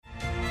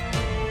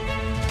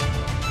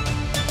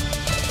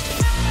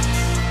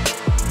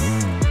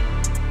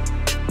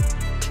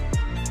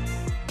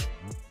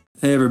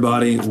Hey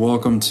everybody,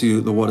 welcome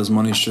to the What is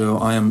Money Show.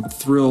 I am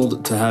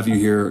thrilled to have you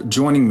here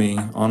joining me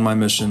on my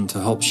mission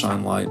to help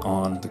shine light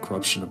on the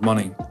corruption of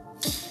money.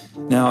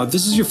 Now, if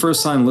this is your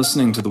first time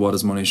listening to the What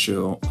is Money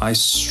Show, I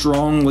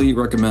strongly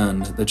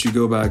recommend that you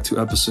go back to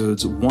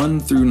episodes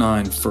 1 through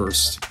 9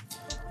 first,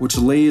 which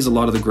lays a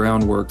lot of the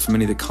groundwork for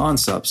many of the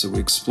concepts that we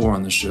explore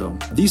on the show.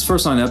 These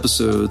first 9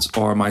 episodes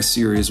are my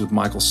series with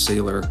Michael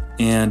Saylor,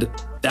 and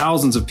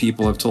thousands of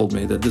people have told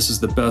me that this is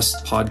the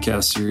best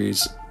podcast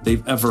series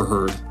they've ever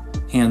heard,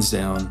 hands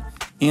down,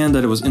 and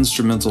that it was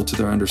instrumental to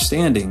their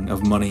understanding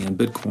of money and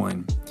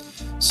Bitcoin.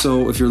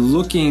 So if you're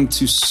looking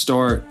to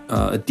start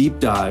a deep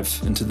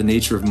dive into the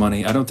nature of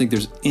money, I don't think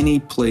there's any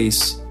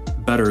place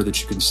better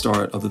that you can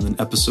start other than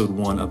episode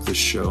 1 of this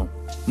show.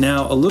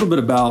 Now, a little bit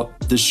about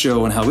this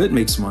show and how it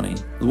makes money.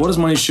 The What is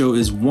Money Show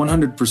is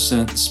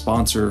 100%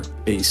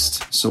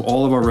 sponsor-based. So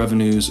all of our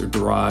revenues are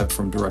derived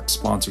from direct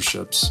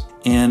sponsorships.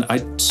 And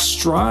I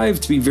strive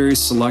to be very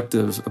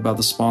selective about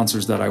the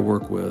sponsors that I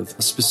work with,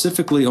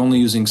 specifically only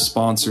using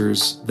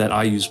sponsors that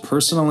I use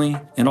personally,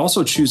 and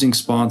also choosing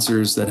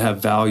sponsors that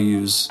have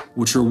values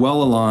which are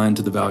well aligned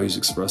to the values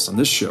expressed on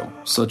this show,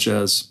 such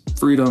as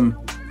freedom,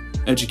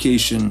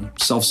 education,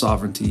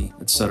 self-sovereignty,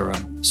 etc.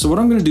 So what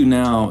I'm going to do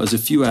now is a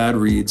few ad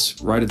reads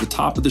right at the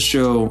top of the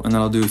show, and then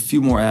I'll do a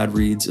few more ad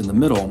reads in the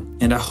middle.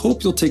 And I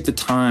hope you'll take the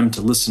time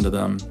to listen to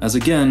them, as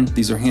again,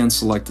 these are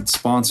hand-selected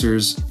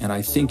sponsors, and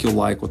I think you'll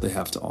like what they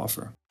have to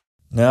offer.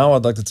 Now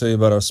I'd like to tell you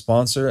about our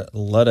sponsor,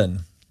 Ledn.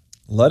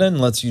 Ledn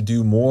lets you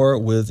do more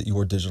with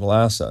your digital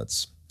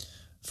assets.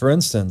 For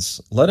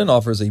instance, Ledn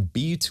offers a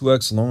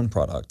B2X loan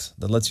product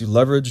that lets you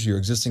leverage your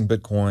existing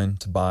Bitcoin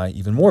to buy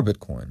even more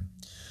Bitcoin.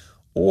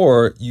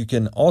 Or you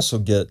can also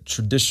get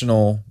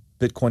traditional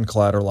Bitcoin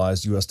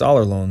collateralized US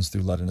dollar loans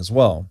through Ledn as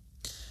well.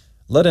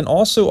 Ledn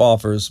also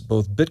offers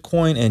both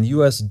Bitcoin and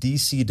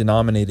USDC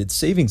denominated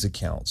savings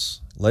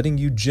accounts, letting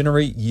you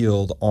generate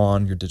yield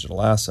on your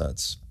digital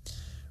assets.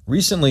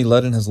 Recently,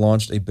 Ledn has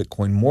launched a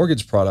Bitcoin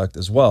mortgage product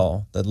as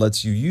well that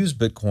lets you use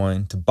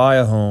Bitcoin to buy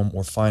a home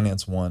or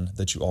finance one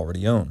that you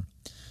already own.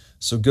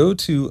 So go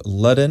to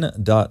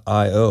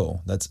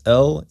ledn.io, that's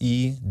LEDN.io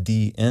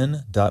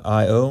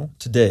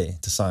today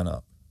to sign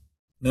up.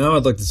 Now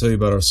I'd like to tell you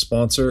about our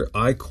sponsor,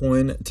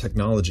 iCoin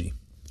Technology.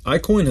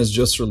 iCoin has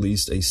just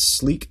released a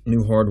sleek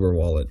new hardware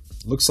wallet.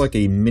 It looks like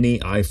a mini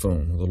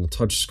iPhone, a little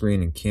touch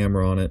screen and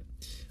camera on it.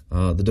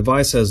 The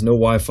device has no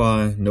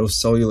Wi-Fi, no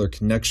cellular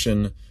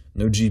connection,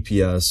 no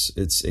GPS.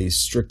 It's a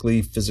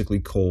strictly physically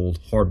cold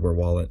hardware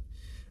wallet.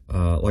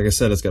 Like I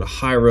said, it's got a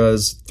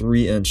high-res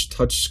 3-inch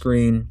touch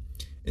screen.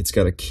 It's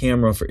got a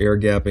camera for air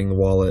gapping the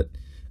wallet.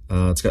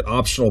 It's got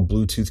optional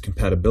Bluetooth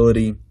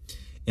compatibility.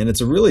 And it's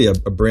really a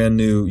brand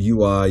new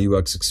UI,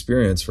 UX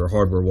experience for a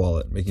hardware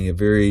wallet, making it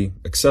very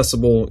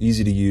accessible,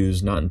 easy to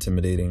use, not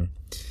intimidating.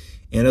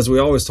 And as we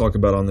always talk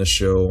about on this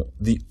show,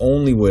 the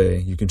only way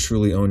you can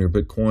truly own your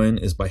Bitcoin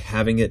is by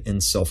having it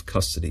in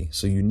self-custody.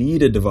 So you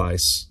need a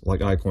device like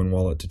iCoin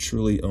Wallet to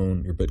truly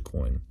own your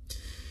Bitcoin.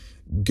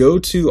 Go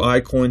to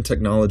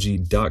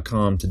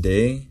iCointechnology.com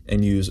today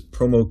and use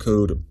promo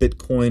code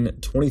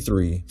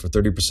Bitcoin23 for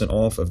 30%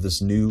 off of this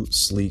new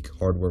sleek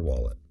hardware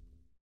wallet.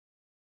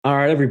 All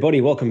right, everybody,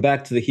 welcome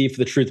back to the Here for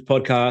the Truth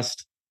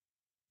podcast.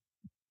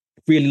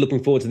 Really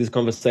looking forward to this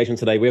conversation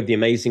today. We have the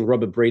amazing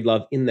Robert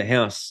Breedlove in the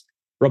house.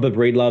 Robert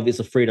Breedlove is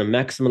a freedom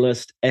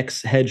maximalist,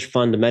 ex-hedge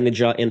fund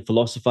manager, and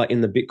philosopher in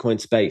the Bitcoin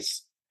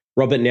space.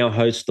 Robert now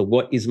hosts the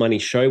What is Money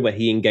show, where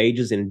he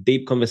engages in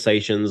deep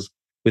conversations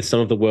with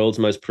some of the world's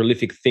most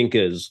prolific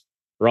thinkers.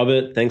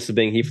 Robert, thanks for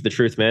being here for the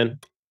truth,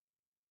 man.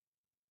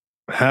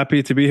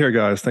 Happy to be here,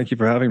 guys. Thank you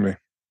for having me.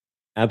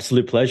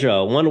 Absolute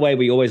pleasure. One way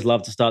we always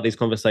love to start these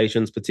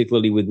conversations,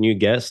 particularly with new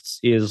guests,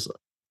 is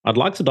I'd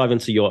like to dive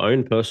into your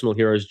own personal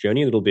hero's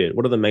journey a little bit.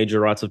 What are the major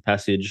rites of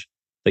passage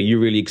that you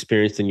really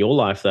experienced in your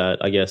life that,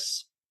 I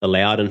guess,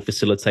 allowed and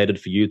facilitated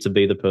for you to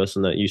be the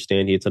person that you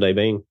stand here today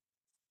being?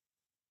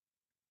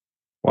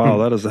 Wow,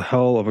 that is a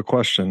hell of a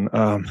question.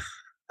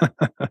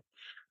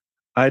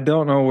 I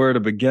don't know where to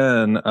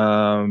begin.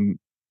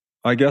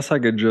 I guess I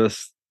could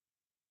just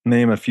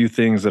name a few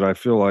things that I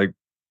feel like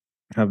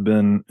have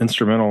been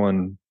instrumental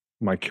in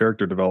my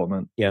character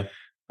development. Yeah.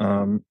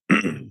 I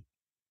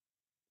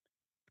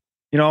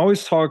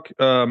always talk,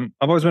 I've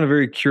always been a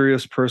very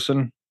curious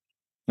person.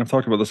 I've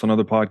talked about this on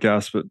other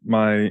podcasts, but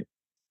my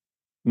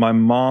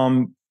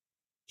mom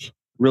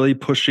really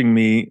pushing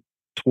me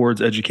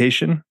towards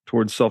education,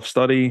 towards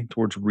self-study,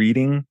 towards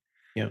reading.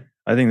 Yeah.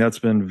 I think that's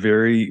been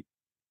very,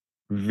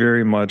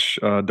 very much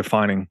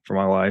defining for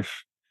my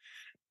life.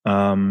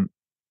 I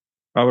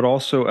would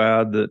also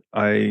add that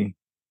I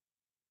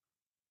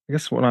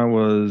guess when I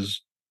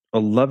was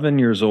 11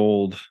 years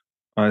old,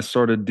 I was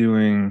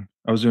doing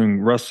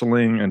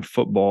wrestling and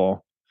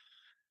football.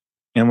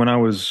 And when I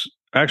was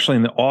actually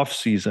in the off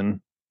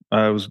season,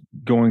 I was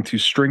going to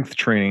strength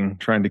training,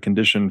 trying to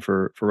condition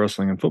for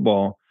wrestling and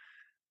football.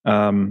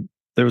 There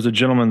was a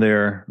gentleman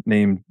there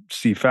named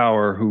Steve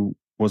Fowler who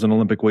was an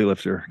Olympic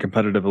weightlifter,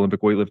 competitive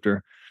Olympic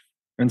weightlifter.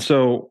 And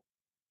so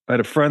I had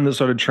a friend that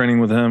started training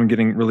with him,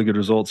 getting really good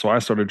results. So I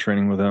started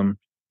training with him.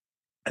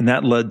 And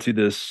that led to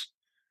this,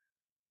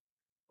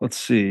 let's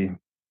see,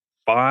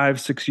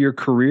 5-6 year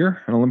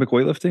career in Olympic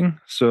weightlifting.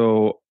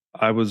 So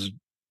I was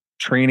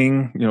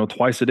training,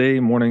 twice a day,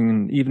 morning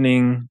and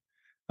evening.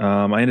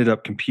 I ended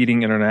up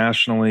competing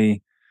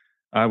internationally.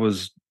 I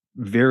was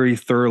very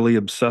thoroughly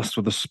obsessed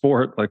with the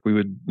sport. Like we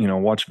would,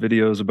 watch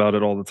videos about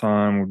it all the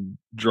time, would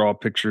draw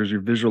pictures. You're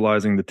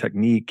visualizing the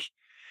technique.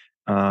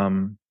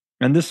 And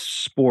this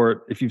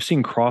sport, if you've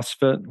seen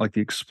CrossFit, like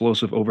the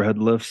explosive overhead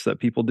lifts that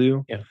people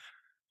do, Yeah.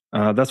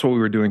 that's what we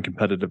were doing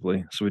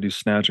competitively. So we do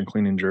snatch and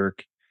clean and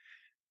jerk.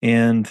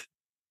 And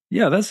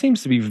yeah, that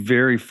seems to be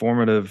very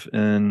formative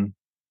in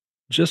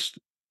just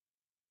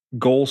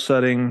goal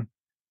setting,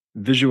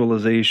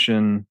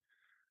 visualization,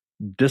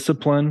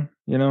 discipline.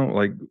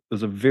 Like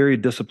there's a very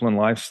disciplined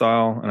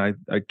lifestyle, and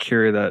I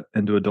carry that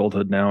into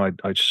adulthood now.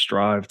 I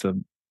strive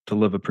to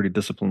live a pretty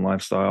disciplined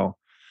lifestyle.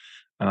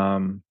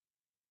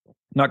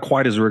 Not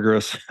quite as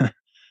rigorous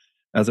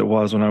as it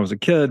was when I was a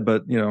kid,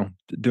 but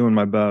doing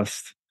my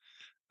best.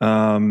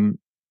 Trying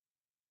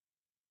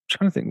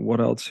to think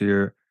what else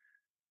here.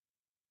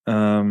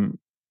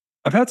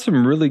 I've had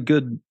some really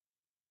good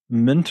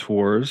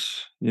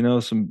mentors,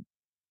 some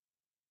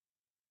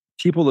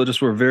people that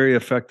just were very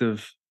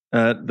effective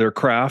at their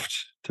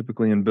craft,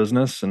 typically in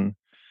business. And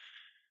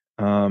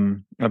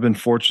I've been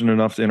fortunate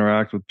enough to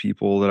interact with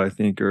people that I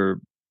think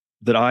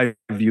that I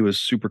view as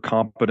super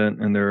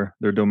competent in their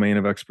domain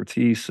of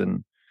expertise,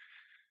 and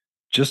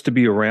just to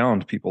be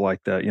around people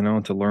like that,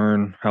 to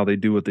learn how they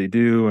do what they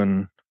do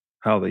and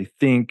how they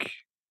think.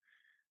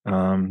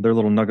 Their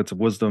little nuggets of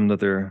wisdom that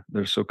they're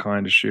so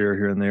kind to share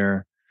here and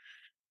there.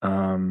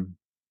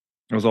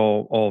 It was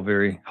all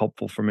very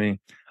helpful for me.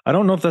 I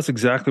don't know if that's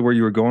exactly where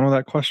you were going with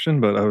that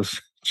question, but I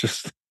was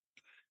just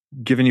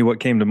giving you what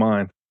came to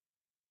mind.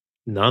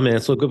 No, man,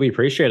 it's all good. We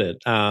appreciate it.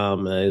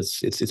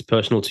 It's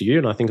personal to you,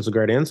 and I think it's a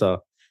great answer.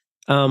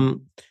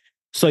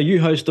 So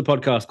you host a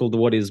podcast called the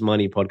What Is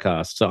Money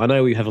podcast. So I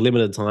know we have a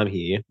limited time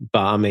here,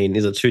 but I mean,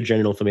 is it too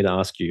general for me to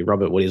ask you,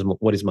 Robert,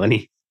 what is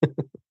money?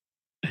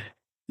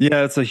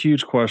 Yeah, it's a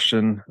huge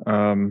question.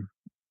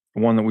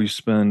 One that we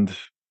spend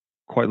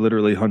quite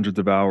literally hundreds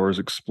of hours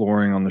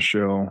exploring on the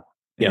show.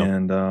 Yeah.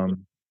 And,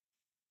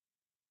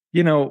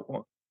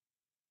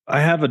 I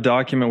have a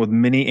document with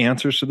many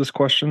answers to this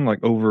question,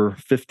 like over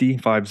 50.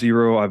 I've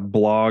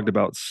blogged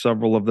about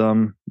several of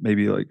them,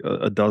 maybe like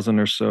a dozen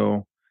or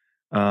so.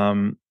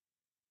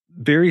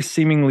 Very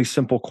seemingly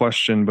simple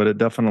question, but it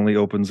definitely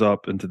opens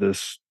up into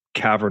this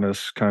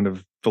cavernous kind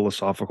of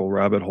philosophical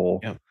rabbit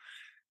hole. Yeah.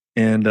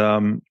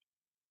 And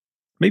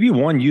maybe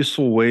one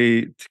useful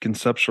way to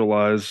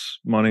conceptualize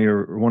money,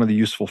 or one of the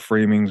useful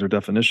framings or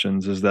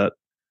definitions, is that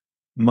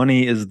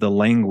money is the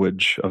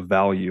language of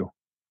value.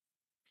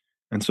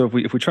 And so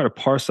if we try to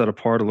parse that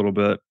apart a little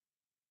bit,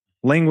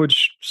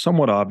 language,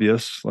 somewhat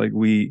obvious, like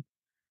the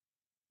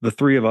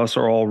three of us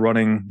are all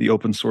running the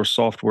open source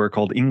software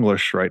called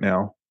English right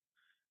now.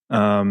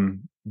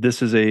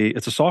 It's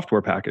a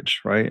software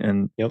package, right?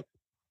 And Yep.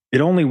 it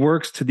only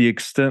works to the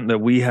extent that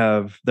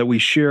we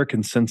share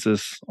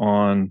consensus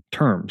on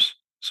terms.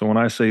 So when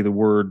I say the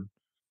word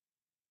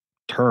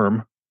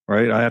term,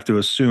 right, I have to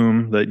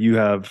assume that you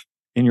have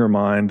in your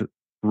mind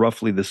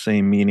roughly the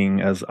same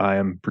meaning as I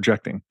am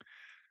projecting.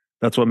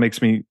 That's what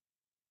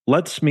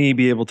lets me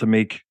be able to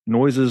make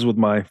noises with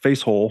my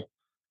face hole,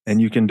 and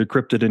you can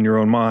decrypt it in your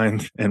own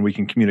mind and we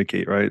can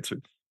communicate, right? It's a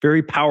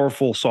very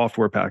powerful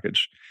software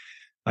package.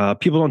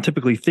 People don't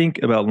typically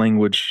think about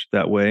language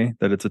that way,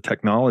 that it's a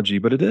technology,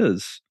 but it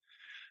is.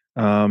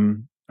 I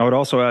would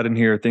also add in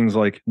here things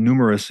like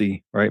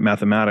numeracy, right?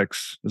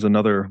 Mathematics is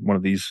another one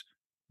of these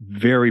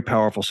very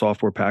powerful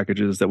software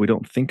packages that we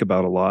don't think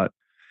about a lot,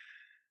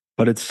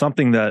 but it's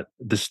something that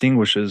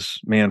distinguishes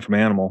man from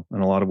animal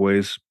in a lot of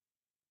ways.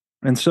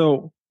 And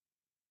so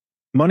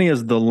money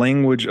is the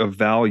language of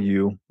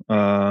value.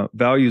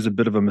 Value is a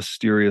bit of a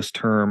mysterious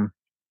term.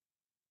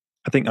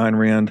 I think Ayn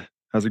Rand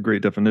has a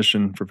great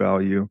definition for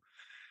value.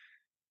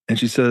 And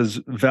she says,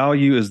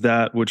 value is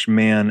that which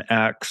man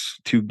acts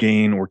to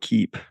gain or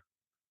keep.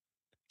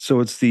 So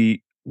it's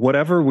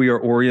whatever we are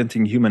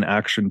orienting human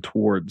action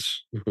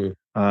towards.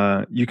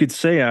 Mm-hmm. You could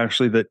say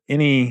actually that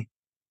any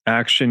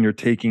action you're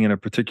taking in a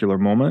particular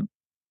moment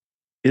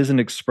is an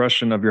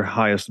expression of your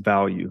highest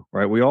value,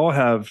 right? We all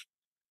have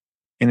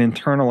an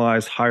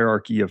internalized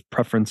hierarchy of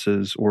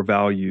preferences or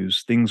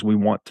values, things we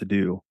want to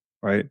do,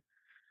 right?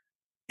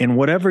 And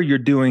whatever you're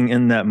doing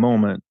in that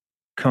moment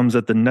comes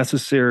at the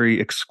necessary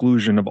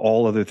exclusion of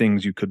all other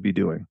things you could be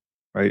doing,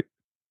 right?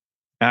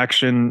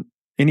 Action,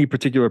 any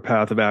particular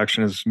path of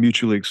action is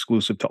mutually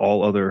exclusive to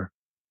all other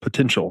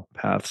potential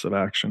paths of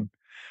action.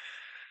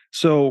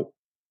 So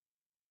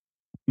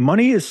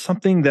money is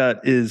something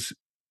that is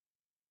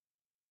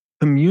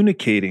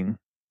communicating.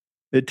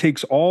 It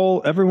takes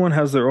everyone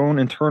has their own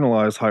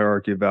internalized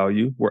hierarchy of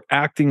value. We're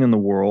acting in the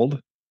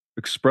world,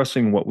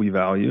 expressing what we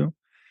value.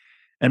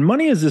 And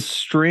money is this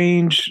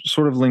strange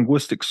sort of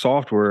linguistic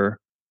software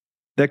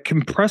that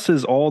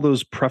compresses all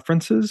those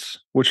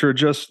preferences, which are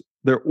just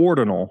they're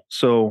ordinal.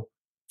 So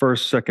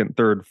first, second,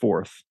 third,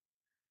 fourth.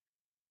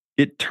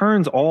 It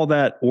turns all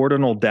that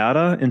ordinal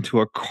data into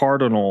a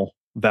cardinal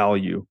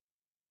value,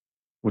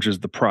 which is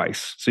the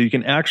price. So you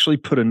can actually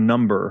put a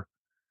number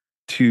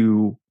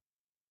to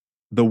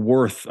the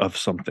worth of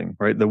something,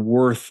 right? The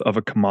worth of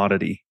a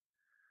commodity,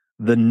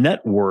 the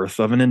net worth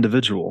of an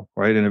individual,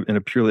 right? In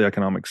a purely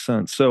economic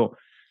sense. So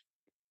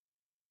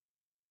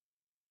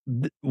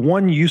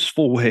one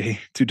useful way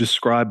to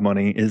describe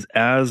money is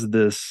as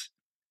this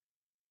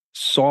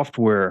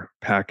software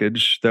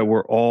package that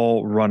we're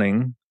all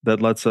running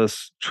that lets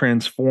us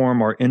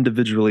transform our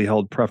individually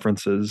held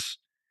preferences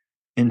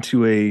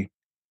into a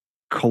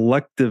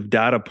collective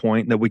data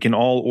point that we can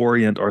all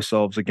orient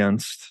ourselves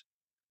against,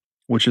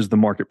 which is the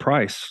market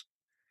price.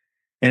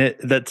 And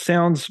that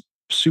sounds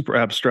super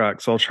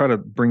abstract, so I'll try to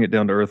bring it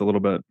down to earth a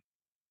little bit.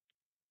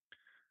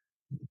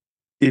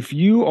 If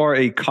you are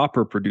a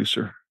copper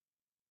producer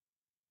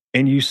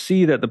and you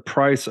see that the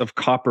price of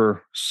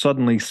copper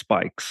suddenly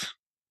spikes,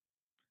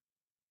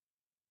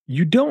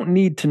 you don't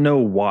need to know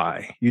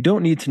why. You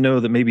don't need to know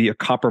that maybe a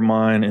copper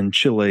mine in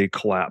Chile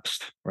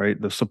collapsed,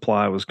 right? The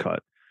supply was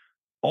cut.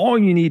 All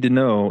you need to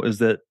know is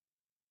that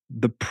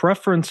the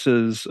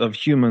preferences of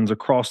humans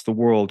across the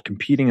world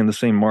competing in the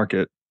same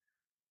market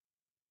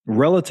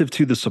relative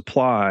to the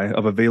supply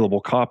of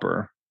available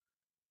copper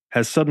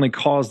has suddenly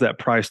caused that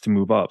price to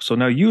move up. So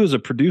now you as a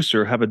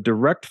producer have a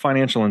direct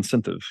financial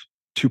incentive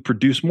to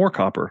produce more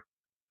copper.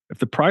 If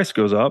the price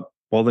goes up,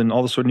 well, then all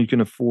of a sudden you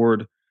can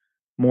afford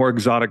more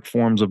exotic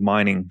forms of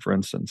mining, for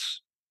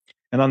instance.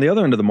 And on the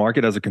other end of the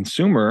market, as a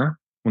consumer,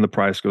 when the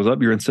price goes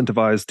up, you're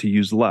incentivized to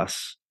use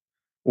less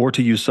or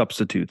to use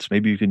substitutes.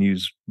 Maybe you can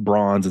use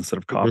bronze instead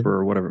of copper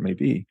or whatever it may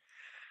be.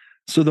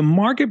 So the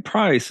market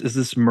price is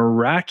this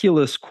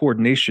miraculous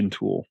coordination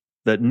tool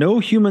that no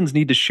humans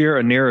need to share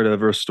a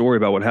narrative or a story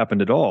about what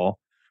happened at all.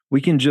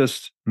 We can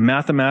just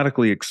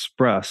mathematically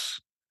express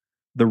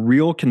the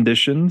real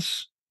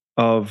conditions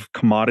of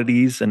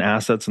commodities and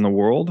assets in the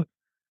world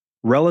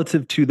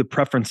relative to the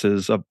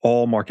preferences of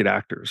all market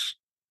actors.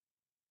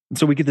 And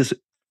so we get this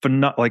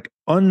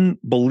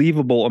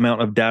unbelievable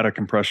amount of data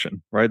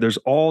compression, right? There's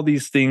all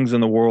these things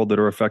in the world that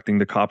are affecting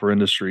the copper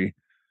industry: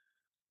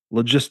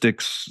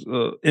 logistics,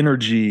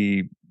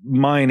 energy,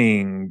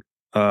 mining,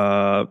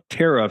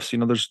 tariffs.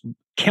 There's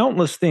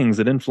countless things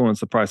that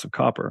influence the price of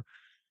copper.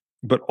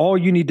 But all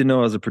you need to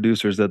know as a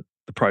producer is that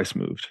the price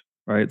moved,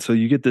 right? So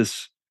you get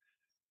this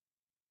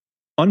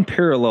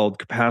unparalleled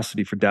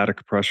capacity for data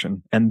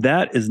compression, and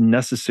that is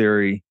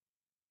necessary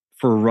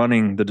for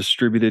running the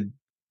distributed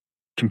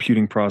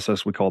computing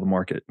process we call the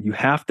market. You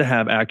have to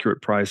have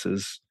accurate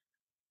prices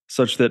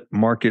such that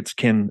markets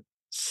can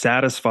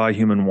satisfy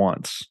human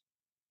wants,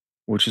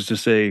 which is to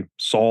say,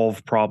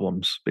 solve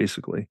problems,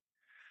 basically.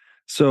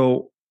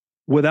 So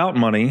without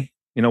money,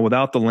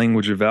 without the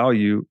language of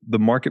value, the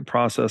market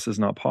process is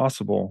not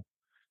possible.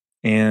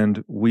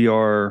 And we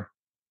are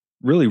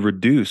really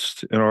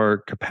reduced in our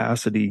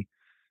capacity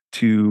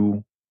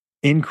to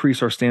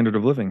increase our standard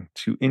of living,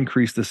 to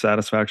increase the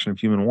satisfaction of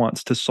human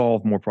wants, to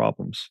solve more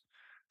problems.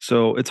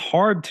 So it's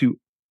hard to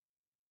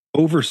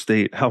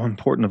overstate how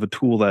important of a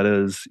tool that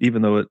is,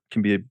 even though it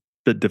can be a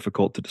bit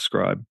difficult to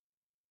describe.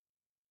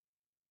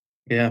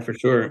 Yeah, for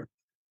sure.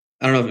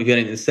 I don't know if you got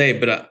anything to say,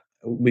 but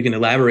we can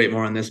elaborate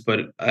more on this.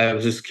 But I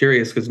was just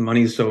curious because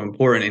money is so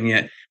important, and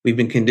yet many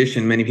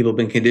people have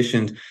been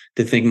conditioned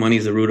to think money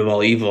is the root of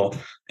all evil.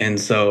 And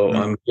so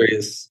I'm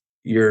curious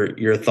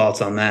your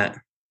thoughts on that.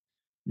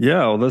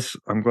 Yeah, well,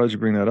 I'm glad you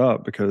bring that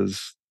up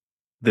because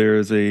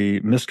there's a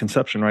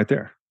misconception right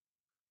there.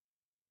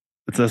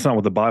 That's not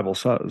what the Bible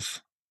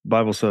says. The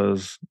Bible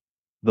says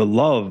the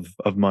love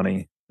of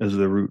money is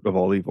the root of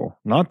all evil,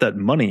 not that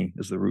money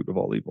is the root of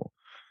all evil.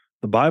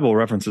 The Bible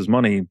references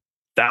money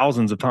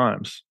thousands of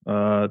times.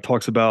 It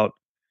talks about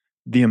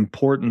the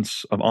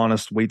importance of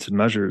honest weights and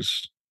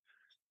measures.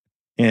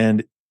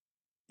 And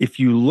if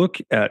you look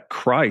at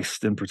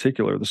Christ in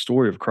particular, the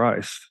story of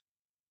Christ,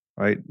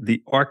 right,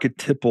 the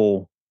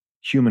archetypal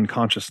human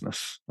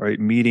consciousness, right,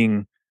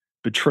 meeting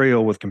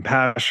betrayal with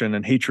compassion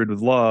and hatred with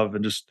love,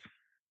 and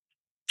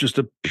just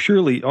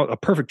a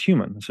perfect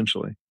human,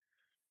 essentially.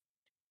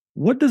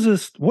 What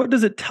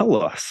does it tell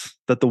us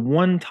that the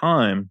one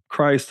time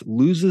Christ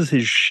loses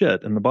his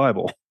shit in the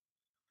Bible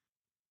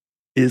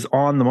is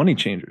on the money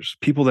changers,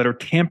 people that are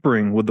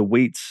tampering with the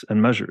weights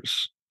and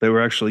measures they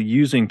were actually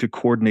using to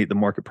coordinate the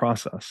market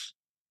process?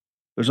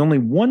 There's only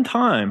one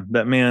time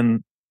that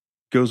man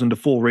goes into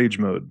full rage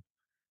mode,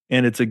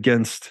 and it's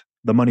against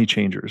the money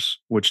changers,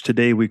 which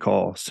today we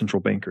call central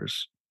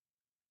bankers.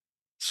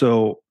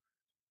 So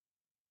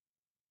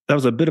that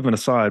was a bit of an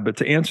aside, but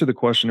to answer the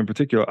question in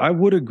particular, I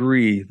would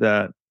agree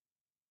that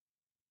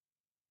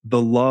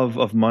the love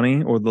of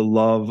money or the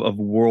love of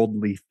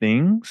worldly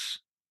things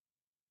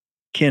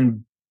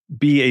can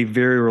be a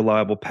very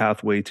reliable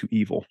pathway to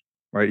evil,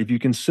 right? If you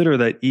consider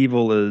that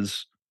evil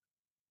is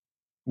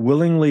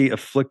willingly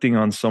afflicting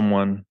on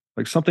someone,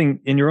 like something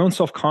in your own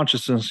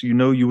self-consciousness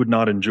you would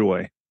not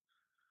enjoy,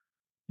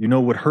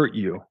 would hurt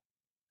you,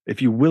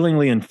 if you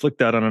willingly inflict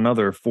that on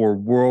another for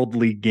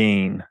worldly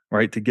gain,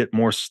 right, to get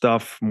more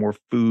stuff, more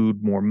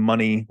food, more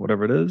money,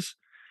 whatever it is,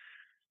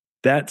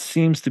 that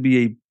seems to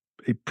be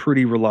a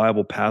pretty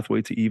reliable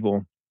pathway to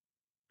evil.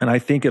 And I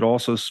think it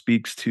also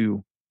speaks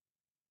to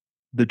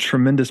the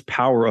tremendous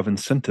power of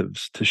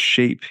incentives to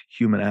shape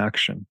human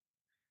action.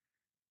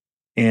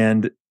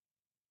 And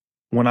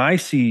when I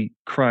see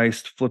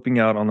Christ flipping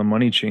out on the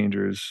money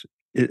changers,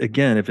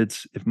 again,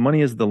 if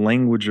money is the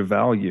language of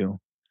value,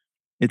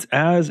 it's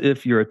as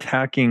if you're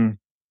attacking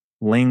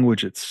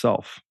language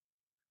itself,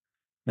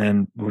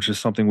 and which is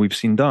something we've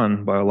seen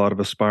done by a lot of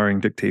aspiring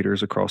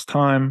dictators across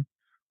time,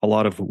 a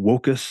lot of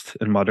wokist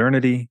in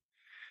modernity,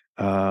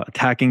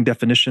 attacking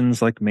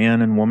definitions like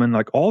man and woman,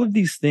 like all of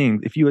these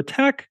things. If you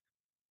attack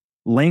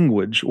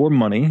language or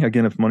money,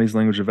 again, if money's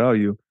language of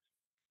value,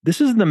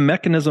 this is the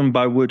mechanism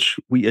by which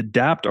we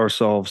adapt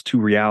ourselves to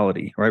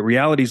reality, right?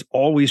 Reality is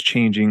always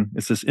changing.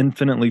 It's this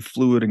infinitely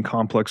fluid and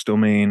complex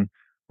domain.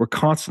 We're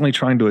constantly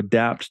trying to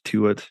adapt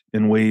to it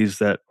in ways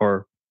that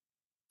are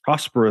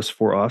prosperous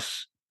for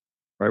us,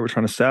 right? We're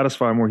trying to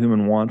satisfy more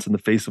human wants in the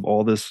face of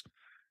all this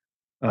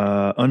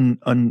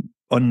unknown,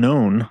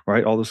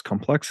 right? All this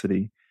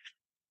complexity.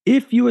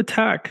 If you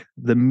attack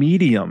the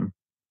medium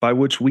by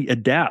which we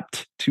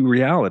adapt to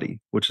reality,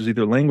 which is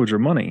either language or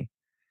money,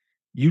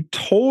 you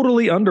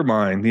totally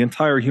undermine the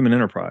entire human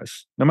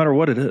enterprise, no matter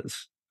what it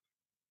is.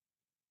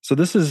 So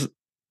this is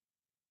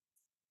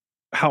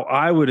how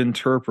I would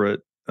interpret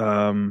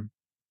the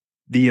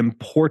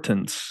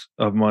importance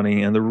of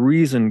money and the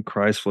reason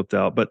Christ flipped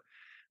out. But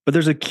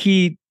there's a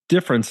key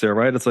difference there,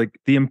 right? It's like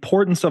the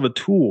importance of a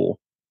tool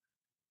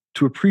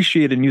to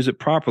appreciate and use it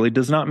properly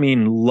does not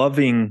mean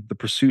loving the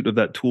pursuit of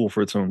that tool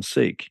for its own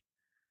sake.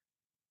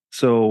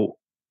 So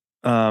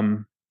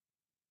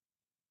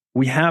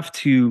we have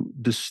to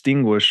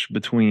distinguish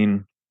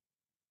between,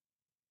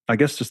 I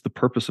guess, just the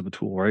purpose of a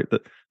tool, right?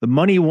 The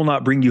money will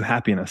not bring you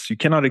happiness. You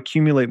cannot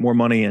accumulate more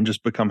money and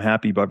just become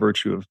happy by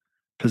virtue of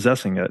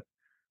possessing it.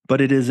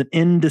 But it is an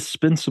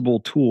indispensable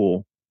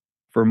tool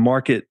for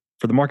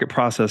the market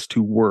process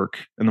to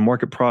work. And the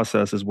market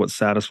process is what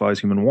satisfies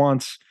human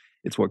wants.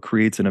 It's what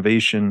creates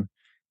innovation,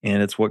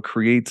 and it's what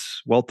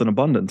creates wealth and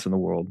abundance in the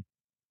world.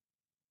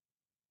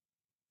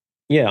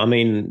 Yeah, I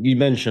mean, you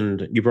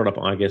brought up,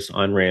 I guess,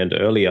 Ayn Rand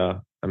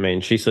earlier. I mean,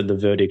 she said the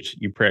verdict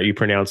you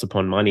pronounce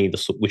upon money,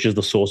 which is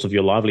the source of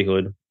your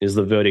livelihood, is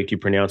the verdict you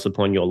pronounce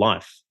upon your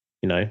life.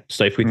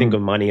 So if we think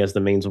of money as the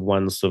means of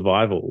one's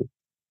survival,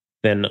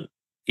 then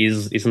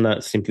isn't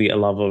that simply a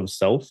love of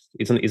self?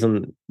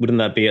 Wouldn't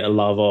that be a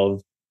love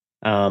of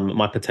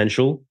my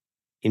potential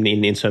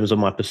in terms of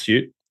my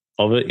pursuit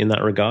of it in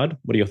that regard?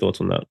 What are your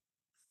thoughts on that?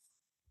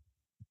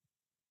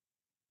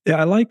 Yeah,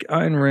 I like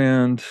Ayn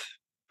Rand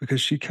because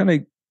she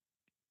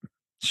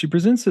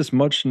presents this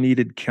much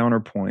needed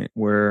counterpoint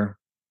where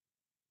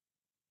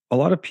a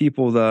lot of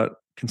people that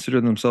consider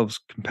themselves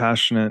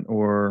compassionate,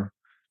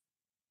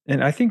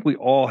 and I think we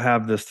all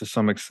have this to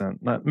some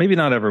extent, maybe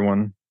not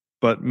everyone,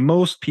 but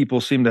most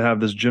people seem to have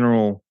this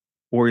general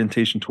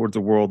orientation towards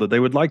the world that they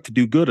would like to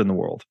do good in the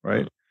world,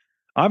 right?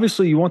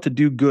 Obviously, you want to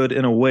do good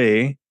in a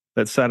way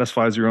that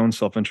satisfies your own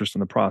self-interest in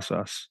the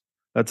process.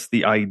 That's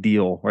the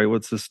ideal, right?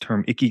 What's this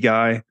term?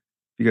 Ikigai.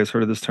 You guys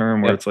heard of this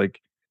term where it's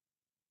like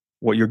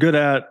what you're good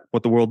at,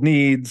 what the world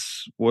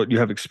needs, what you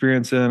have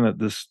experience in at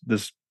this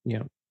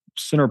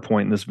center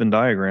point in this Venn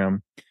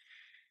diagram.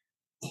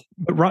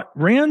 But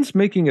Rand's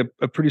making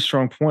a pretty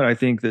strong point, I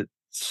think, that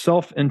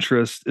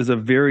self-interest is a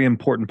very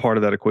important part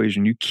of that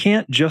equation. You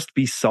can't just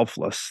be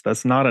selfless.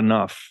 That's not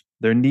enough.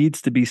 There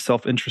needs to be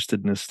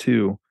self-interestedness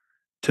too,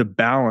 to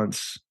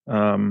balance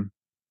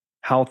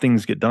how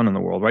things get done in the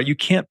world, right? You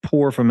can't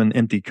pour from an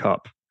empty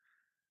cup,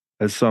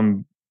 as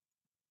some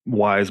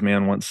wise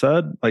man once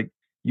said. Like,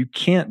 you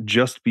can't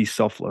just be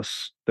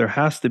selfless. There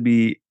has to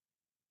be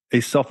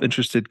a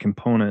self-interested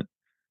component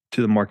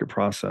to the market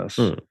process.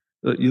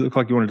 You look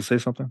like you wanted to say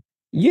something.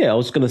 Yeah, I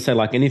was going to say,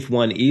 like, and if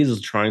one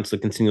is trying to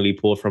continually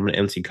pour from an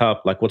empty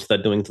cup, like, what's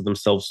that doing to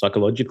themselves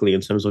psychologically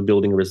in terms of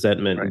building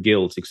resentment,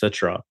 guilt,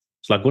 etc.?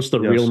 It's like, what's the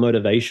real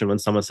motivation when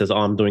someone says, "Oh,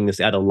 I'm doing this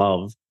out of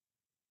love"?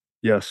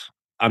 Yes.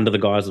 Under the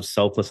guise of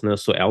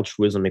selflessness or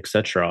altruism,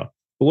 etc.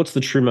 But what's the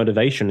true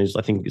motivation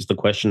I think is the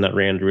question that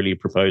Rand really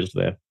proposed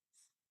there.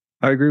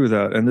 I agree with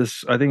that. And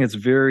I think it's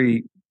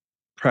very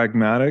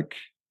pragmatic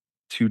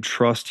to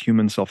trust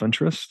human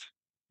self-interest.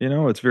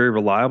 It's very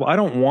reliable. I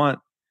don't want,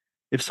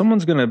 if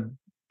someone's going to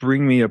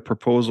bring me a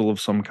proposal of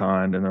some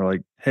kind and they're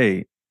like,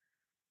 "Hey,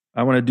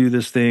 I want to do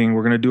this thing.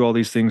 We're going to do all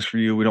these things for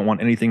you. We don't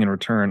want anything in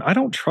return." I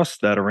don't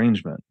trust that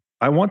arrangement.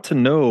 I want to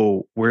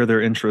know where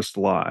their interests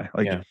lie.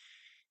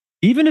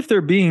 Even if they're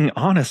being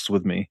honest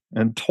with me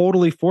and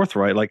totally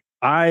forthright,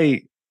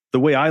 the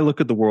way I look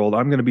at the world,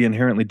 I'm going to be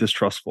inherently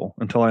distrustful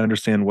until I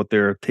understand what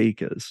their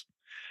take is.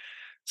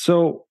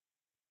 So,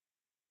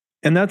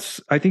 and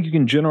I think you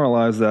can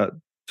generalize that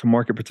to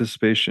market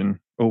participation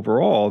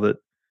overall, that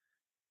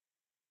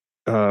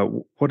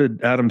what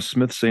did Adam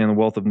Smith say in The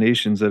Wealth of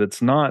Nations? That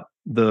it's not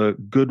the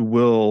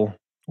goodwill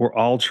or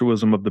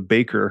altruism of the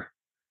baker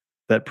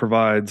that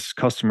provides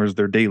customers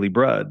their daily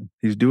bread.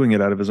 He's doing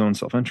it out of his own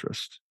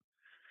self-interest.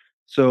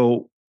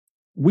 So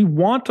we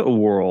want a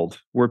world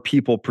where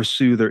people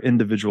pursue their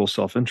individual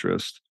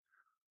self-interest.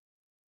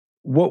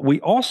 What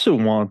we also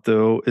want,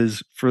 though,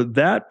 is for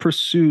that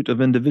pursuit of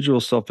individual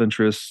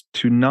self-interest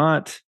to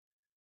not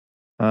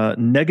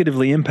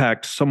negatively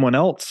impact someone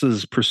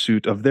else's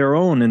pursuit of their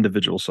own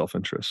individual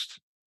self-interest.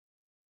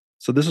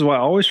 So this is why I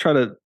always try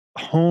to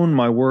hone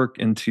my work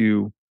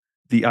into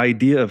the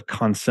idea of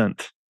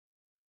consent,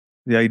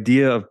 the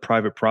idea of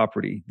private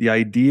property, the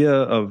idea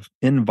of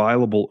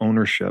inviolable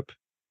ownership.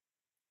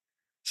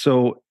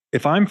 So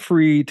if I'm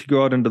free to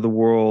go out into the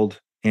world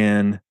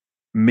and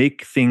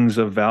make things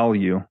of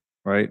value,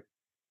 right?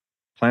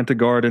 Plant a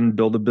garden,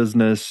 build a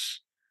business,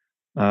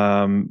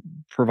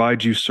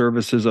 provide you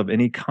services of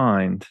any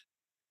kind,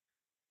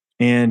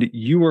 and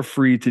you are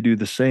free to do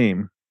the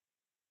same.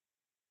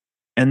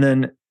 And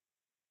then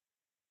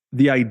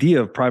the idea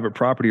of private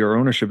property or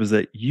ownership is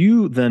that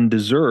you then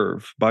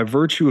deserve, by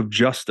virtue of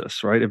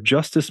justice, right? If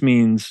justice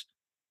means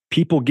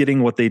people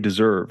getting what they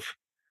deserve,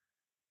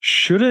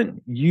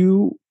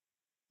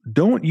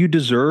 don't you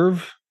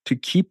deserve to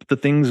keep the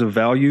things of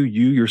value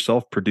you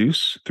yourself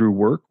produce through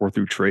work or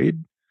through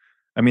trade?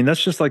 I mean,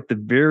 that's just like the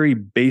very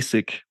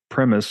basic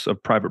premise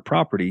of private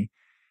property.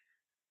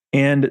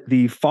 And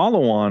the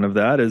follow-on of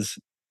that is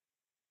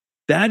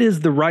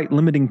the right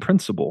limiting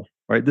principle,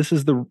 right? This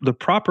is the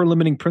proper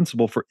limiting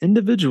principle for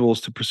individuals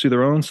to pursue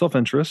their own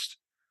self-interest,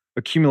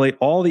 accumulate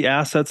all the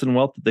assets and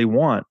wealth that they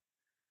want,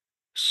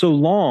 so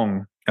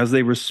long as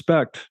they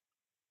respect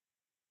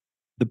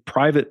the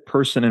private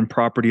person and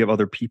property of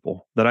other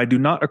people, that I do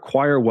not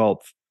acquire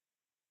wealth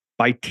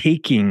by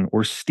taking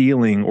or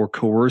stealing or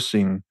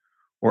coercing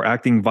or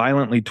acting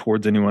violently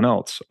towards anyone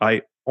else.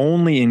 I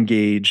only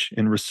engage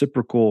in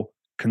reciprocal,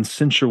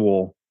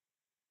 consensual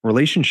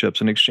relationships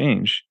and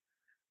exchange.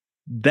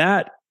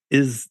 That's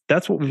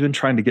what we've been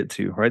trying to get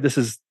to, right? This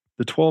is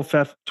the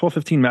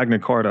 1215 Magna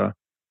Carta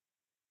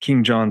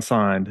King John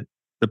signed,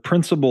 the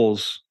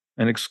principles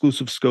and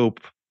exclusive scope,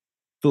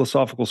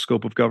 philosophical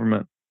scope of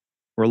government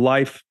were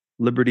life,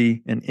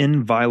 liberty, and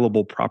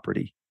inviolable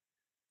property.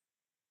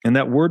 And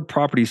that word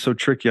property is so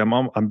tricky.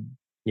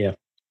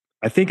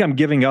 I think I'm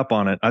giving up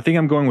on it. I think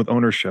I'm going with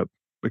ownership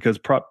because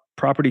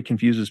property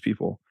confuses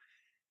people.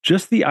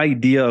 Just the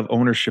idea of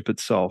ownership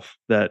itself,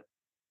 that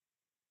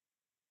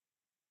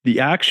the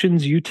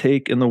actions you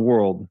take in the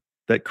world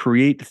that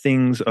create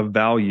things of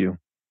value,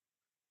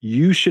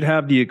 you should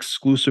have the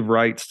exclusive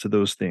rights to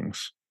those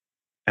things,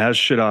 as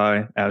should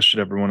I, as should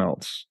everyone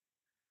else.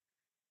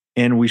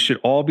 And we should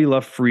all be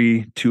left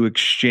free to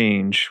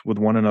exchange with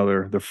one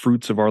another the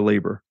fruits of our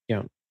labor.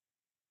 Yeah.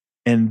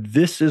 And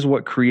this is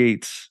what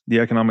creates the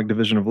economic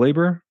division of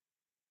labor.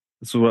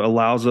 This is what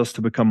allows us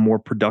to become more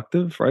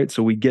productive, right?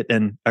 So we get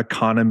an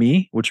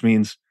economy, which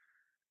means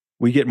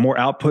we get more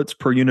outputs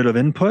per unit of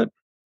input.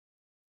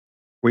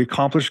 We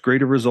accomplish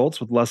greater results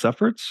with less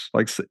efforts,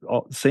 like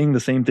saying the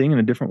same thing in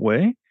a different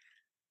way.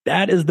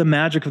 That is the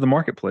magic of the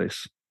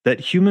marketplace, that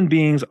human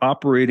beings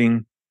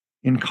operating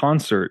in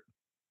concert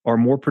are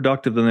more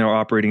productive than they are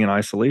operating in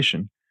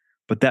isolation.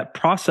 But that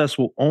process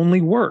will only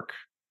work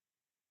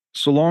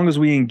so long as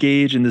we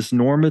engage in this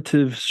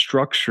normative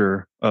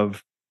structure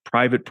of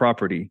private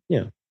property.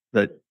 Yeah.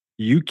 That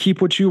you keep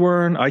what you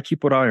earn, I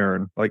keep what I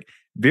earn. Like,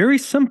 very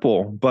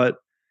simple, but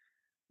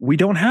we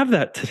don't have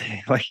that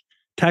today. Like,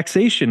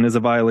 taxation is a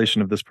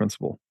violation of this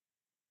principle.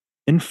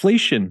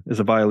 Inflation is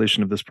a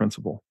violation of this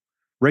principle.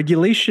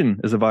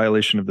 Regulation is a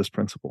violation of this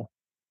principle.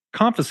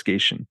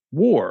 Confiscation,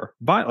 war,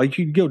 like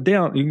you can go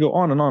down, you can go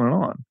on and on and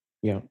on.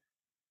 Yeah.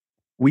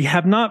 We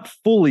have not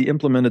fully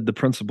implemented the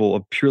principle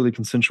of purely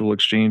consensual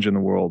exchange in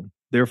the world.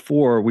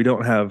 Therefore, we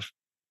don't have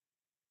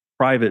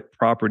private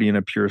property in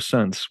a pure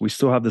sense. We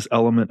still have this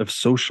element of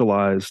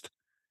socialized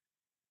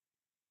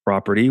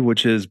property,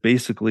 which is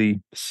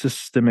basically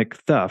systemic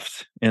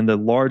theft. And the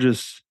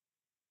largest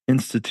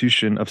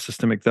institution of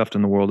systemic theft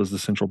in the world is the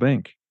central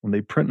bank. When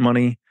they print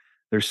money,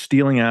 they're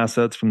stealing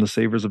assets from the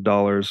savers of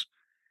dollars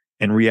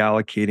and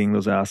reallocating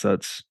those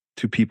assets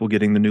to people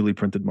getting the newly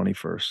printed money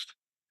first.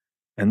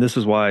 And this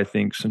is why I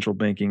think central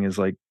banking is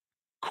like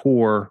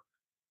core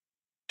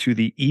to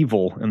the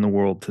evil in the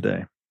world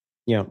today.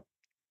 Yeah.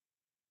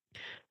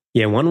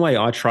 Yeah, one way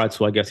I try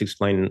to, I guess,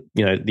 explain,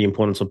 the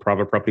importance of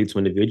private property to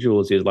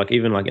individuals is like,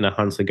 even like in a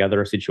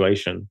hunter-gatherer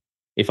situation,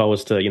 if I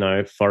was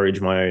to, forage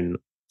my own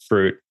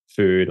fruit,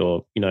 food,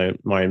 or,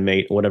 my own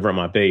meat, or whatever it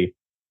might be,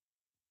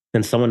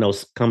 and someone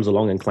else comes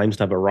along and claims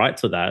to have a right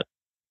to that,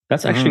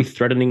 that's actually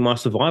threatening my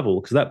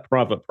survival, because that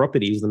private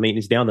property is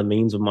now the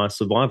means of my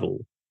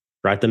survival,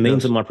 right? The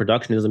means of my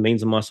production is the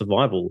means of my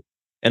survival.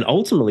 And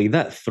ultimately,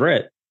 that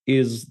threat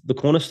is the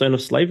cornerstone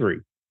of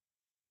slavery.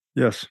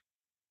 Yes.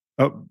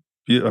 Oh,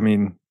 yeah, I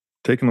mean,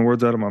 taking the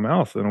words out of my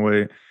mouth in a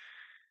way.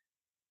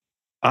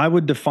 I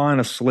would define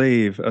a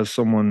slave as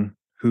someone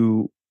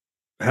who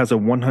has a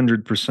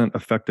 100%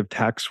 effective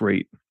tax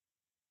rate,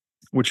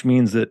 which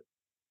means that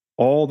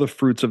all the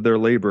fruits of their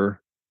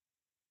labor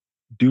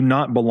do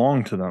not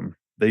belong to them.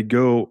 they're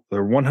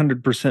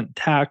 100%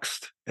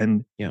 taxed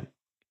and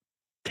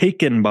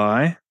taken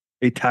by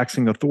a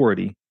taxing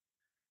authority.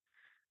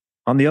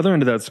 On the other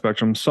end of that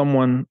spectrum,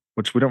 someone,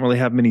 which we don't really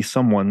have many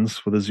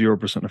someones with a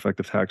 0%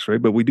 effective tax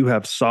rate, but we do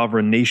have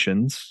sovereign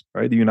nations,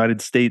 right? The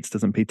United States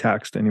doesn't pay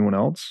tax to anyone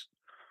else.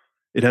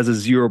 It has a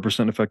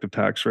 0% effective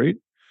tax rate.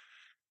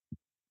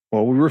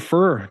 Well, we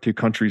refer to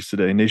countries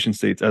today, nation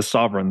states, as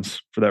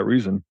sovereigns for that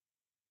reason.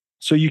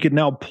 So you could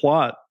now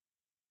plot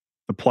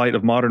the plight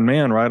of modern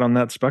man right on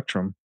that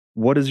spectrum.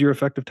 What is your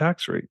effective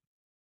tax rate?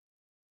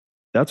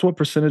 That's what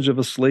percentage of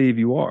a slave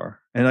you are.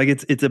 And like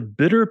it's a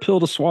bitter pill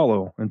to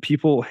swallow, and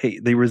people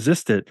they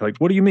resist it. Like,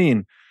 what do you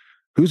mean?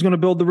 Who's going to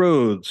build the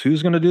roads?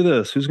 Who's going to do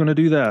this? Who's going to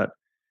do that?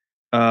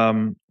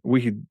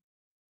 We could,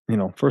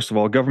 first of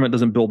all, government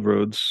doesn't build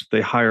roads.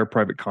 They hire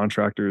private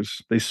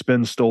contractors. They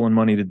spend stolen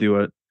money to do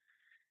it.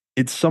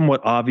 It's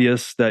somewhat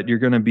obvious that you're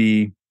going to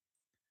be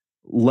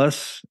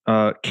less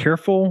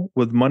careful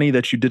with money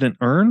that you didn't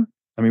earn.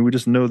 I mean, we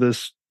just know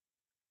this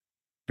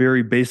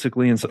very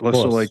basically. And so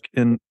like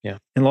in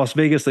Las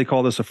Vegas, they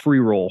call this a free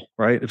roll,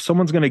 right? If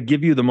someone's going to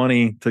give you the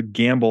money to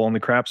gamble on the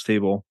craps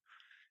table,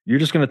 you're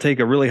just going to take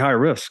a really high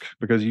risk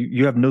because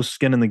you have no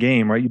skin in the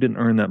game, right? You didn't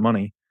earn that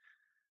money.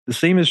 The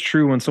same is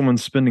true when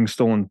someone's spending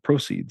stolen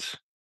proceeds.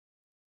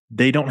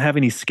 They don't have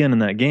any skin in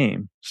that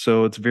game.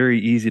 So it's very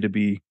easy to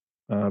be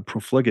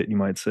profligate, you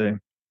might say.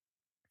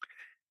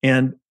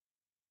 And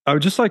I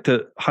would just like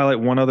to highlight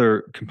one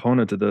other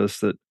component to this,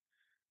 that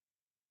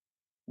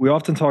we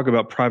often talk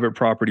about private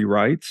property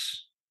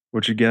rights,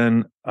 which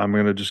again, I'm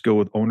going to just go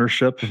with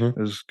ownership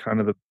as kind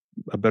of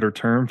a better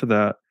term for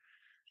that.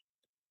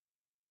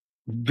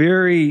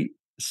 Very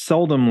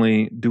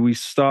seldomly do we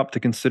stop to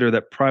consider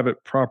that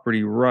private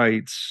property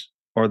rights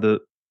are the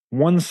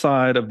one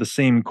side of the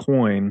same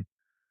coin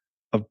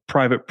of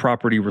private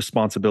property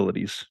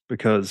responsibilities.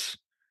 Because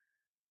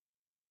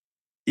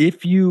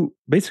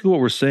basically what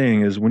we're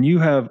saying is when you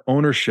have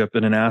ownership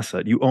in an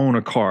asset, you own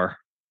a car,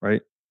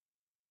 right?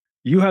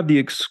 You have the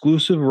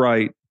exclusive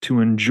right to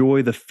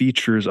enjoy the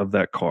features of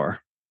that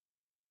car.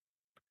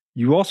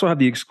 You also have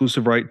the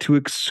exclusive right to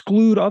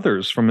exclude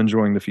others from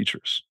enjoying the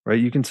features, right?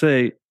 You can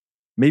say,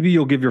 maybe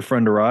you'll give your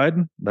friend a ride.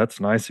 That's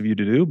nice of you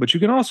to do. But you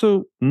can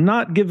also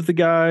not give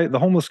the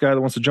homeless guy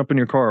that wants to jump in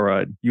your car a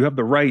ride. You have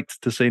the right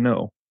to say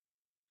no.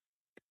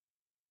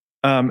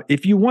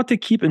 If you want to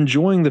keep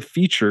enjoying the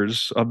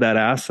features of that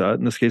asset,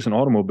 in this case, an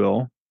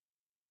automobile,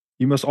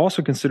 you must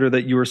also consider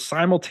that you are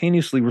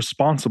simultaneously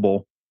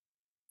responsible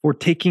for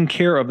taking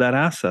care of that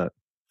asset,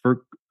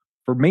 for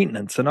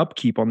maintenance and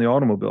upkeep on the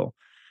automobile.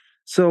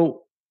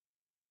 So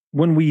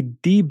when we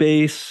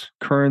debase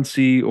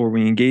currency or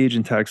we engage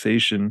in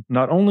taxation,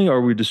 not only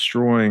are we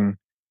destroying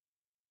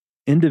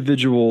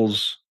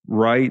individuals'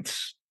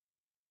 rights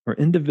or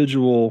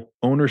individual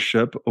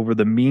ownership over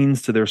the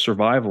means to their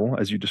survival,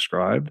 as you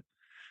described,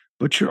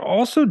 but you're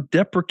also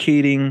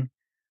deprecating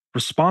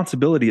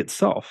responsibility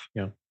itself.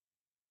 Yeah.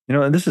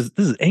 And this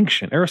is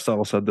ancient.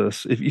 Aristotle said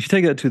this. If you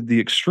take that to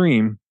the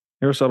extreme,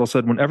 Aristotle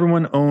said, when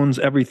everyone owns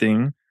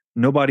everything,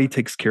 nobody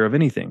takes care of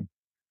anything.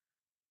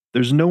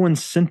 There's no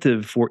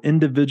incentive for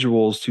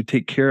individuals to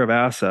take care of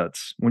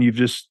assets when you've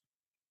just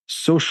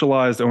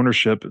socialized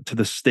ownership to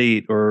the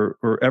state or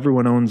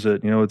everyone owns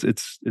it.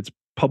 It's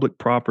public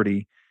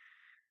property.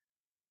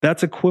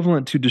 That's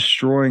equivalent to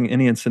destroying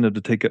any incentive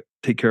to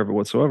take care of it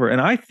whatsoever.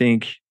 And I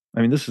think,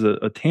 this is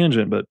a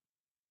tangent, but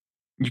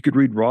you could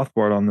read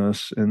Rothbard on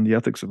this in The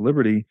Ethics of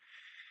Liberty.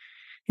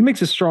 He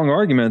makes a strong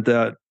argument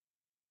that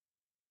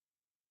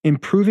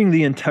improving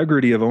the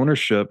integrity of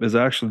ownership is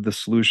actually the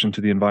solution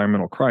to the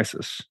environmental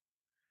crisis.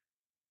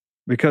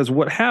 Because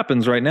what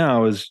happens right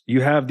now is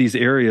you have these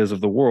areas of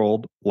the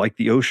world, like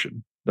the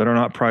ocean, that are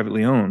not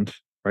privately owned,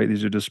 right?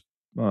 These are just,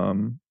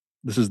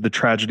 this is the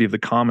tragedy of the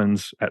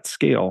commons at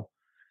scale.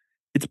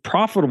 It's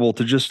profitable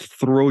to just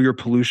throw your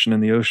pollution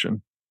in the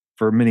ocean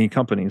for many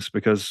companies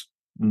because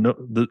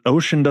the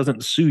ocean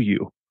doesn't sue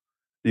you.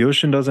 The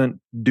ocean doesn't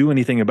do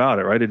anything about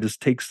it, right? It just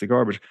takes the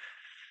garbage.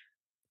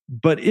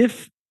 But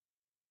if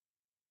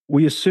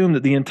we assume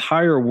that the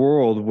entire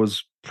world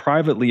was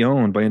privately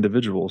owned by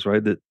individuals,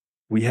 right? That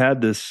we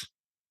had these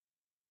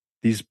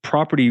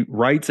property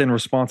rights and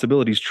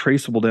responsibilities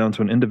traceable down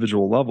to an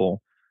individual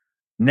level.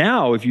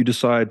 Now, if you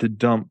decide to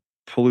dump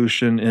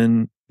pollution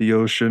in the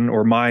ocean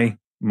or my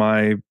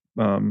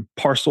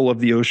parcel of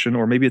the ocean,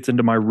 or maybe it's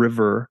into my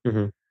river,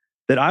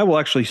 that I will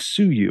actually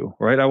sue you,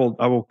 right? I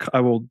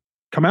will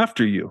come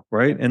after you,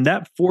 right? And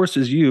that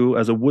forces you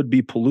as a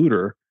would-be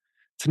polluter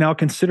to now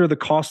consider the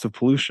cost of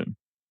pollution.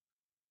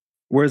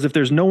 Whereas if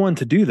there's no one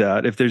to do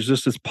that, if there's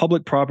just this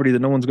public property that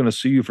no one's going to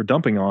sue you for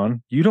dumping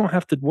on, you don't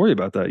have to worry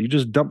about that. You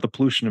just dump the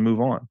pollution and move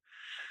on.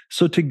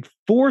 So to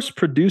force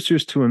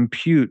producers to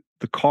impute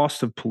the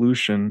cost of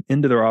pollution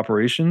into their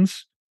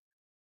operations,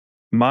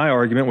 my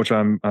argument, which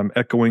I'm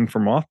echoing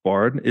from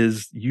Rothbard,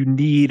 is you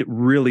need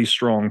really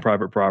strong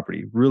private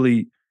property.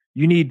 Really,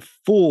 you need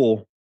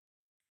full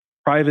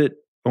private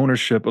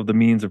ownership of the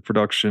means of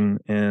production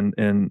and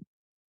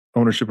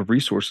ownership of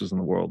resources in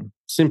the world.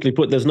 Simply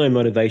put, there's no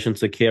motivation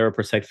to care or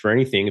protect for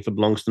anything if it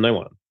belongs to no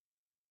one.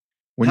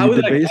 When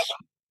you debase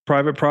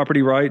private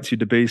property rights, you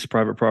debase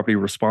private property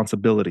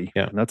responsibility.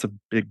 Yeah. And that's a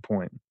big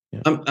point.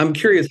 Yeah. I'm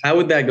curious, how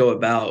would that go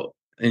about,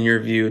 in your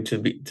view,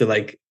 to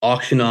like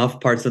auction off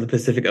parts of the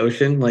Pacific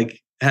Ocean? Like,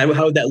 how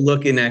would that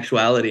look in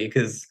actuality?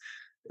 Because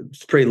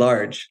it's pretty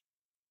large.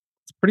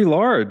 It's pretty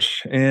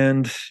large.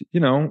 And,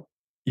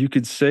 you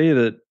could say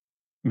that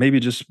maybe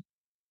just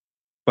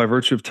by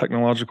virtue of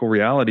technological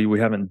reality, we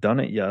haven't done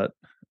it yet.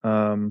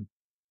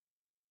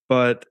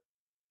 But,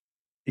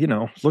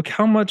 look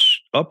how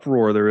much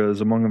uproar there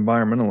is among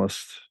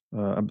environmentalists,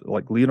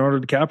 like Leonardo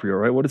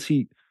DiCaprio, right? What is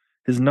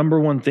his number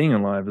one thing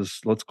in life is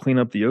let's clean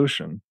up the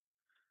ocean.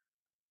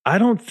 I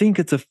don't think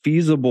it's a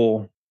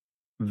feasible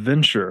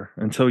venture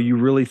until you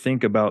really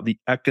think about the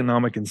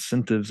economic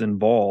incentives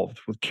involved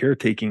with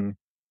taking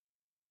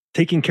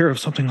care of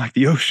something like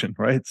the ocean,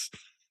 right? It's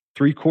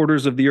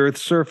 3/4 of the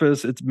Earth's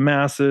surface. It's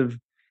massive.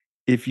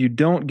 If you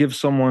don't give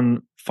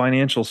someone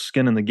financial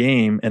skin in the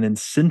game and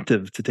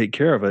incentive to take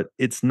care of it,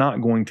 it's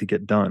not going to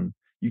get done.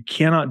 You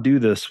cannot do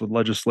this with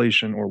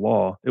legislation or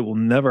law. It will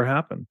never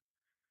happen.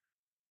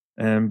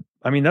 And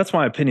I mean, that's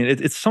my opinion.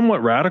 It's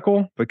somewhat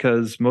radical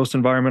because most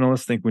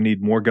environmentalists think we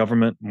need more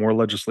government, more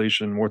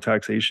legislation, more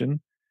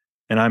taxation.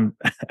 And I'm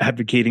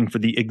advocating for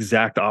the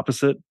exact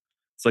opposite.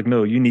 It's like,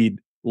 no, you need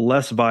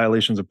less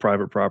violations of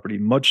private property,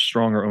 much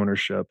stronger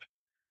ownership,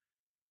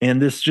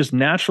 and this just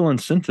natural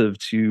incentive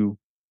to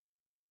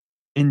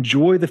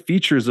enjoy the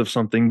features of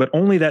something, but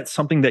only that's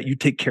something that you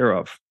take care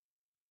of.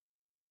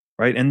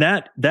 Right. And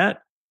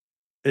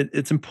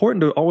it's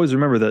important to always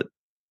remember that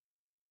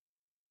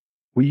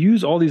we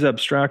use all these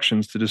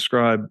abstractions to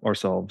describe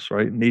ourselves,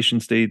 right? Nation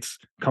states,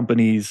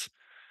 companies,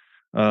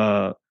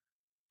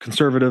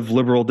 conservative,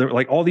 liberal,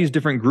 like all these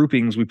different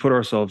groupings we put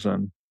ourselves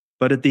in.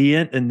 But at the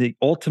end, in the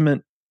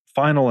ultimate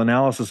final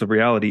analysis of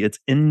reality, it's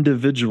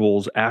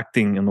individuals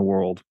acting in the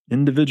world,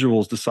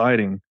 individuals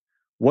deciding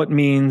what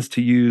means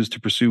to use to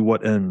pursue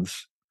what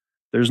ends.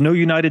 There's no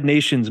United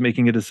Nations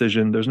making a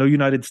decision. There's no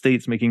United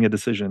States making a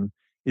decision.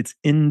 It's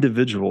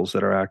individuals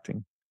that are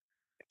acting.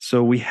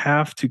 So we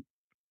have to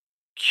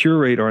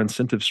curate our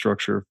incentive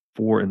structure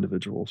for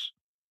individuals.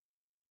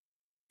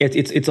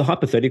 It's a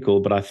hypothetical,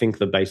 but I think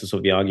the basis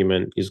of the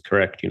argument is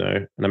correct,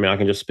 And I mean, I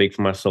can just speak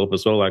for myself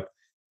as well. Like,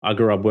 I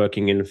grew up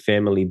working in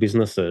family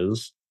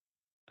businesses,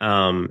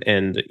 and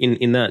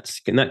in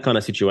that kind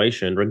of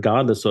situation,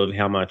 regardless of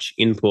how much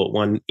input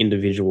one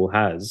individual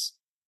has,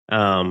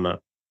 you're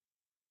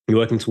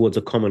working towards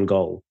a common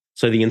goal.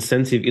 So the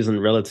incentive isn't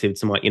relative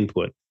to my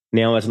input.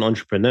 Now, as an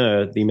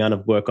entrepreneur, the amount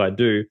of work I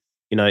do,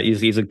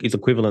 is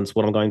equivalent to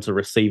what I'm going to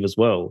receive as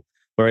well.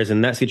 Whereas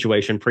in that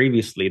situation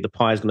previously, the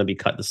pie is going to be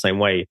cut the same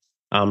way,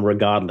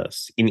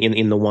 regardless,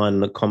 in the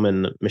one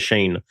common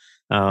machine,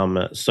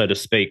 so to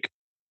speak.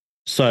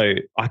 So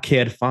I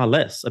cared far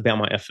less about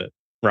my effort,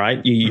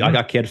 right?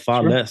 I cared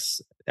far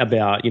less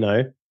about,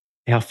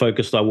 how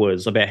focused I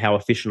was, about how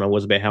efficient I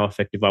was, about how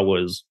effective I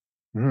was.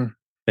 Mm-hmm.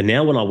 But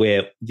now when I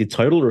wear the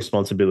total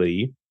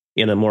responsibility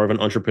in a more of an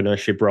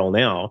entrepreneurship role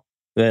now,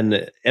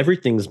 then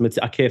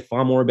I care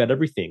far more about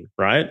everything,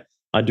 right?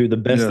 I do the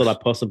best that I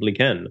possibly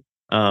can,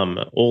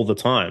 all the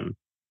time,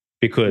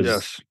 because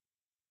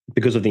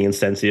of the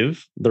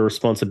incentive. The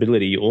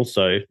responsibility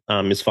also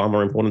is far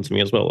more important to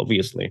me as well,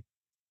 obviously.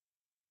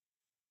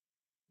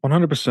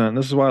 100%.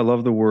 This is why I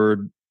love the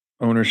word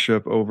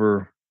ownership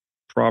over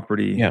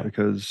property,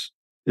 because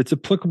it's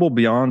applicable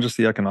beyond just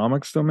the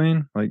economics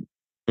domain. Like,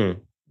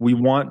 we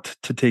want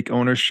to take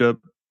ownership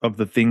of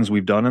the things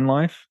we've done in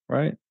life,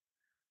 right?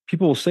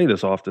 People will say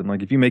this often,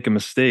 like, if you make a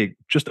mistake,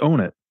 just own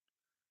it.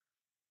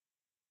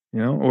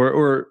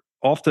 Or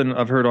often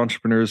I've heard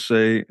entrepreneurs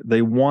say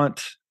they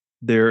want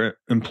their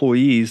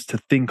employees to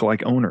think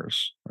like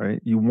owners, right?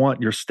 You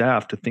want your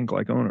staff to think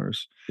like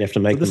owners. You have to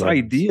make this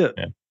idea.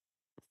 Yeah.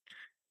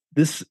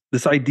 This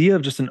idea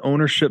of just an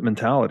ownership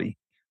mentality,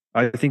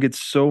 I think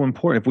it's so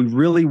important.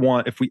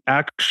 If we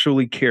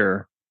actually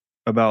care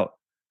about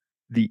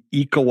the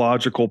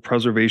ecological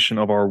preservation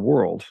of our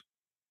world,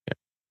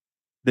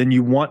 then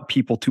you want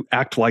people to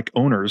act like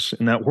owners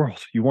in that world.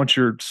 You want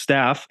your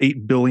staff,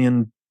 8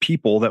 billion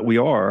people that we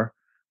are,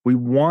 we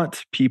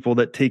want people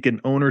that take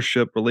an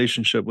ownership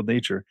relationship with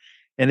nature.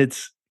 And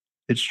it's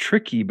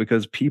tricky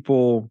because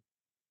people,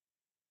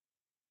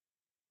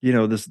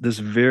 this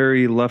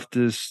very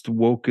leftist,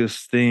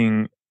 wokest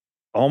thing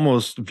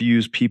almost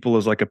views people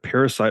as like a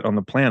parasite on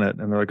the planet.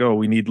 And they're like, oh,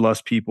 we need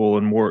less people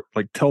and more,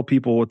 like, tell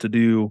people what to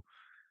do.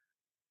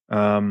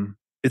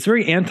 It's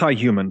very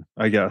anti-human,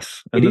 I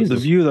guess. And the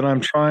view that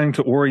I'm trying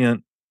to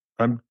orient,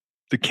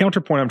 the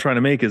counterpoint I'm trying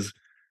to make is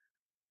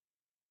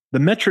the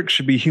metric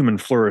should be human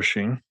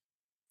flourishing,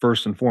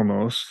 first and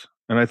foremost.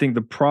 And I think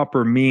the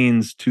proper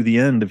means to the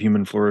end of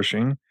human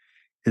flourishing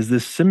is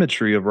this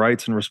symmetry of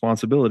rights and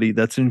responsibility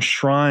that's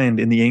enshrined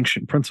in the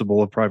ancient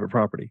principle of private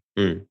property.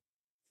 That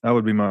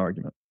would be my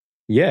argument.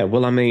 Yeah,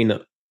 well, I mean,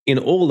 in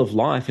all of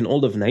life, in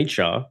all of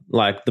nature,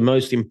 like, the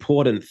most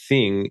important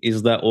thing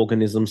is that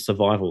organism's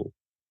survival.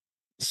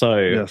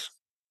 So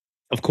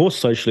of course,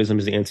 socialism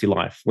is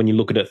anti-life when you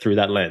look at it through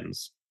that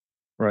lens.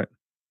 Right.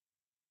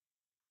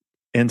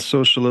 And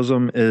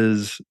socialism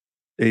is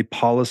a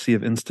policy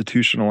of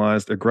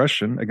institutionalized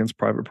aggression against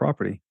private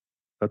property.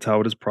 That's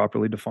how it is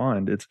properly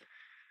defined. It's,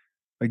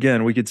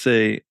 again, we could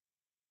say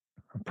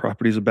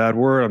property is a bad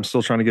word. I'm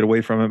still trying to get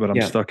away from it, but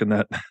I'm stuck in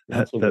that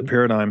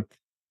paradigm.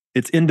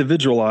 It's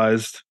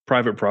individualized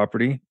private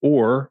property,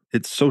 or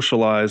it's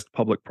socialized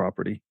public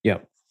property. Yeah.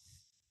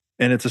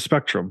 And it's a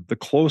spectrum. The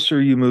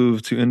closer you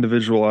move to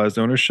individualized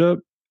ownership,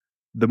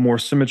 the more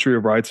symmetry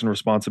of rights and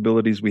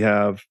responsibilities we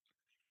have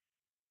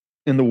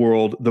in the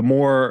world, the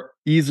more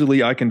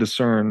easily I can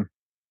discern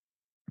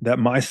that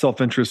my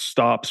self-interest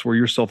stops where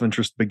your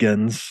self-interest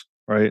begins,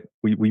 right?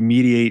 We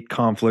mediate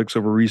conflicts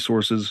over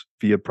resources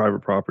via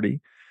private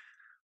property.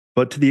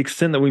 But to the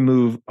extent that we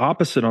move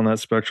opposite on that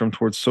spectrum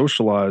towards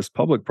socialized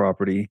public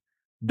property,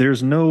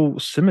 there's no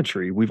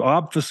symmetry. We've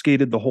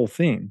obfuscated the whole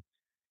thing.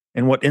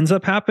 And what ends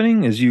up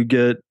happening is you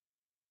get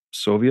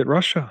Soviet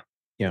Russia.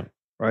 Yeah.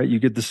 Right? You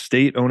get the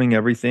state owning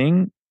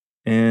everything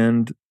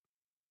and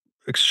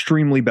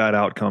extremely bad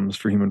outcomes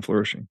for human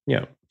flourishing.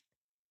 Yeah.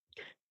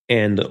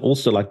 And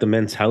also like the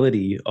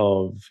mentality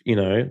of,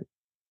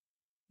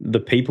 the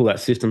people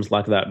that systems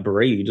like that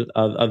breed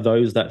are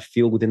those that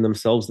feel within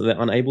themselves that they're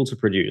unable to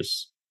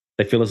produce.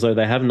 They feel as though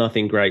they have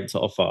nothing great to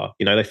offer.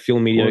 They feel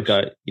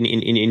mediocre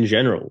in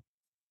general.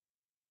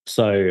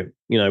 So,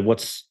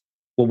 what's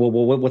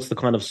the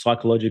kind of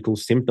psychological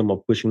symptom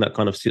of pushing that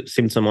kind of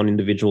symptom on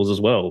individuals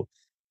as well?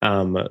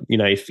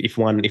 If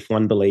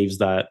one believes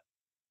that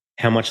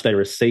how much they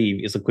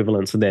receive is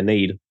equivalent to their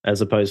need as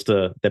opposed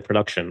to their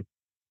production.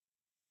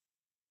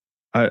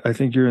 I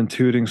think you're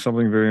intuiting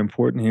something very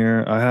important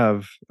here. I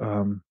have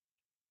an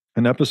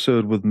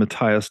episode with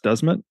Matthias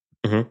Desmet.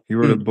 Mm-hmm. He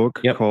wrote a book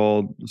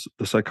called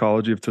The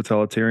Psychology of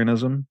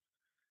Totalitarianism,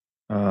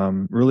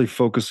 really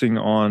focusing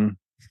on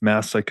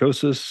mass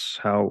psychosis,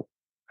 how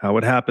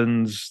it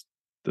happens,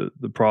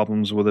 the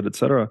problems with it, et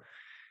cetera.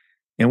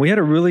 And we had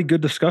a really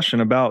good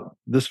discussion about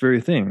this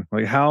very thing,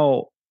 like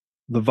how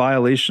the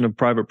violation of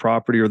private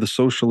property or the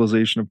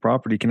socialization of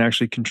property can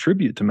actually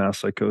contribute to mass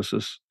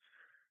psychosis.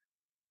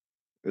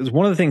 Because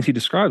one of the things he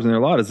describes in there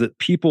a lot is that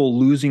people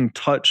losing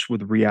touch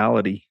with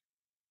reality,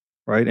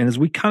 right? And as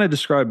we kind of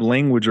described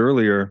language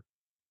earlier,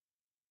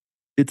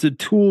 it's a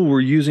tool we're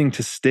using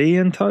to stay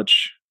in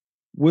touch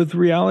with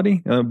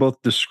reality,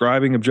 both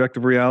describing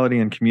objective reality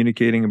and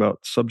communicating about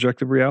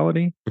subjective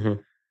reality.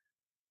 Mm-hmm.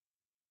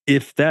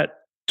 If that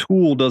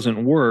tool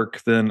doesn't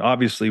work, then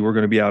obviously we're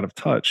going to be out of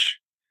touch.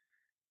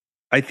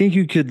 I think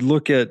you could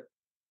look at,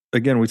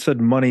 again, we said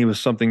money was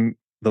something,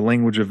 the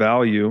language of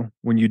value.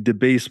 When you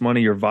debase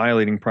money, you're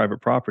violating private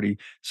property.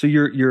 So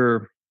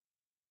you're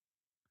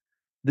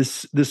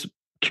this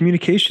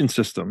communication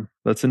system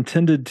that's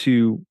intended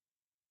to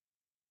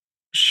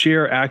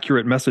share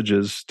accurate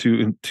messages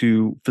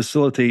to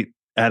facilitate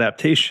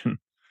adaptation.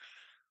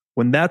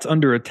 When that's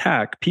under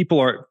attack,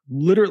 people are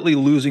literally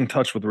losing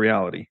touch with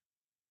reality.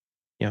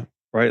 Yeah.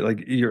 Right?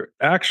 Like you're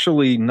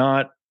actually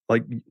not,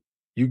 like,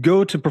 you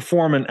go to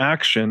perform an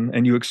action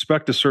and you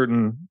expect a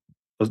certain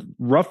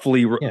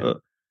roughly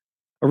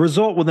a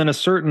result within a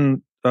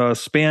certain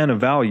span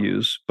of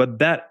values, but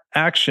that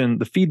action,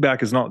 the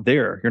feedback is not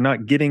there. You're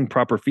not getting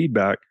proper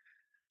feedback.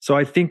 So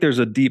I think there's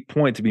a deep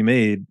point to be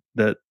made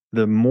that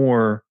the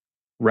more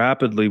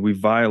rapidly we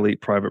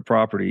violate private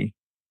property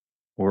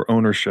or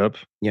ownership,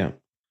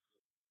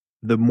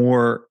 the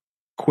more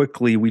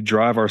quickly we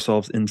drive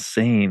ourselves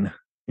insane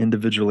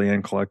individually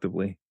and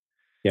collectively.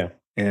 Yeah.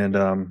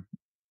 And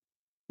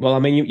well, I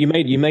mean, you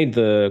made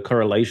the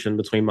correlation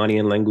between money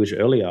and language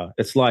earlier.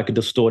 It's like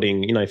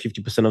distorting,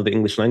 50% of the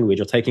English language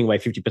or taking away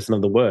 50%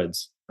 of the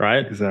words,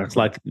 right? Exactly. It's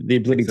like the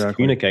ability to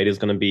communicate is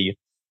going to be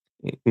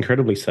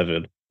incredibly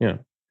severed. Yeah.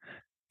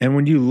 And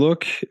when you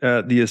look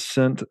at the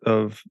ascent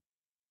of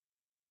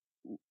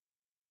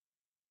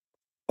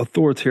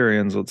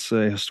authoritarians, let's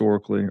say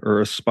historically,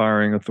 or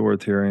aspiring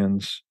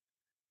authoritarians,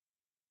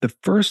 the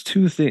first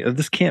two things,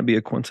 this can't be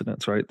a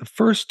coincidence, right? The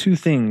first two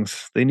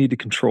things they need to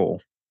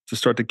control to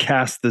start to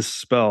cast this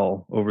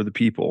spell over the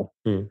people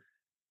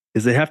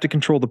is they have to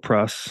control the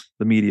press,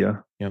 the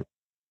media, and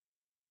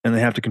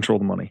they have to control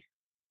the money.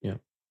 Yeah.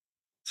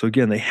 So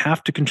again, they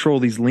have to control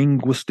these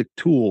linguistic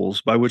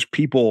tools by which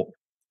people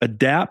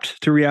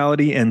adapt to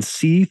reality and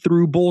see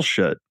through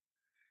bullshit.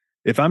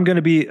 If I'm going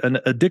to be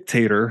a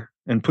dictator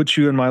and put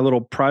you in my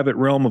little private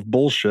realm of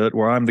bullshit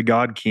where I'm the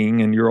God King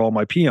and you're all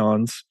my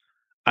peons,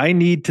 I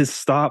need to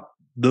stop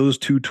those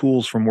two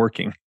tools from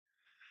working.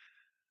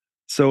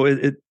 So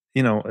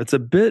it's a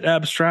bit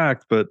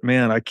abstract, but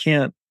man, I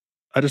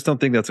just don't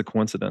think that's a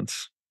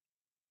coincidence.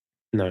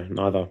 No,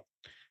 neither.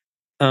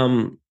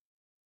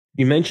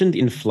 You mentioned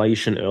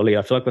inflation earlier.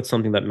 I feel like that's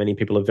something that many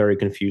people are very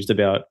confused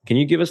about. Can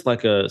you give us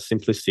like a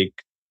simplistic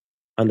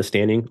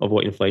understanding of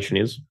what inflation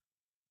is?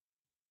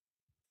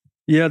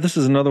 Yeah, this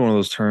is another one of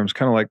those terms,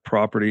 kind of like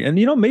property. And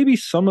maybe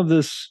some of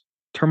this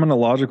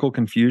terminological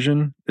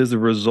confusion is a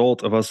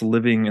result of us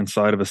living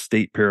inside of a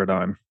state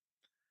paradigm.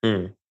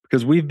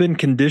 Because we've been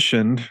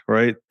conditioned,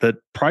 right, that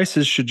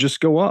prices should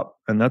just go up,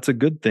 and that's a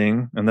good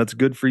thing, and that's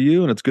good for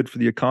you, and it's good for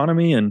the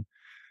economy. And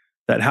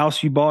that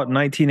house you bought in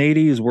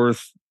 1980 is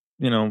worth,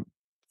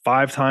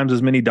 5 times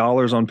as many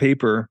dollars on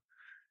paper.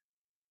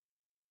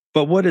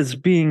 But what is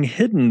being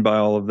hidden by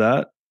all of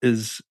that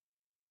is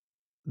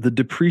the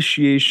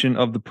depreciation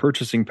of the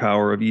purchasing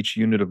power of each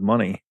unit of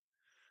money.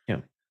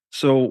 Yeah.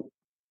 So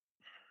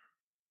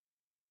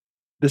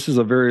this is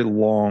a very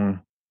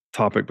long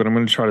topic, but I'm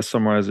going to try to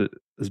summarize it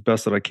as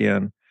best that I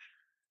can.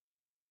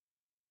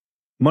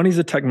 Money's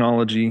a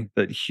technology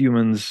that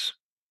humans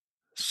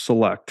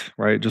select,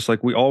 right? Just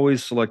like we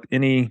always select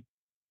any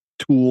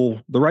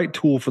tool, the right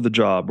tool for the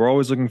job. We're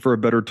always looking for a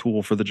better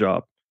tool for the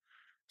job.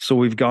 So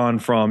we've gone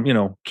from,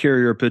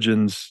 carrier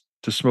pigeons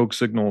to smoke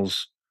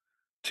signals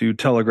to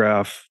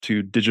telegraph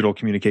to digital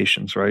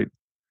communications, right?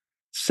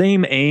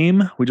 Same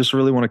aim. We just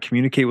really want to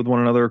communicate with one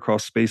another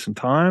across space and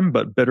time,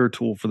 but better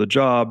tool for the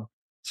job.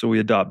 So we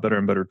adopt better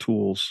and better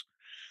tools.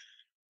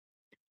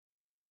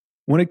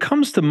 When it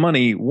comes to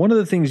money, one of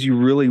the things you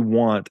really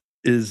want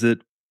is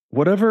that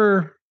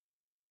whatever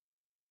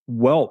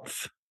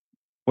wealth,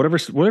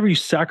 whatever you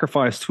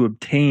sacrifice to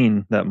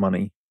obtain that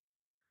money,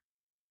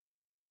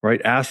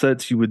 right?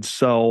 Assets you would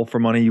sell for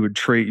money, you would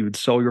trade, you would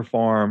sell your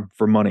farm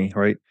for money,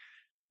 right?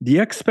 The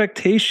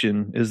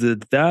expectation is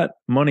that that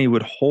money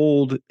would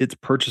hold its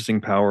purchasing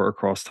power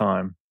across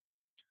time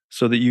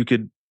so that you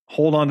could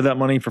hold on to that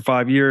money for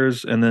 5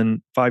 years and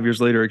then 5 years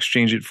later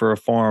exchange it for a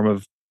farm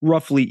of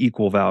roughly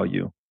equal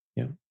value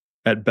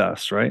at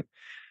best, right?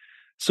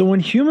 So when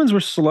humans were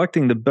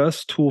selecting the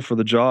best tool for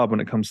the job when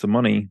it comes to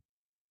money,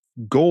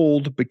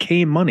 gold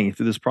became money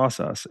through this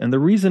process. And the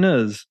reason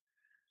is,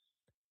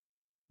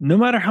 no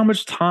matter how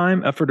much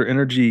time, effort, or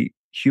energy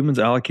humans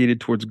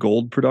allocated towards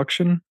gold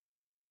production,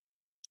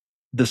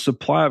 the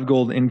supply of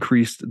gold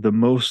increased the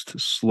most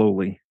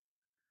slowly,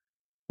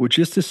 which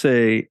is to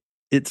say,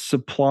 its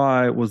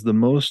supply was the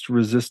most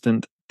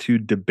resistant to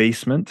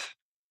debasement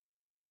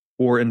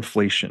or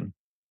inflation,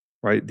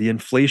 right? The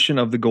inflation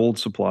of the gold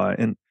supply.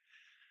 And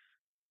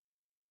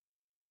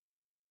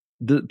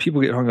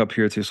people get hung up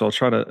here too, so I'll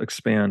try to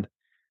expand.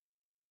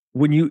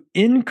 When you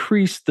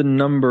increase the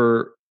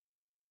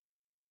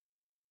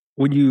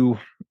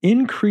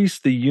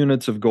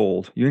units of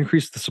gold, you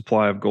increase the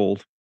supply of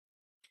gold,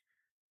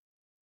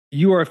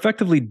 you are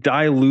effectively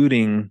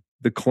diluting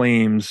the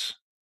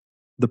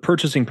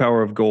purchasing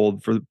power of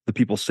gold for the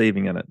people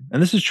saving in it. And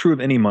this is true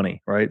of any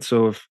money, right?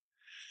 So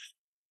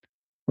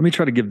let me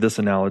try to give this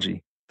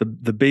analogy,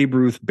 the Babe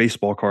Ruth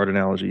baseball card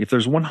analogy. If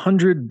there's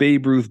 100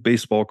 Babe Ruth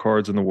baseball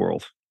cards in the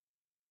world,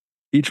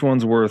 each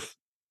one's worth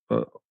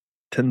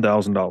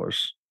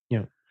 $10,000.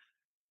 Yeah.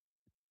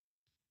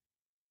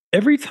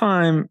 Every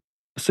time,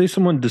 say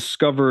someone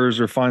discovers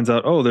or finds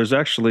out, oh, there's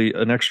actually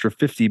an extra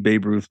 50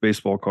 Babe Ruth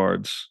baseball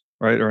cards,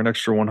 right? Or an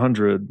extra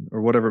 100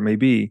 or whatever it may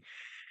be,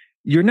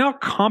 you're now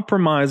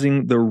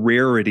compromising the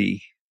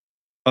rarity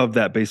of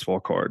that baseball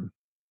card.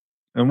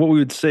 And what we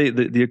would say,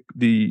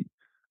 the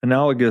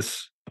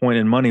analogous point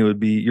in money would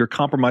be you're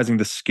compromising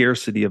the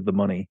scarcity of the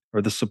money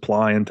or the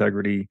supply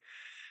integrity.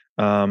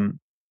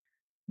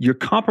 You're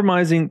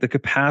compromising the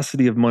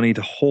capacity of money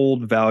to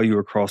hold value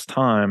across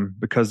time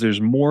because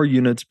there's more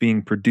units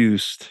being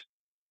produced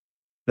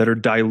that are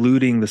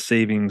diluting the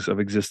savings of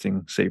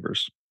existing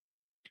savers.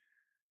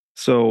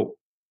 So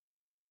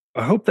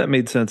I hope that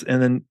made sense.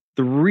 And then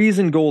the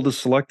reason gold is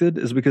selected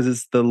is because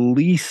it's the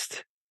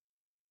least,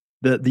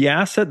 the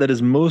asset that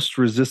is most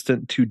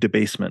resistant to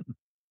debasement.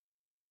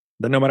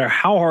 That no matter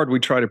how hard we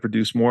try to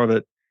produce more of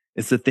it,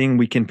 it's the thing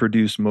we can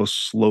produce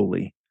most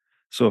slowly.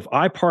 So if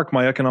I park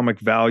my economic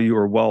value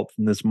or wealth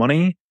in this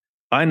money,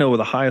 I know with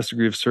the highest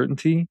degree of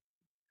certainty,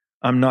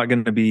 no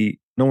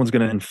one's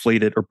going to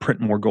inflate it or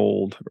print more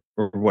gold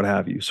or what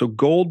have you. So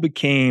gold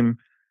became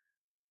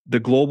the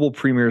global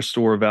premier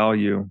store of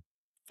value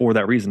for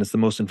that reason. It's the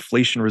most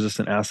inflation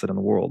resistant asset in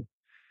the world.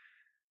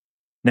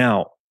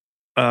 Now,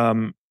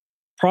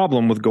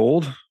 problem with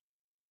gold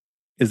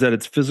is that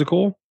it's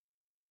physical.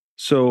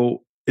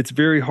 So it's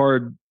very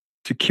hard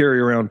to carry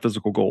around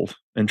physical gold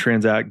and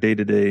transact day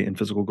to day in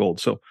physical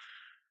gold. So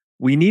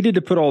we needed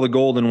to put all the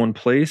gold in one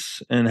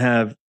place and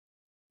have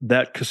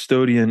that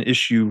custodian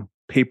issue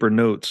paper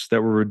notes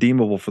that were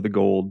redeemable for the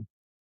gold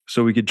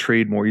so we could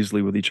trade more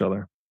easily with each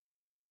other.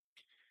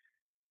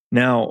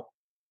 Now,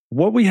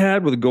 what we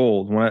had with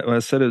gold, when I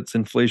said it's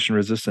inflation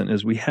resistant,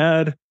 is we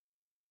had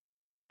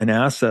an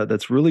asset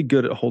that's really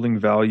good at holding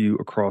value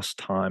across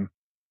time,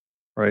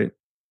 right?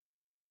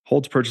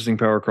 Holds purchasing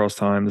power across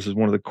time. This is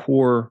one of the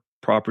core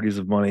properties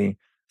of money.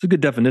 It's a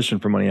good definition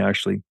for money,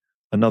 actually.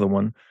 Another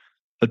one,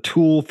 a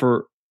tool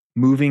for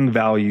moving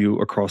value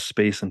across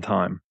space and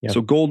time. Yep.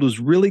 So gold was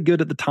really good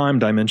at the time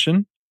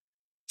dimension,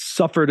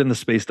 suffered in the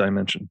space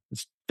dimension.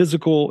 It's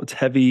physical, it's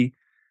heavy,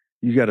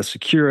 you got to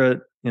secure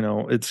it,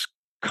 it's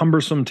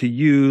cumbersome to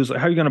use.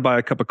 How are you going to buy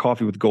a cup of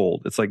coffee with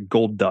gold? It's like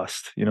gold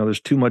dust. There's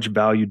too much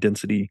value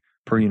density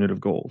per unit of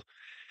gold.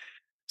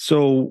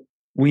 So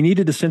we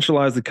needed to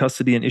centralize the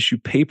custody and issue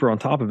paper on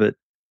top of it.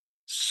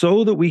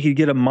 so that we could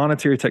get a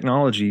monetary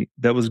technology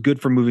that was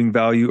good for moving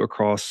value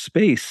across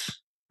space,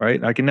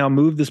 right? I can now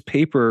move this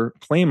paper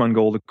claim on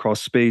gold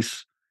across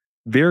space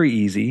very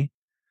easy.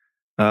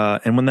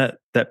 And when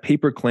that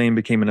paper claim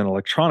became an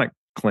electronic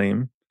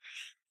claim,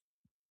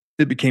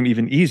 it became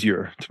even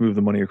easier to move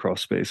the money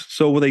across space.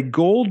 So with a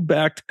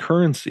gold-backed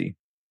currency,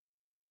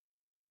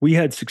 we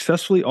had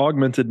successfully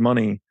augmented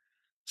money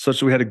such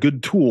that we had a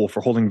good tool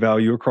for holding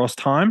value across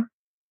time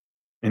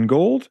in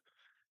gold,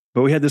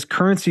 but we had this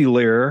currency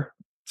layer,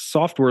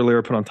 software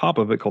layer put on top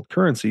of it called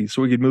currency,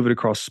 so we could move it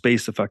across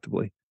space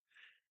effectively.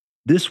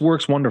 This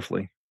works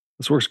wonderfully.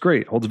 This works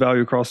great, holds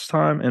value across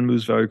time and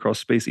moves value across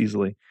space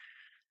easily.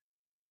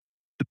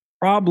 The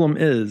problem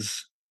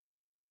is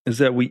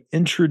that we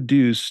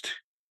introduced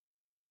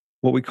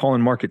what we call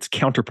in markets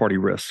counterparty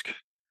risk.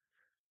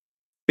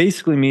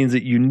 Basically means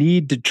that you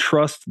need to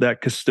trust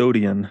that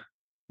custodian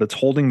that's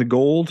holding the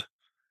gold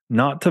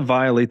not to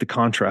violate the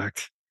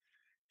contract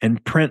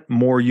and print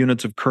more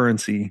units of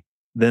currency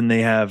than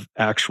they have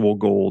actual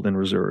gold in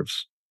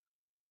reserves.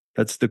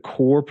 That's the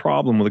core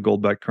problem with a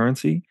gold-backed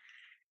currency.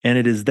 And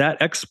it is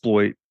that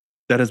exploit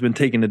that has been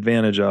taken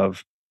advantage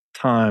of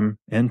time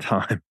and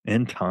time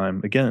and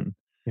time again.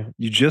 Yeah.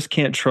 You just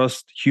can't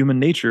trust human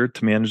nature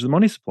to manage the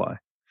money supply.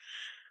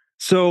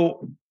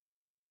 So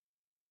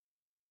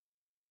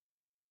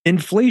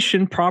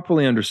inflation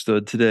properly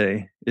understood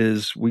today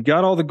is we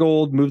got all the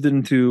gold, moved it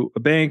into a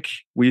bank,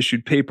 we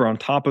issued paper on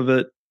top of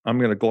it. I'm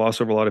going to gloss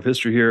over a lot of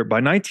history here. By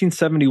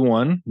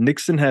 1971,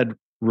 Nixon had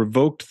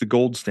revoked the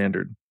gold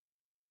standard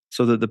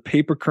so that the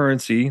paper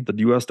currency, the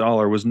US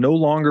dollar, was no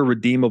longer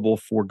redeemable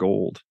for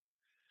gold.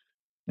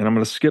 And I'm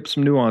going to skip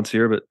some nuance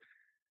here, but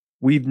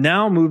we've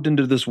now moved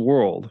into this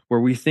world where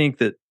we think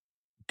that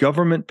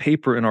government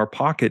paper in our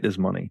pocket is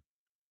money.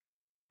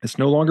 It's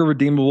no longer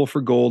redeemable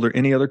for gold or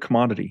any other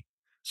commodity.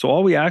 So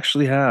all we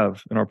actually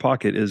have in our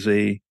pocket is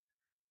a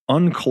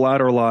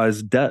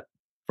uncollateralized debt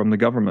from the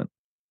government.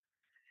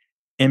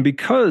 And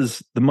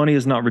because the money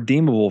is not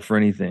redeemable for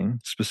anything,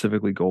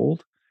 specifically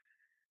gold,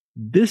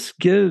 this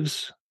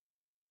gives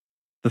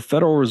the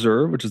Federal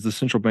Reserve, which is the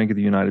central bank of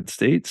the United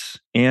States,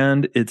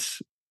 and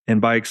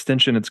by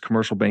extension, its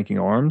commercial banking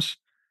arms,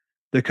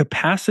 the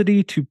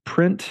capacity to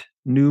print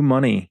new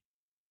money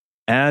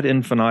ad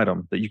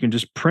infinitum, that you can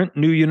just print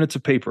new units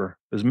of paper,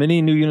 as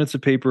many new units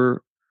of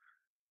paper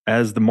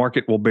as the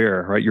market will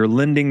bear, right? You're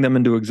lending them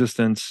into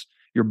existence.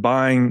 You're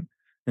buying,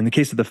 in the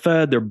case of the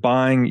Fed, they're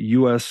buying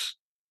US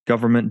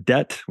government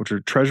debt, which are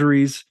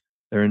treasuries.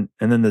 And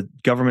then the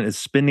government is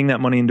spending that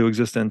money into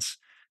existence.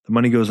 The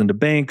money goes into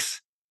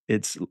banks.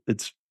 It's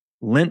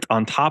lent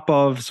on top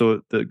of,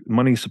 so the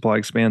money supply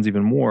expands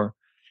even more.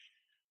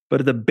 But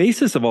at the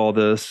basis of all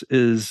this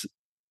is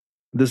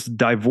this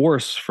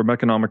divorce from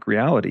economic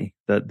reality,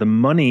 that the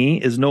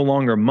money is no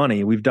longer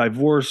money. We've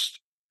divorced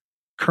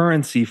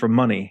currency from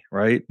money,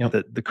 right? Yep.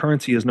 That the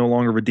currency is no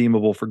longer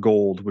redeemable for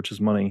gold, which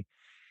is money.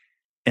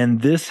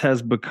 And this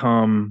has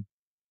become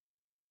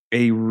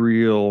a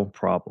real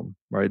problem,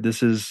 right?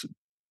 This is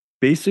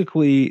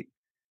basically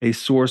a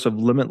source of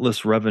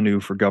limitless revenue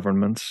for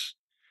governments.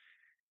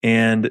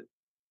 And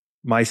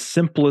my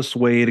simplest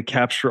way to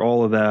capture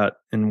all of that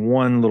in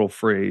one little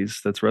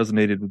phrase that's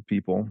resonated with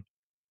people,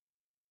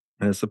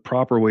 and it's the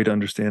proper way to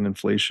understand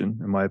inflation,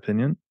 in my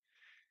opinion,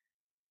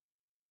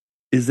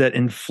 is that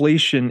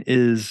inflation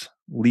is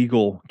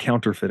legal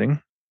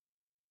counterfeiting,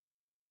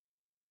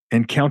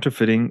 and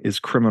counterfeiting is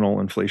criminal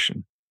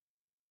inflation.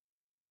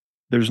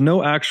 There's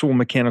no actual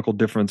mechanical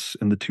difference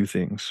in the two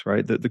things,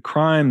 right? The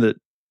crime that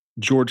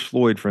George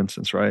Floyd, for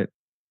instance, right,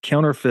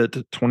 counterfeit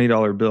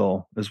 $20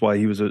 bill is why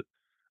he was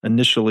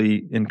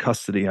initially in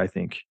custody, I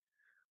think,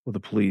 with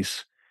the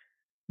police.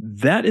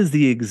 That is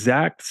the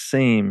exact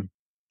same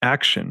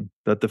action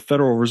that the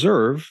Federal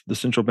Reserve, the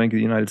central bank of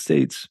the United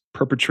States,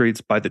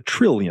 perpetrates by the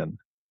trillion.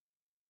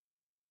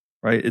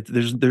 Right?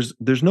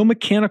 There's no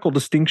mechanical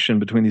distinction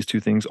between these two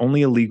things,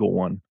 only a legal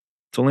one.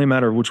 It's only a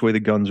matter of which way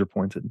the guns are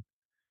pointed.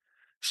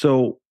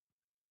 So,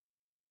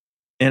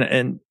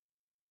 and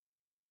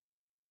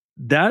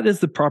that is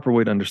the proper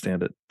way to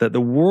understand it. That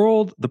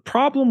the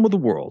problem with the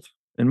world,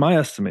 in my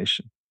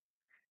estimation,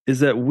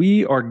 is that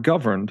we are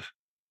governed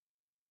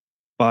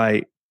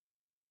by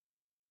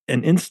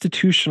an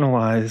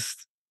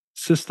institutionalized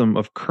system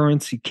of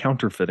currency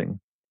counterfeiting.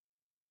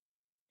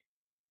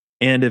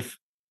 And if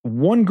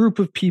one group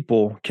of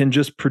people can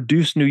just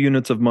produce new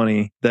units of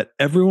money that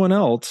everyone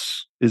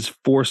else is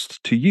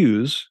forced to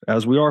use,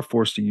 as we are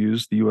forced to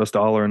use the US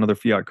dollar and other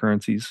fiat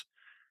currencies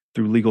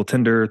through legal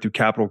tender, through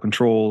capital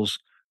controls,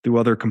 through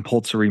other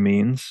compulsory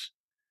means,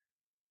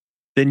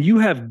 then you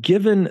have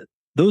given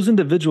those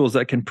individuals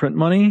that can print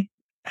money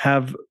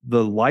have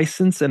the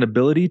license and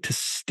ability to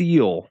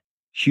steal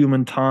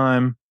human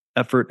time,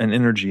 effort, and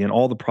energy and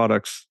all the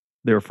products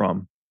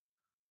therefrom.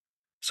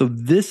 So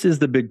this is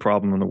the big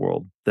problem in the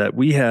world, that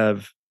we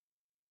have,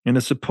 in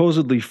a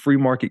supposedly free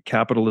market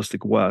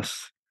capitalistic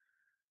West,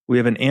 we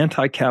have an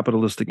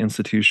anti-capitalistic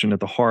institution at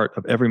the heart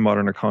of every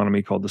modern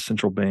economy called the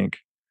central bank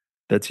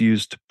that's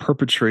used to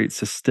perpetrate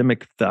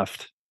systemic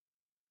theft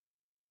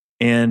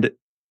And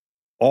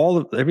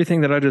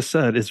everything that I just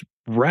said is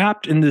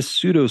wrapped in this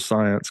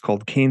pseudoscience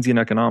called Keynesian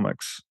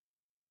economics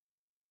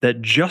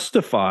that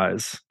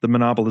justifies the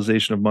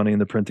monopolization of money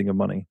and the printing of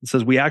money. It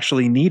says we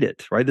actually need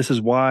it, right? This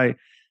is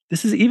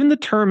even the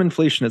term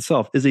inflation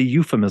itself is a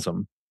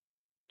euphemism.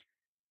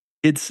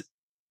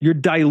 You're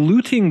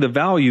diluting the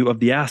value of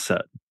the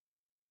asset.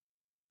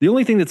 The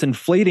only thing that's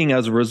inflating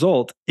as a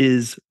result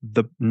is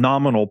the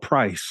nominal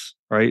price,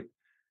 right?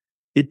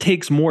 It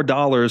takes more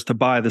dollars to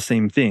buy the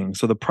same thing.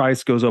 So the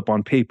price goes up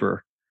on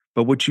paper.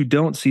 But what you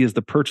don't see is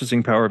the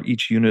purchasing power of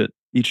each unit,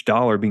 each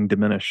dollar being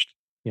diminished.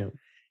 Yeah.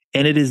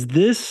 And it is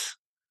this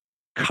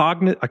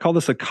I call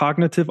this a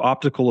cognitive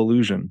optical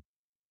illusion,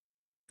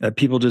 that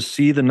people just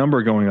see the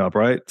number going up,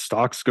 right?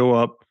 Stocks go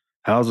up,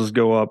 houses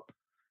go up,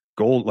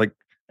 gold, like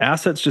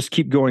assets just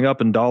keep going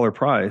up in dollar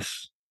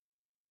price.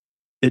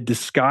 It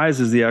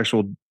disguises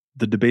the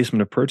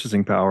debasement of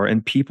purchasing power,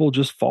 and people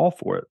just fall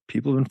for it.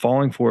 People have been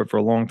falling for it for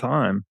a long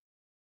time.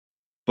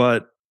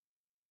 But,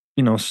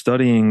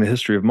 studying the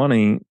history of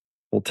money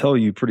will tell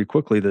you pretty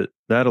quickly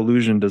that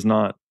illusion does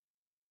not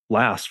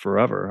last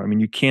forever. I mean,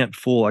 you can't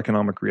fool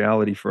economic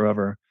reality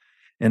forever.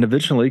 And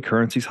eventually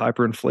currencies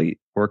hyperinflate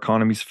or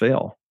economies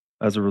fail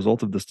as a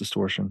result of this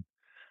distortion.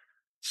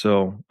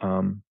 So,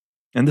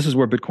 and this is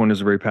where Bitcoin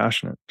is very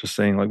passionate, just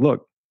saying like,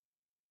 look,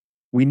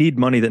 we need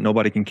money that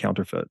nobody can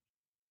counterfeit.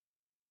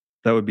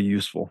 That would be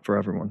useful for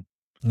everyone.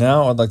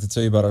 Now I'd like to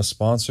tell you about our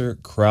sponsor,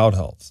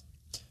 CrowdHealth.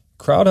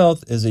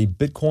 CrowdHealth is a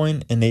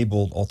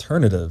Bitcoin-enabled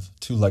alternative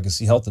to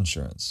legacy health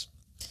insurance.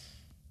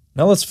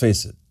 Now let's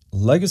face it,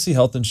 legacy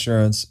health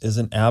insurance is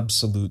an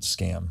absolute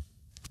scam.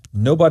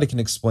 Nobody can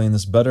explain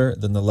this better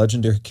than the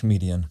legendary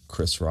comedian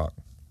Chris Rock.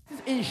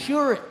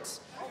 Insurance.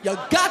 You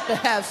got to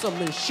have some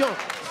insurance.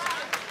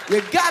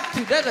 You got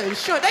to. That's an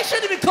insurance. They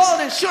shouldn't even call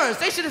it insurance.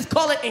 They should just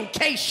call it in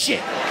case shit.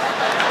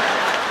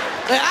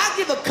 Like, I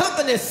give a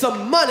company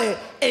some money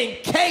in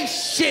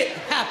case shit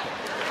happens.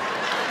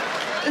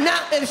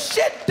 Now, if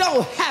shit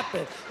don't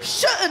happen,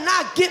 shouldn't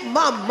I get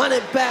my money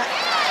back?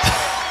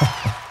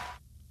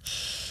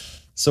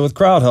 So with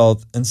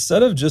CrowdHealth,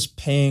 instead of just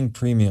paying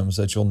premiums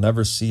that you'll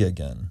never see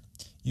again,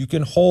 you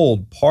can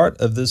hold part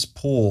of this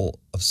pool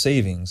of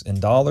savings in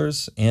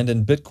dollars and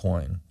in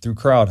Bitcoin through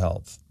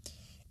CrowdHealth.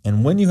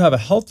 And when you have a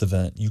health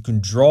event, you can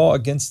draw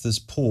against this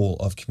pool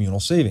of communal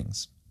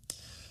savings.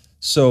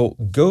 So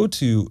go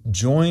to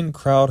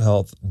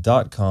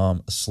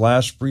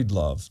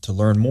joincrowdhealth.com/breedlove to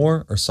learn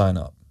more or sign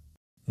up.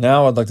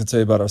 Now I'd like to tell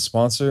you about our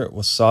sponsor,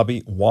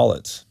 Wasabi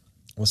Wallet.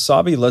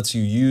 Wasabi lets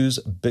you use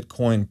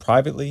Bitcoin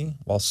privately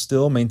while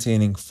still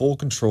maintaining full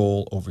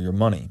control over your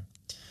money.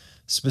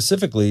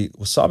 Specifically,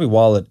 Wasabi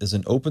Wallet is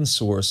an open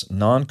source,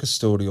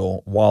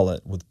 non-custodial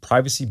wallet with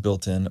privacy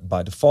built in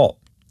by default.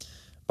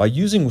 By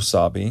using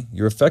Wasabi,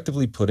 you're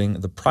effectively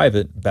putting the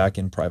private back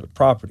in private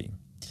property.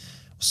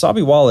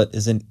 Wasabi Wallet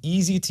is an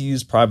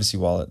easy-to-use privacy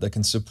wallet that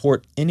can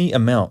support any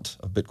amount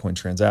of Bitcoin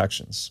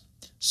transactions.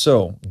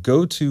 So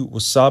go to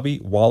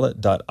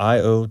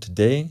wasabiwallet.io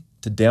today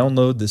to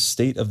download this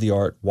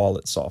state-of-the-art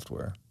wallet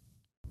software.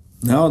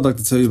 Now I'd like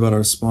to tell you about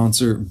our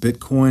sponsor,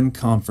 Bitcoin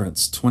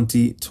Conference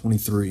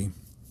 2023.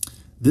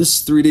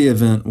 This 3-day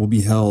event will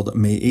be held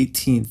May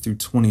 18th through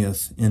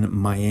 20th in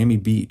Miami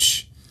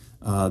Beach.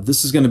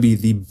 This is going to be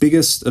the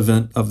biggest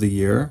event of the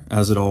year,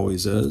 as it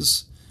always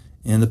is.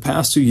 And the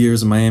past 2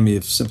 years in Miami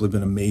have simply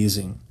been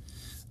amazing.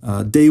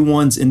 Day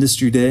 1's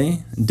Industry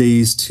Day.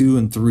 Days 2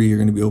 and 3 are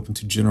going to be open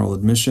to general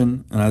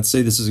admission. And I'd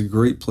say this is a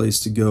great place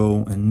to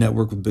go and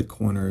network with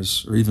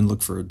Bitcoiners or even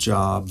look for a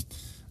job.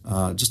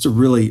 Just a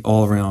really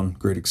all-around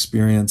great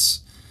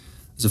experience.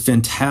 There's a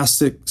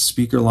fantastic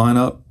speaker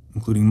lineup,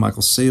 including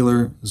Michael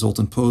Saylor,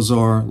 Zoltan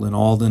Pozar, Lynn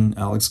Alden,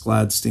 Alex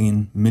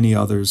Gladstein, many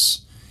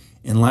others.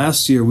 And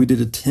last year, we did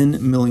a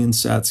 10 million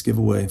sats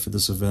giveaway for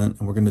this event,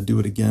 and we're going to do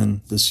it again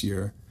this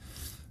year.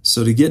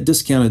 So to get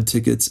discounted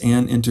tickets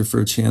and enter for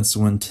a chance to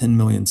win 10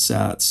 million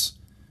sats,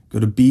 go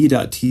to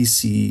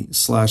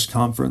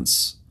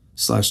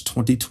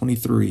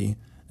b.tc/conference/2023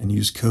 and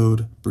use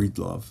code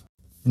BREEDLOVE.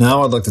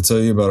 Now I'd like to tell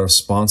you about our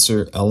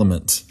sponsor,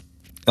 Element.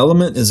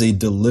 Element is a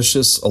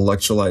delicious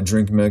electrolyte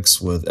drink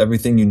mix with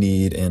everything you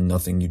need and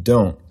nothing you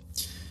don't.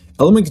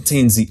 Element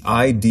contains the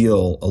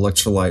ideal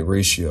electrolyte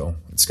ratio.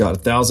 It's got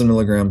 1,000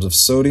 milligrams of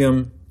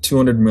sodium,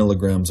 200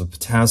 milligrams of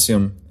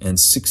potassium, and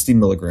 60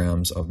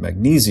 milligrams of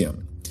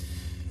magnesium.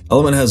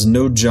 Element has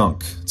no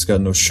junk. It's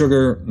got no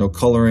sugar, no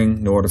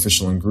coloring, no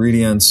artificial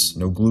ingredients,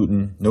 no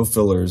gluten, no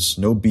fillers,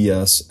 no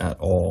BS at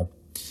all.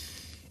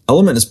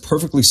 Element is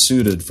perfectly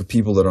suited for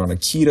people that are on a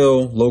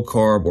keto, low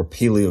carb, or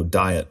paleo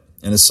diet.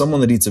 And as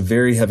someone that eats a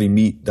very heavy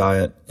meat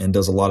diet and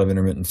does a lot of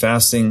intermittent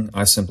fasting,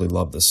 I simply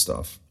love this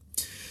stuff.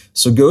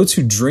 So go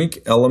to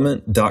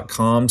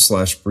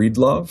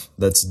drinkelement.com/breedlove.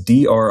 That's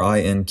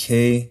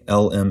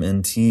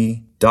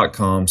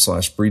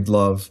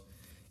DRINKLMNT.com/breedlove.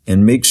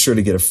 And make sure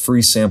to get a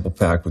free sample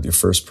pack with your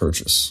first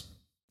purchase.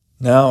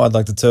 Now I'd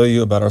like to tell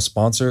you about our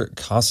sponsor,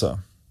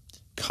 Casa.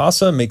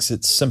 Casa makes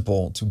it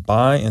simple to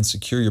buy and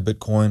secure your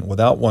Bitcoin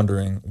without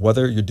wondering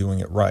whether you're doing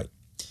it right.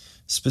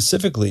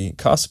 Specifically,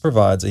 Casa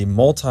provides a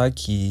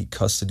multi-key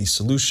custody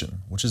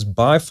solution, which is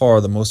by far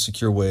the most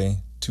secure way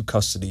to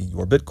custody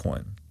your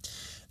Bitcoin.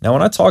 Now,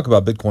 when I talk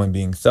about Bitcoin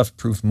being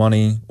theft-proof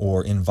money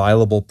or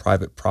inviolable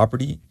private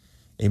property,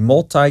 a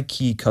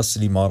multi-key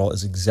custody model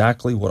is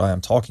exactly what I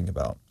am talking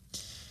about.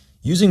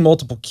 Using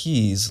multiple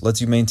keys lets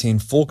you maintain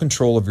full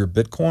control of your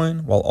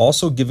Bitcoin while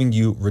also giving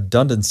you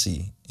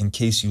redundancy in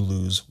case you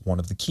lose one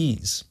of the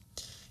keys.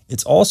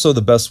 It's also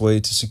the best way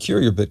to secure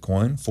your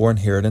Bitcoin for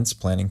inheritance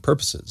planning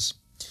purposes.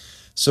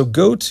 So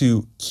go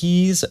to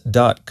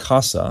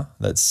keys.casa,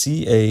 that's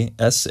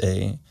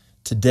C-A-S-A,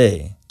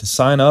 today to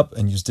sign up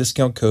and use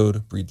discount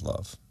code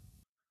Breedlove.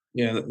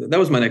 Yeah, that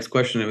was my next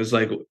question. It was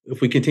like, if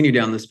we continue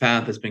down this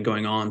path that's been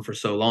going on for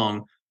so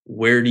long,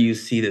 where do you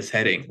see this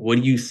heading? What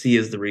do you see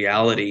as the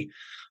reality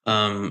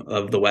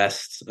of the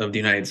West, of the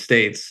United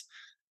States?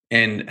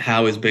 And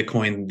how is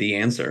Bitcoin the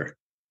answer,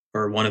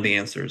 or one of the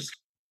answers?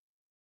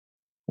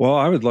 Well,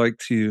 I would like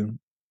to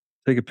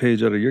take a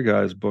page out of your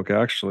guys' book,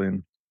 actually,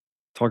 and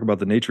talk about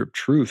the nature of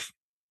truth.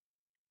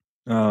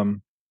 We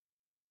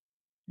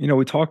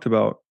talked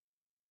about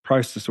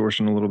price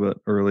distortion a little bit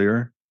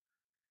earlier.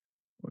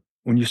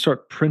 When you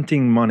start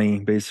printing money,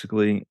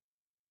 basically,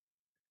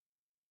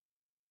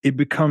 it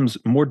becomes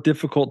more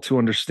difficult to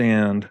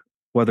understand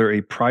whether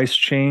a price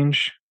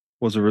change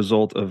was a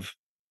result of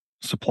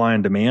supply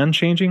and demand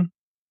changing,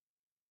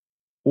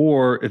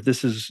 or if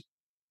this is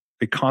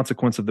a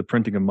consequence of the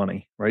printing of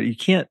money, right?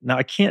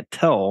 I can't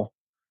tell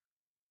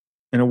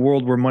in a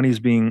world where money is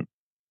being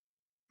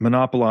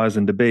monopolized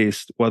and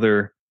debased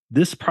whether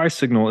this price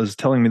signal is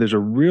telling me there's a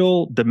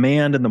real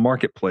demand in the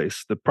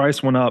marketplace. The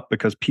price went up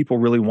because people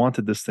really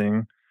wanted this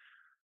thing,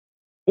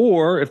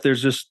 or if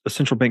there's just a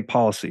central bank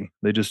policy.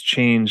 They just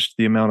changed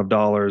the amount of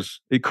dollars.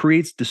 It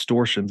creates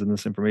distortions in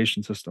this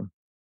information system.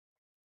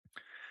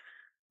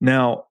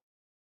 Now,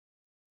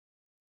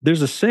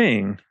 there's a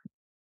saying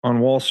on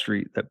Wall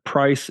Street that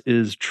price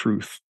is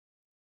truth.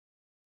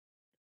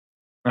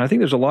 And I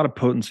think there's a lot of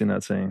potency in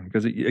that saying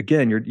because,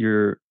 again,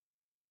 you're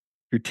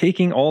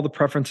taking all the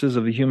preferences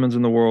of the humans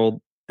in the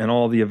world and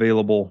all the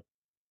available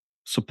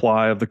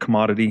supply of the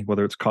commodity,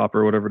 whether it's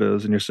copper or whatever it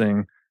is, and you're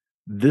saying,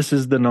 this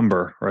is the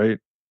number, right?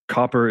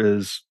 Copper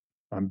is,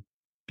 I'm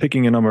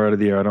picking a number out of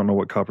the air. I don't know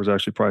what copper is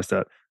actually priced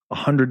at,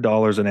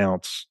 $100 an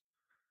ounce.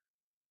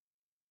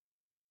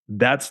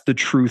 That's the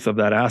truth of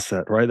that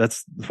asset, right?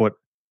 That's what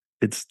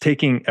it's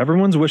taking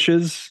everyone's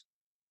wishes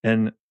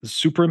and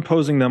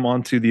superimposing them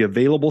onto the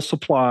available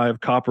supply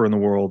of copper in the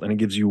world, and it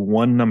gives you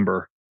one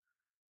number.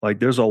 Like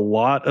there's a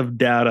lot of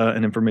data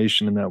and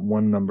information in that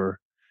one number.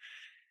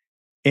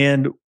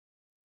 And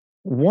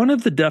one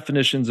of the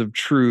definitions of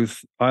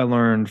truth I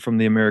learned from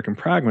the American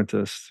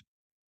pragmatist,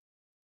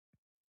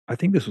 I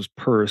think this was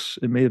Peirce,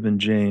 it may have been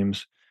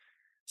James,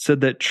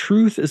 said that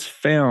truth is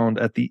found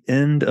at the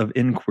end of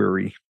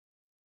inquiry.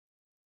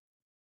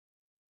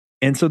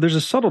 And so there's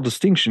a subtle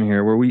distinction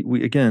here where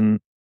we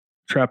again,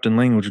 trapped in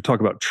language, we talk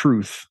about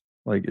truth.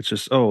 Like it's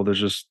just,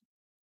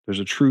 there's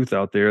a truth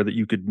out there that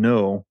you could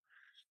know.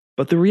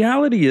 But the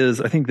reality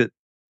is, I think that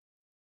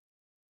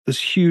this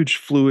huge,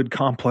 fluid,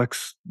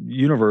 complex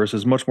universe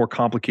is much more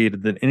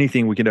complicated than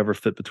anything we could ever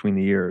fit between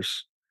the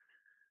ears.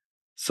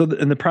 So,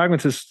 and the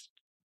pragmatist,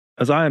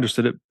 as I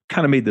understood it,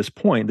 kind of made this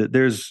point that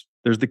there's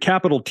the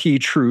capital T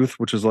truth,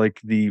 which is like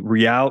the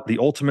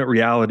ultimate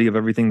reality of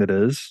everything that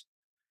is.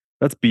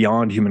 That's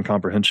beyond human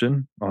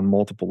comprehension on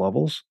multiple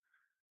levels.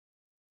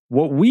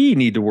 What we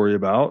need to worry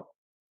about,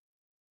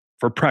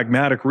 for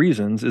pragmatic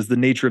reasons, is the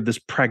nature of this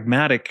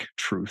pragmatic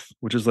truth,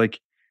 which is like,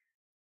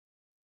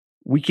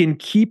 we can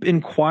keep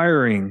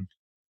inquiring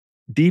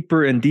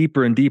deeper and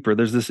deeper and deeper.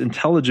 There's this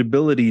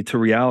intelligibility to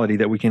reality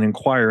that we can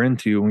inquire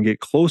into and get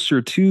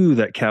closer to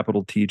that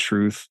capital T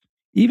truth.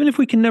 Even if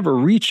we can never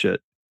reach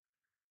it,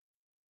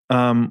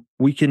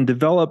 we can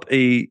develop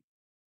a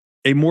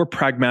more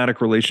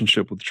pragmatic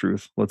relationship with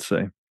truth, let's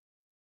say.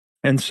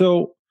 And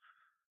so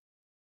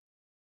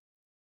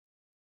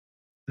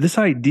this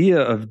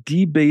idea of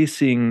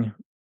debasing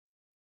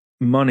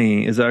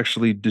money is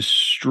actually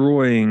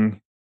destroying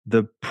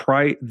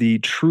the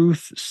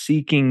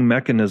truth-seeking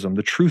mechanism,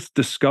 the truth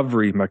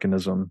discovery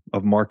mechanism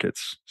of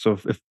markets. So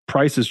if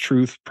price is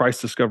truth, price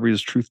discovery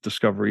is truth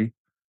discovery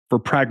for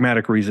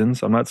pragmatic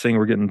reasons. I'm not saying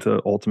we're getting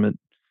to ultimate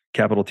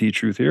capital T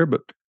truth here,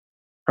 but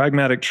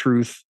pragmatic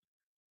truth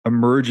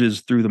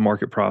emerges through the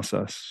market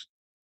process.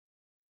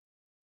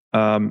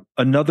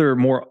 Another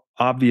more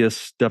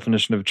obvious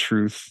definition of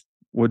truth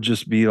would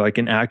just be like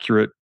an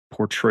accurate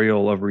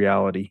portrayal of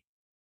reality,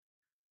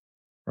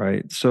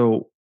 right?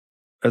 So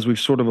as we've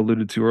sort of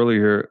alluded to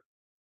earlier,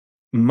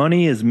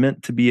 money is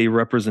meant to be a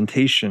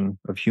representation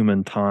of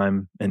human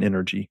time and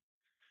energy,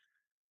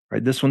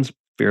 right? This one's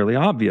fairly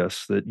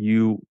obvious that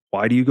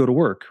why do you go to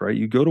work, right?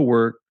 You go to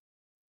work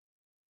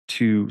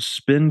to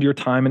spend your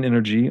time and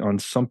energy on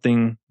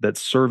something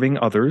that's serving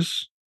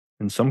others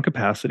in some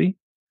capacity.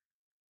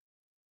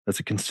 That's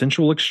a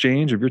consensual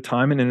exchange of your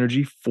time and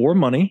energy for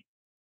money.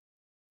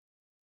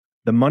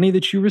 The money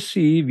that you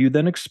receive, you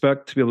then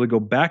expect to be able to go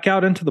back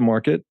out into the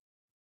market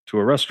to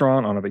a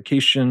restaurant, on a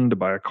vacation, to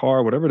buy a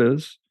car, whatever it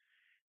is.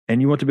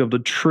 And you want to be able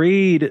to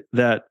trade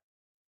that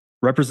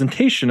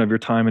representation of your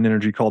time and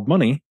energy called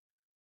money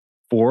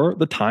for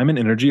the time and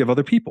energy of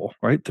other people,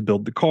 right? To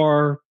build the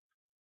car,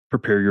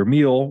 prepare your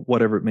meal,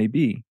 whatever it may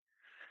be.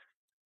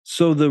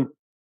 So when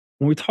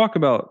we talk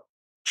about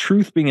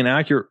truth being an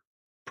accurate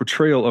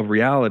portrayal of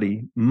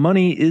reality,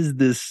 money is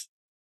this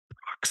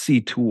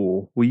proxy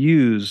tool we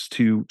use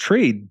to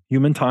trade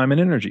human time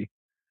and energy.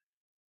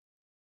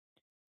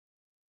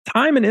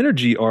 Time and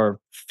energy are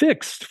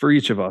fixed for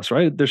each of us,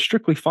 right? They're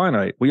strictly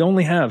finite. We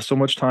only have so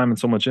much time and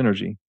so much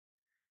energy.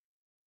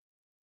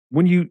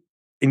 When you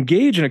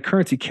engage in a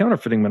currency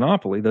counterfeiting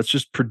monopoly that's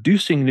just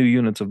producing new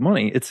units of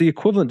money, it's the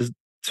equivalent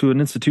to an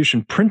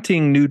institution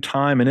printing new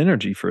time and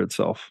energy for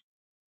itself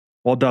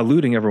while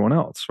diluting everyone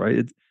else,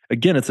 right?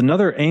 Again, it's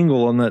another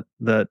angle on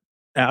that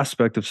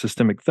aspect of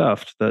systemic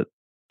theft that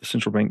the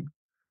central bank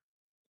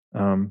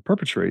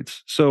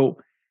perpetrates. So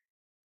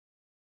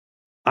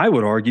I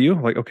would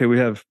argue, like, okay, we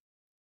have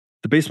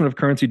debasement of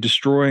currency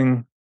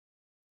destroying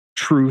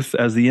truth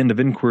as the end of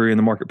inquiry in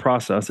the market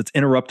process. It's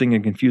interrupting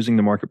and confusing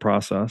the market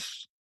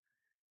process.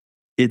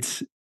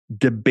 It's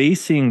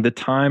debasing the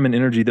time and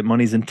energy that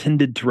money's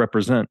intended to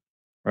represent,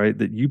 right?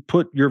 That you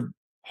put your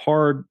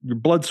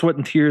blood, sweat,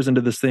 and tears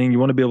into this thing. You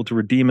want to be able to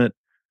redeem it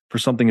for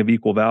something of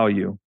equal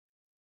value.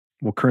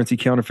 Well, currency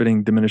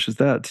counterfeiting diminishes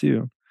that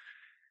too.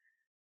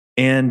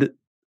 And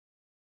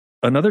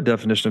another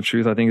definition of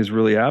truth I think is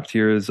really apt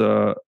here is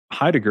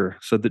Heidegger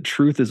said that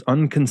truth is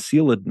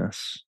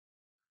unconcealedness,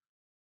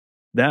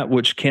 that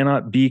which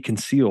cannot be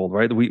concealed,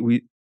 right?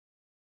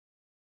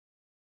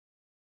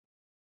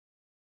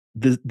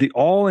 The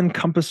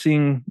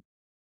all-encompassing,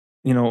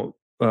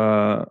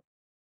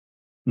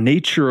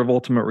 nature of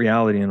ultimate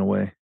reality in a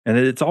way. And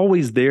it's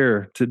always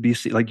there to be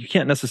seen. Like, you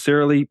can't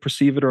necessarily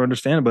perceive it or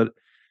understand it, but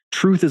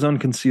truth is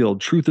unconcealed.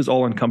 Truth is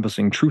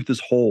all-encompassing. Truth is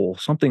whole,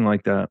 something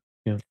like that.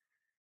 Yeah.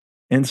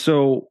 And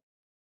so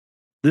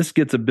this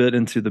gets a bit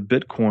into the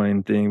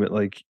Bitcoin thing, but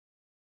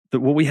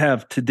what we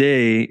have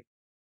today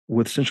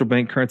with central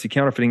bank currency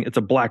counterfeiting, it's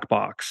a black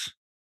box.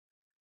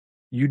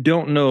 You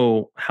don't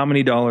know how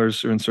many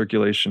dollars are in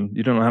circulation.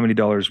 You don't know how many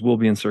dollars will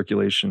be in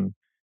circulation.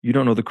 You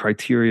don't know the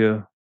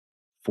criteria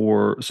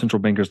for central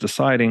bankers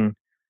deciding.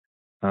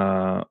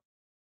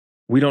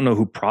 We don't know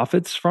who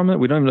profits from it.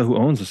 We don't even know who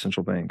owns the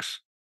central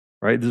banks,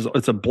 right?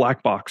 It's a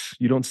black box.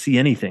 You don't see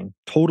anything,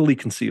 totally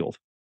concealed.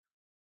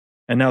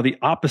 And now the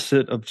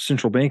opposite of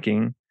central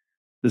banking,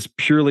 this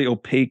purely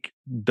opaque,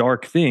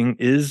 dark thing,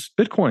 is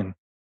Bitcoin.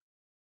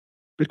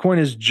 Bitcoin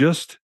is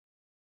just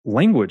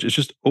language. It's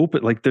just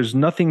open. Like, there's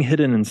nothing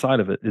hidden inside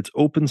of it. It's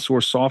open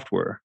source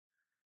software,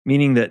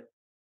 meaning that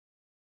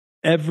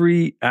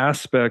every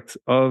aspect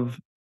of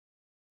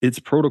its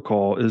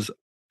protocol is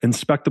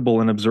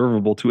inspectable and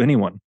observable to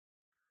anyone,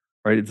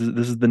 right?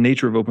 This is the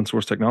nature of open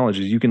source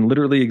technologies. You can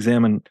literally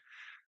examine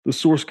the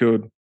source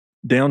code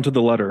down to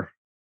the letter.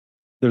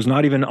 There's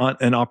not even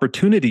an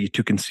opportunity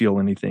to conceal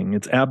anything.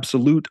 It's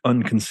absolute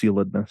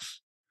unconcealedness.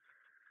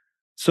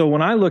 So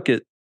when I look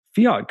at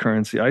fiat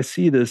currency, I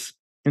see this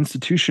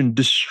institution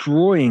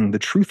destroying the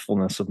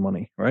truthfulness of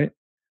money, right?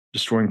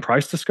 Destroying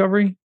price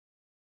discovery,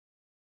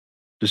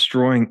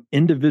 destroying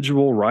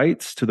individual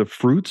rights to the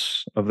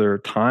fruits of their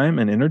time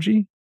and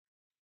energy.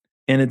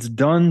 And it's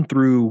done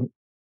through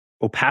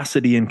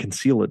opacity and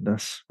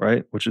concealedness,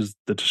 right? Which is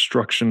the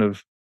destruction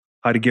of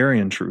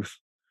Heideggerian truth.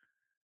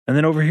 And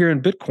then over here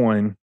in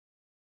Bitcoin,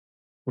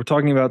 we're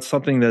talking about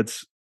something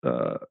that's,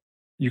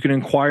 you can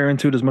inquire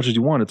into it as much as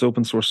you want. It's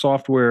open source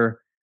software.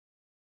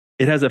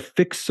 It has a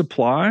fixed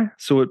supply,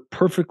 so it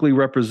perfectly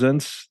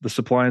represents the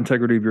supply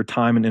integrity of your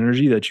time and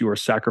energy that you are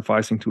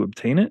sacrificing to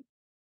obtain it.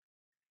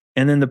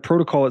 And then the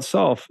protocol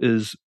itself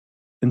is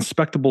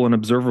inspectable and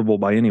observable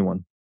by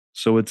anyone.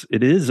 So it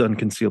is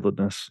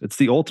unconcealedness. It's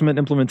the ultimate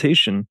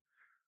implementation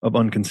of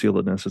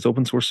unconcealedness. It's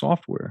open source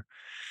software.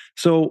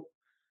 So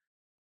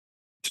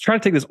to try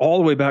to take this all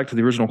the way back to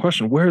the original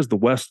question, where is the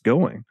West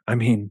going? I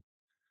mean,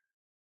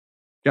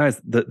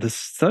 guys, the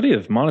study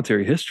of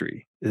monetary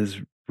history is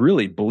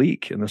really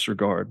bleak in this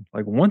regard.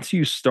 Like, once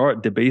you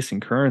start debasing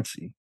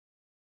currency,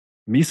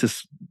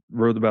 Mises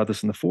wrote about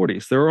this in the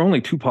 40s, there are only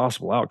two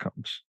possible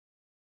outcomes.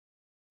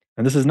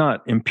 And this is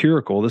not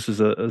empirical. This is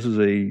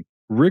a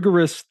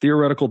rigorous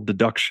theoretical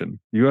deduction.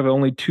 You have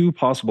only two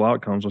possible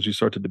outcomes once you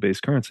start to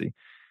debase currency.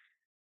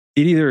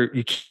 Either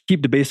you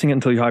keep debasing it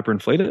until you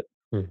hyperinflate it,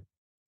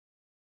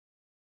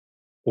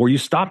 or you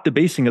stop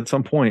debasing at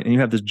some point and you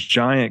have this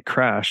giant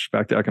crash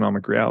back to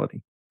economic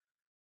reality.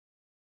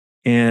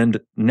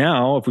 And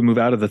now, if we move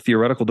out of the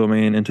theoretical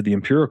domain into the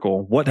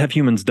empirical, what have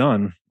humans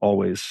done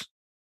always?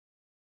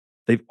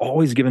 They've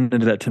always given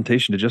into that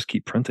temptation to just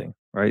keep printing,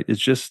 right?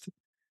 It's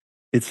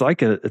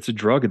a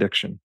drug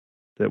addiction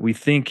that we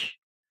think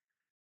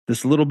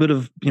this little bit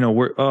of,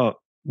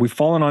 we've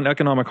fallen on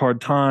economic hard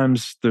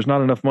times. There's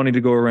not enough money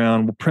to go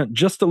around. We'll print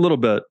just a little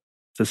bit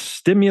to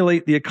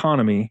stimulate the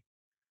economy,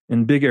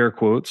 in big air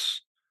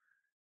quotes.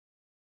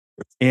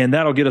 And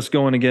that'll get us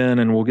going again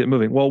and we'll get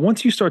moving. Well,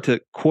 once you start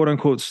to quote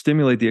unquote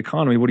stimulate the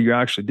economy, what are you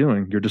actually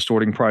doing? You're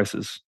distorting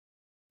prices.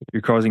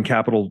 You're causing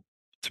capital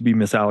to be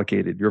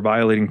misallocated. You're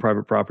violating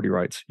private property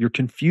rights. You're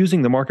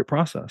confusing the market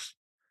process.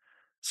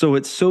 So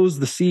it sows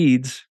the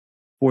seeds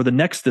for the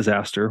next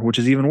disaster, which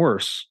is even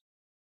worse.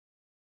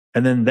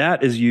 And then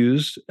that is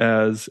used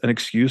as an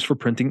excuse for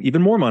printing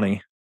even more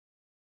money.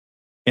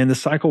 And the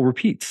cycle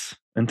repeats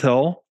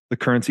until the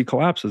currency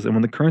collapses. And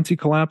when the currency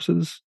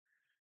collapses,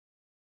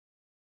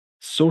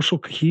 social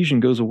cohesion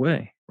goes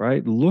away,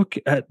 right?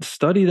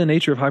 Study the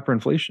nature of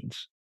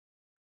hyperinflations.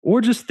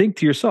 Or just think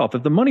to yourself,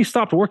 if the money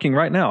stopped working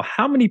right now,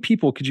 how many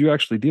people could you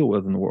actually deal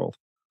with in the world?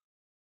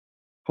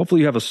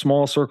 Hopefully you have a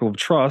small circle of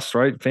trust,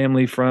 right?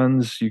 Family,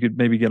 friends, you could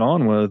maybe get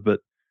on with,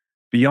 but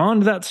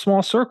beyond that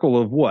small circle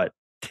of what?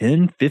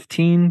 10,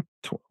 15,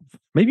 12,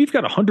 maybe you've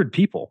got 100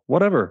 people,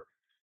 whatever.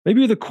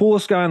 Maybe you're the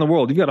coolest guy in the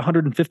world. You've got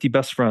 150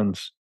 best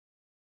friends.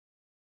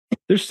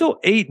 There's still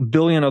 8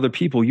 billion other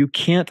people you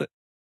can't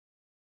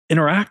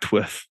interact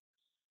with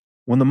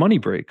when the money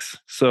breaks.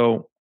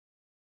 So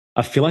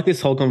I feel like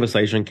this whole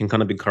conversation can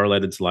kind of be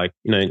correlated to, like,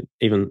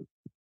 even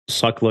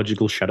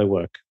psychological shadow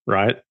work,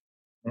 right?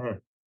 Mm.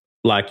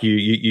 Like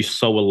you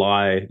sow a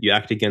lie, you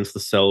act against the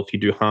self, you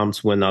do harm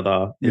to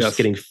another, and just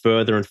getting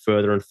further and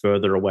further and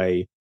further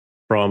away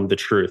from the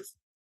truth.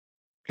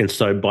 And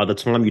so by the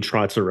time you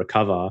try to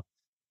recover,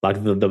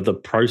 like the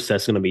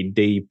process is going to be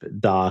deep,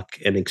 dark,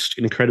 and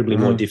incredibly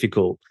more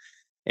difficult.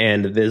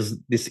 And there's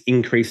this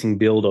increasing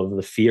build of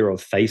the fear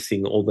of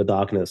facing all the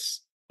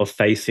darkness, of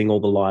facing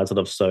all the lies that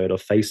I've sowed,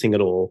 of facing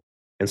it all.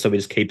 And so we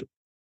just keep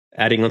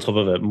adding on top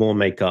of it more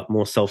makeup,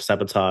 more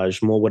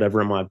self-sabotage, more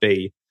whatever it might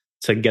be,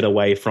 to get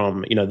away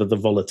from, the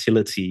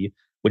volatility,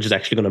 which is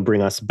actually going to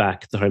bring us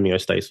back to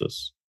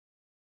homeostasis.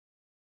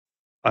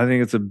 I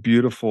think it's a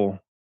beautiful,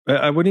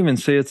 I wouldn't even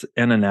say it's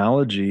an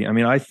analogy. I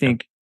mean, I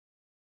think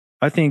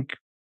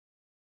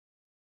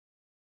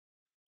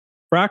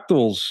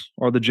fractals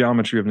are the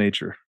geometry of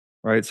nature,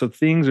 right? So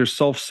things are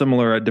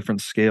self-similar at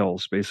different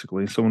scales,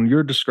 basically. So when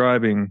you're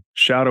describing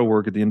shadow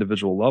work at the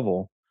individual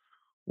level,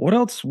 what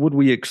else would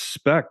we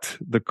expect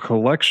the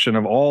collection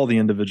of all the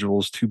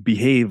individuals to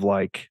behave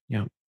like,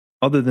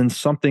 other than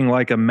something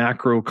like a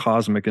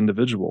macrocosmic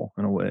individual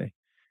in a way?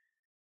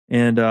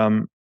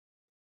 And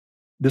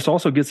this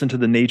also gets into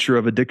the nature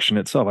of addiction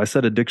itself. I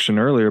said addiction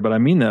earlier, but I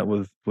mean that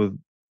with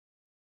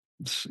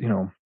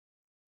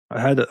I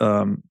had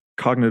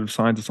cognitive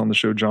scientist on the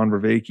show, John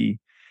Vervaeke.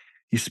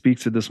 He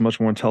speaks to this much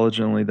more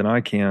intelligently than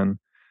I can,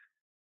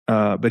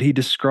 but he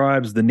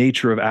describes the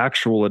nature of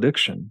actual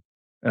addiction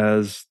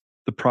as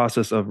the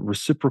process of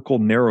reciprocal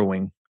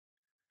narrowing.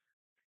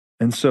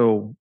 And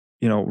so,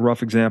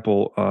 rough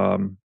example, a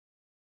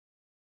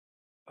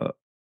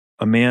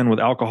man with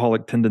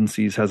alcoholic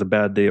tendencies has a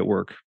bad day at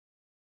work.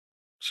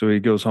 So he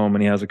goes home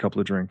and he has a couple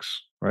of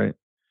drinks, right?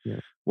 Yeah.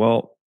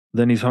 Well,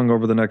 then he's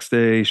hungover the next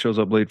day, he shows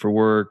up late for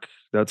work.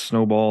 That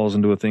snowballs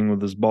into a thing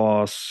with his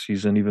boss.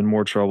 He's in even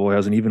more trouble. He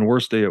has an even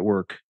worse day at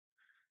work.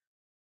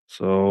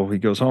 So he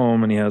goes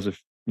home and he has a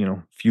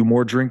few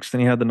more drinks than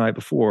he had the night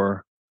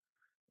before.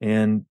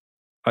 And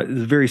it's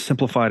a very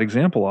simplified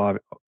example,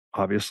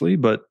 obviously,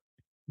 but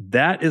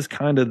that is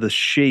kind of the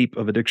shape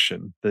of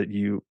addiction, that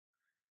you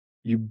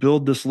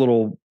build this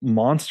little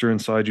monster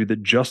inside you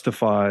that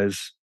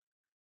justifies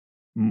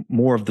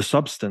more of the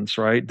substance,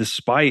 right?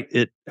 Despite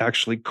it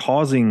actually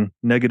causing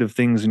negative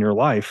things in your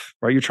life,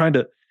 right? You're trying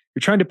to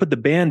put the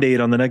Band-Aid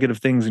on the negative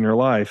things in your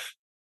life,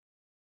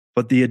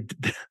 but the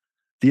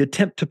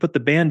attempt to put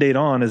the Band-Aid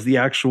on is the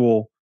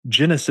actual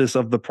genesis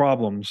of the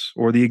problems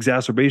or the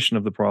exacerbation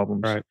of the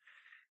problems. Right.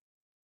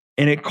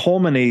 And it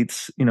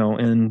culminates,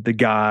 in the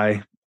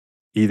guy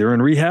either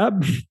in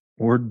rehab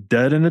or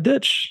dead in a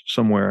ditch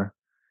somewhere.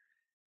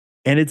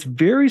 And it's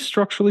very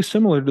structurally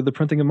similar to the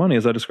printing of money,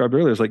 as I described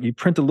earlier. It's like you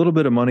print a little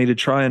bit of money to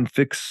try and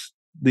fix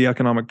the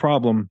economic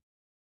problem.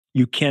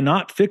 You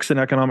cannot fix an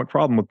economic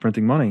problem with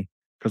printing money,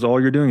 because all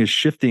you're doing is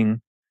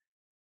shifting.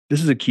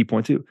 This is a key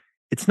point too.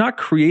 It's not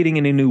creating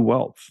any new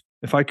wealth.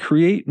 If I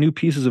create new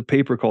pieces of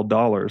paper called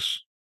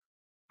dollars,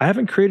 I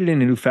haven't created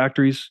any new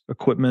factories,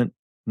 equipment,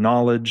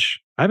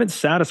 knowledge. I haven't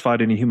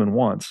satisfied any human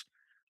wants.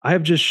 I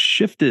have just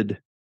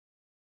shifted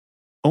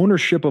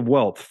ownership of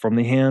wealth from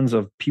the hands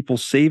of people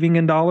saving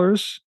in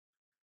dollars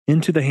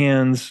into the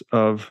hands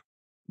of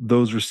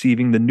those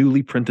receiving the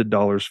newly printed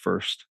dollars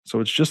first. So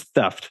it's just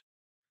theft.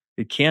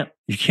 You can't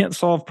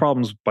solve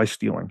problems by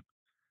stealing.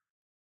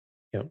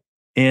 Yep.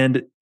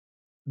 And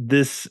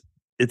it's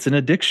an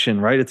addiction,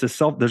 right?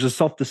 There's a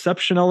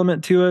self-deception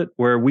element to it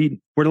where we're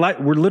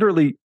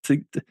literally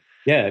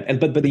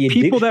but the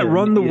people that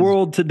run the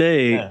world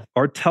today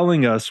are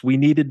telling us we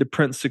needed to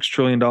print $6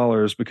 trillion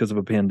because of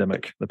a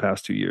pandemic the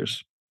past 2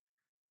 years.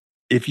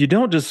 If you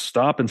don't just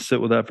stop and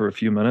sit with that for a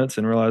few minutes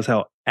and realize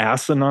how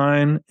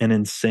asinine and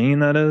insane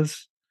that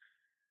is.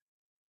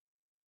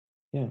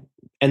 Yeah.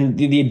 And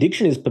the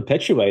addiction is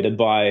perpetuated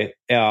by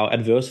our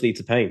adversity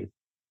to pain.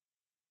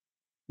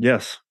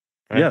 Yes.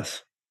 Right?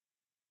 Yes.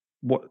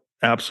 What?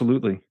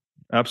 Absolutely.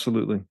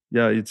 Absolutely.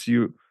 Yeah. It's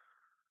you.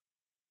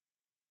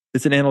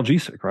 it's an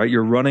analgesic, right?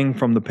 You're running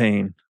from the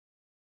pain,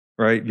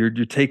 right? You're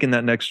taking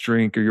that next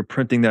drink, or you're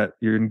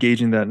you're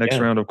engaging that next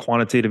round of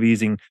quantitative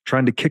easing,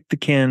 trying to kick the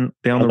can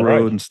down the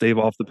road and stave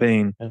off the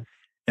pain. Yeah.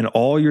 And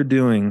all you're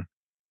doing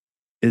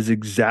is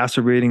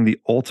exacerbating the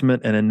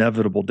ultimate and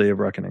inevitable day of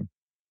reckoning.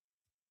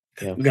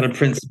 Yeah. We got to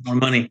print some more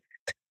money.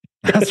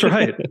 That's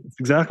right. That's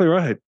exactly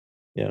right.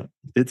 Yeah.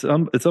 It's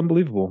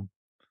unbelievable.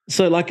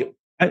 So like,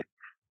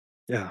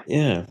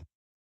 yeah.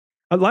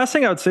 Last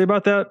thing I would say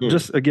about that,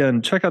 just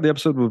again, check out the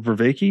episode with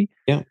Vervaeke.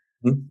 Yeah.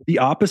 The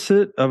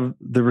opposite of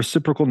the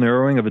reciprocal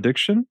narrowing of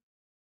addiction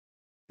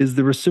is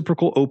the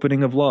reciprocal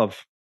opening of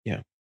love.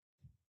 Yeah.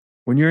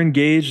 When you're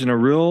engaged in a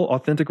real,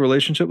 authentic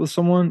relationship with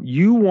someone,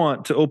 you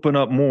want to open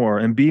up more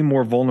and be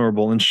more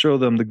vulnerable and show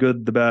them the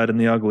good, the bad, and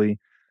the ugly,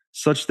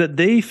 such that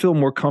they feel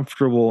more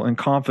comfortable and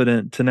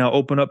confident to now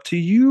open up to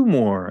you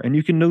more, and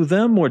you can know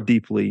them more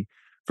deeply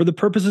for the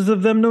purposes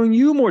of them knowing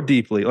you more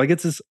deeply. Like,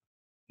 it's this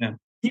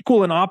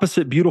equal and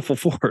opposite beautiful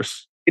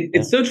force.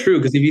 It's so true,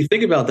 because if you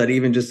think about that,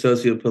 even just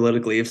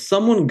sociopolitically, if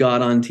someone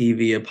got on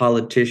TV, a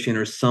politician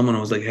or someone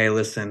was like, hey,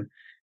 listen,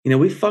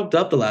 we fucked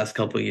up the last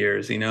couple of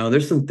years.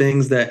 There's some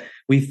things that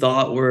we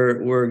thought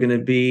were going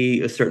to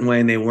be a certain way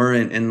and they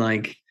weren't. And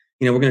we're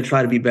going to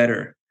try to be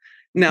better.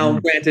 Now,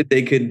 granted,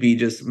 they could be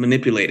just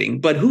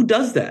manipulating, but who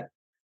does that?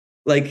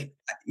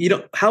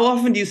 How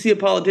often do you see a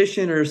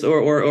politician or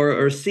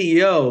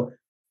CEO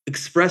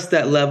express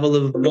that level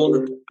of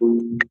vulnerability?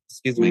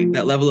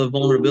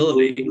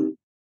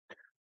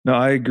 No,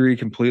 I agree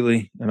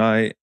completely. And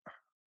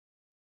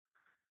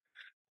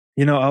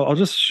I'll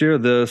just share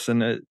this,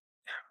 and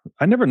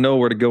I never know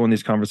where to go in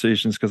these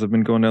conversations because I've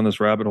been going down this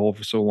rabbit hole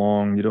for so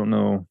long. You don't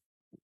know,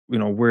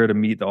 where to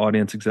meet the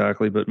audience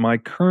exactly. But my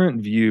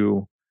current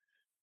view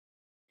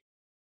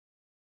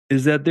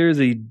is that there's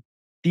a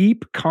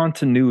deep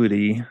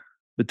continuity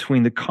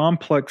between the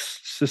complex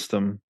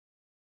system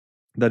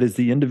that is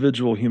the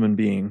individual human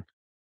being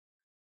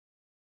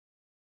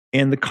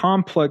and the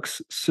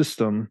complex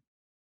system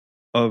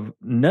of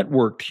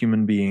networked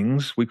human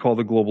beings we call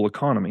the global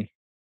economy.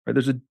 Right?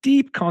 There's a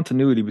deep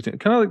continuity between,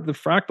 kind of like the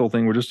fractal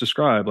thing we just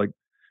described, like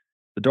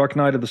the dark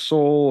night of the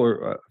soul,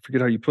 or I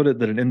forget how you put it,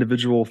 that an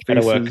individual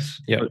faces.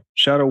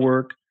 Shadow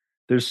work.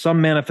 There's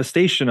some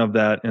manifestation of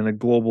that in a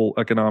global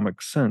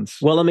economic sense.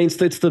 Well, I mean,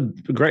 it's the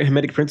great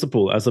Hermetic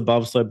principle: as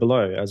above, so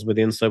below; as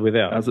within, so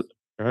without.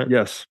 Right?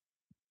 Yes,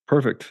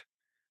 perfect.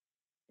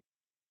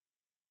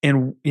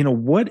 And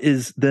what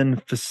is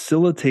then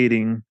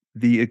facilitating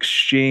the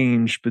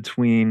exchange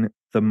between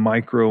the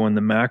micro and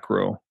the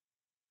macro?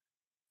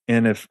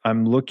 And if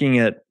I'm looking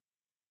at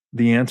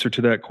the answer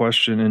to that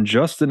question in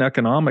just an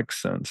economic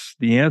sense,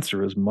 the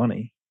answer is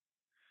money.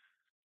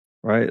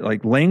 Right?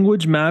 Like,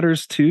 language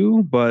matters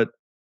too, but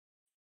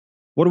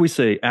what do we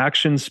say?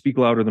 Actions speak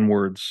louder than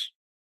words.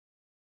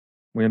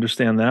 We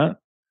understand that?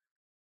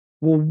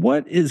 Well,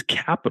 what is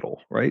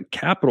capital, right?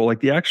 Capital,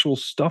 like the actual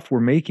stuff we're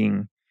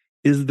making,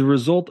 is the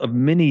result of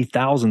many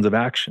thousands of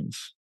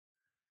actions.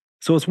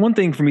 So it's one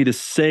thing for me to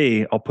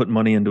say I'll put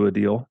money into a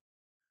deal.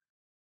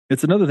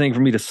 It's another thing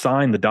for me to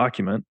sign the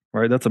document,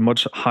 right? That's a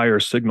much higher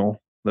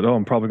signal that,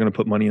 I'm probably going to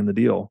put money in the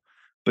deal.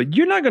 But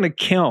you're not going to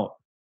count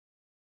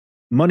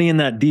money in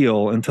that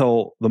deal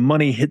until the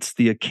money hits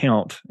the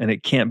account and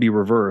it can't be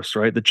reversed,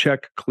 right? The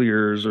check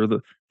clears or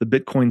the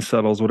Bitcoin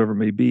settles, whatever it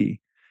may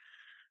be.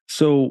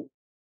 So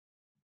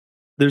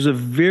there's a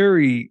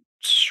very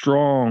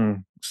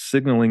strong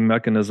signaling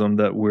mechanism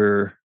that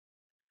we're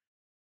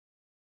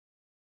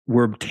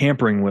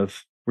tampering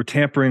with. We're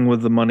tampering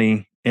with the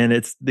money, and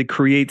it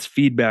creates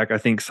feedback. I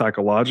think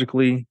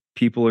psychologically,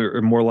 people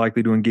are more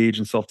likely to engage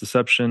in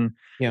self-deception.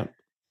 Yeah.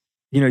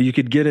 You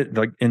could get it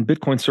like in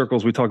Bitcoin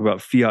circles. We talk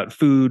about fiat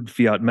food,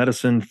 fiat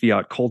medicine,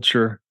 fiat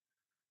culture,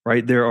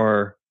 right? There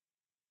are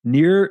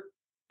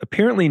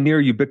apparently near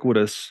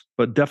ubiquitous,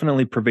 but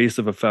definitely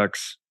pervasive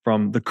effects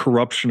from the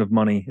corruption of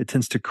money. It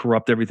tends to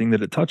corrupt everything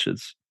that it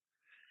touches.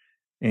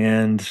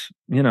 And,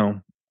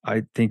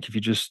 I think if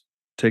you just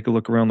take a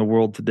look around the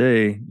world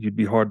today, you'd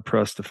be hard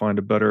pressed to find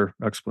a better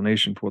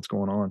explanation for what's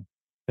going on.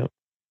 Yep.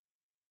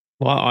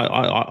 Well,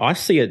 I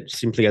see it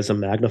simply as a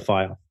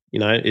magnifier.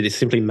 It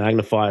simply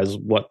magnifies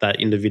what that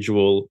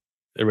individual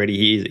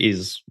already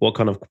is, what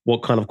kind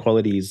of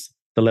qualities,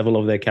 the level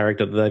of their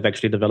character that they've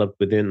actually developed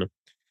within.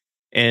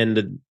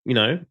 And,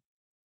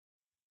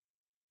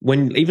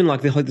 when even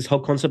like this whole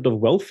concept of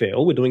welfare,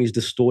 all we're doing is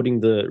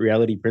distorting the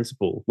reality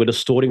principle. We're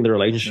distorting the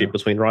relationship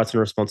between rights and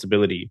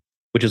responsibility,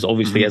 which is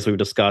obviously, as we've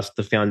discussed,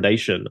 the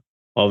foundation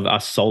of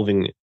us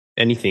solving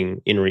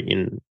anything in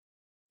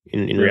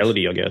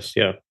reality, I guess.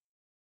 Yeah.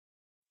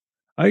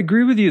 I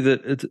agree with you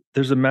that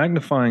there's a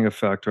magnifying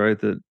effect, right?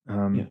 That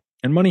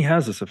and money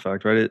has this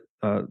effect, right?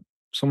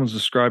 Someone's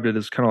described it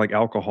as kind of like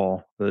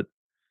alcohol. That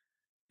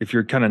if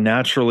you're kind of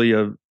naturally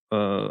a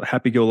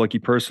happy-go-lucky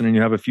person and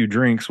you have a few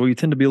drinks, well, you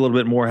tend to be a little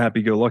bit more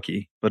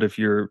happy-go-lucky. But if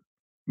you're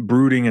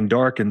brooding and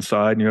dark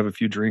inside and you have a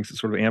few drinks, it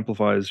sort of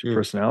amplifies your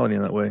personality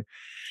in that way.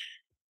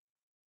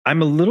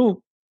 I'm a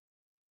little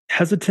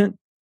hesitant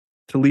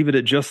to leave it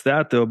at just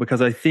that, though,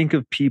 because I think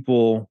of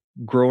people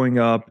growing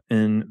up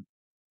in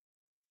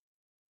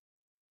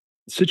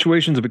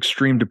situations of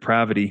extreme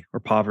depravity or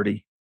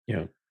poverty.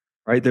 Yeah.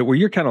 Right. That where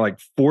you're kind of like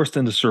forced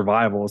into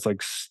survival. It's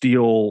like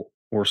steal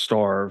or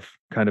starve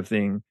kind of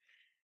thing.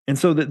 And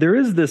so that there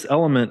is this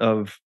element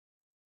of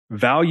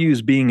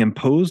values being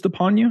imposed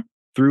upon you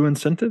through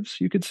incentives,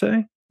 you could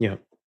say. Yeah.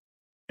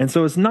 And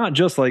so it's not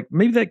just like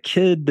maybe that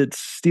kid that's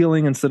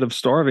stealing instead of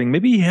starving,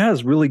 maybe he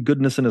has really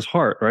goodness in his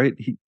heart, right?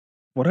 He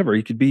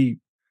could be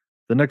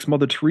the next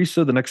Mother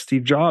Teresa, the next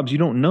Steve Jobs, you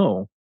don't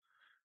know.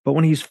 But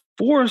when he's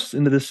forced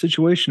into this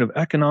situation of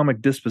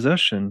economic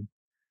dispossession,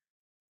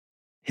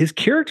 his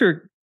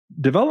character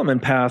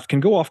development path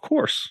can go off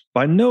course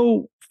by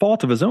no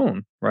fault of his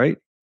own, right?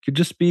 Could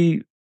just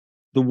be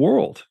the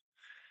world.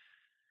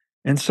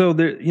 And so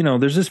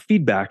there's this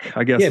feedback,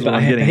 I guess. Yeah, but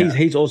at.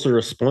 he's also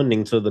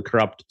responding to the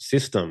corrupt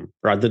system,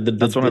 right? That's what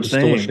the I'm distortion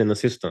saying. in the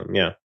system.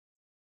 Yeah.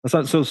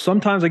 So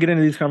sometimes I get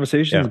into these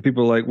conversations and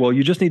people are like, well,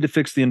 you just need to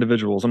fix the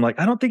individuals. I'm like,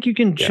 I don't think you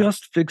can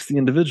just fix the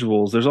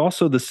individuals. There's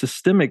also the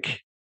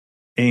systemic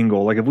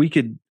angle. Like if we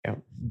could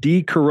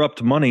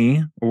decorrupt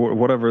money or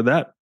whatever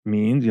that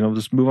means,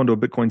 just move on to a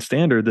Bitcoin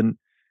standard, then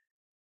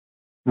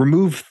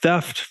remove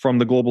theft from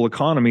the global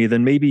economy,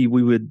 then maybe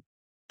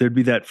there'd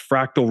be that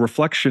fractal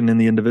reflection in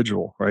the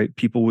individual, right?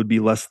 People would be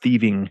less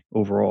thieving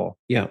overall.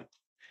 Yeah.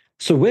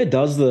 So where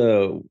does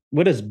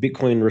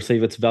Bitcoin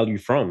receive its value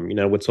from?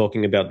 We're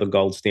talking about the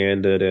gold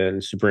standard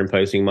and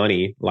superimposing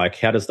money. Like,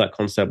 how does that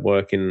concept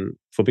work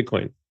for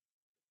Bitcoin?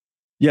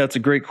 Yeah, it's a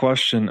great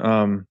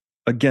question.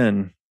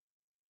 Again,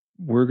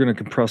 we're going to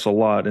compress a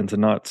lot into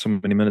not so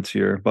many minutes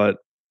here, but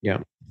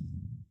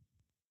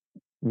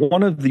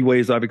one of the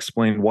ways I've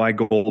explained why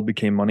gold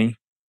became money,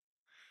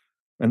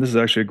 and this is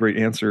actually a great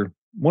answer,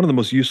 one of the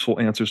most useful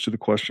answers to the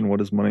question,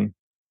 what is money?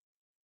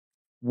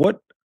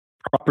 What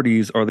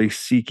properties are they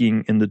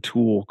seeking in the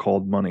tool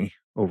called money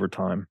over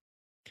time?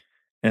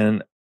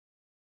 And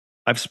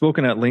I've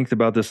spoken at length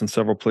about this in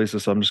several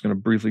places, so I'm just going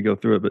to briefly go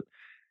through it. But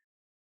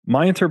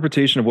my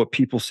interpretation of what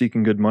people seek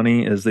in good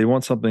money is they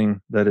want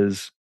something that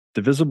is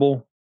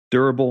divisible,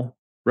 durable,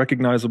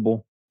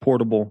 recognizable,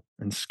 portable,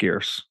 and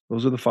scarce.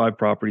 Those are the 5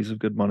 properties of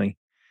good money.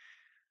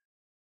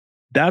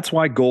 That's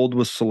why gold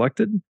was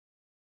selected,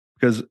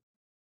 because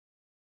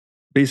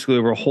basically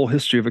over a whole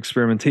history of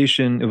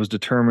experimentation, it was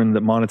determined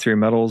that monetary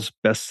metals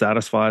best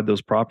satisfied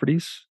those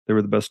properties. They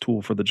were the best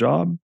tool for the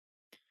job.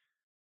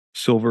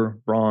 Silver,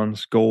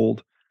 bronze,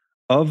 gold.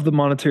 Of the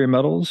monetary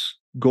metals,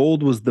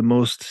 gold was the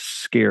most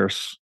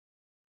scarce,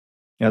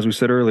 as we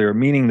said earlier,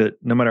 meaning that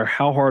no matter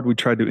how hard we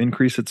tried to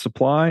increase its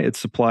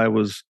supply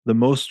was the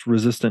most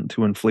resistant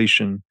to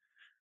inflation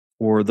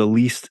or the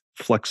least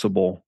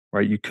flexible,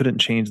 right? You couldn't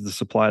change the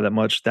supply that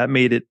much. That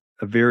made it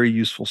a very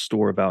useful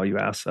store value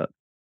asset.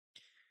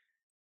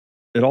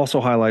 It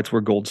also highlights where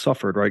gold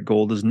suffered, right?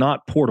 Gold is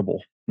not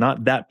portable,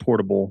 not that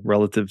portable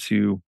relative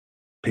to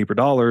paper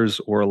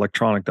dollars or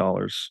electronic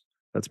dollars.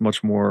 That's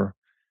much more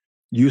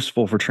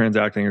useful for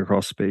transacting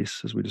across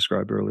space, as we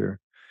described earlier.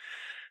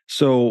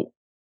 So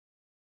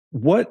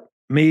what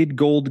made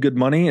gold good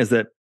money is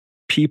that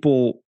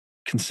people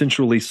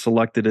consensually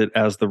selected it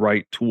as the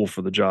right tool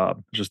for the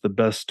job, just the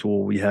best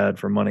tool we had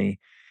for money.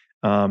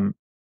 And,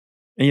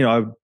 I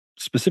would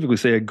specifically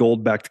say a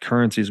gold-backed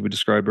currency, as we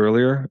described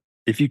earlier.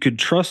 If you could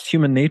trust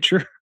human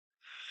nature,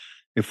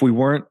 if we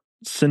weren't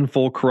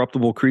sinful,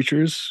 corruptible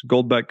creatures,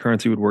 gold-backed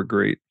currency would work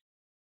great.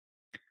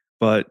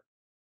 But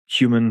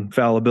human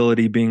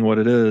fallibility being what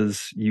it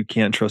is, you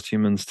can't trust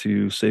humans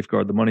to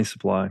safeguard the money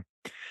supply.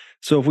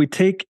 So if we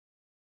take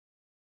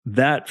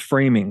that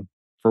framing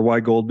for why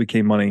gold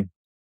became money,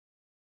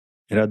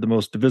 it had the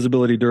most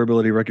divisibility,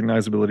 durability,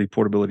 recognizability,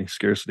 portability,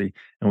 scarcity,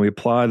 and we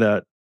apply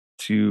that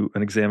to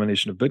an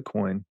examination of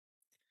Bitcoin.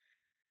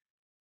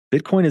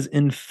 Bitcoin is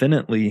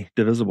infinitely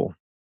divisible.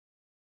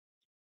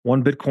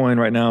 One Bitcoin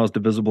right now is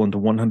divisible into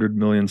 100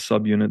 million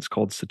subunits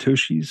called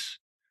Satoshis.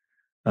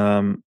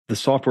 The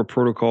software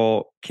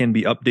protocol can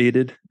be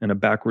updated in a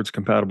backwards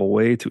compatible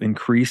way to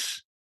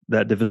increase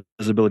that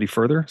divisibility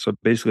further. So it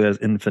basically has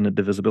infinite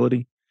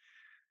divisibility.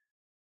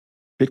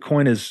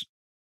 Bitcoin is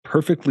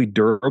perfectly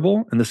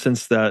durable in the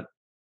sense that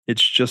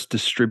it's just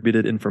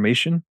distributed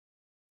information.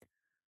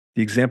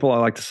 The example I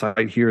like to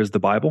cite here is the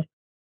Bible.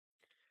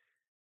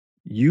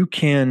 You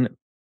can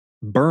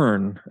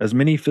burn as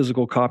many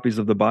physical copies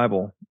of the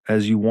Bible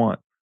as you want,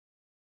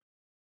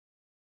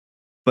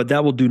 but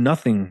that will do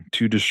nothing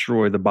to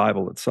destroy the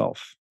Bible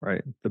itself,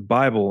 right? The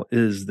Bible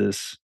is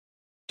this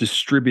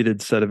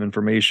distributed set of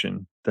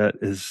information that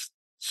is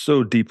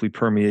so deeply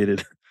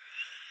permeated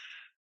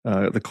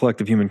the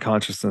collective human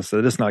consciousness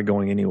that it's not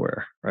going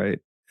anywhere, right?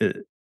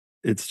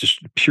 It's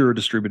just pure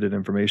distributed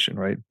information,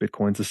 right?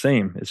 Bitcoin's the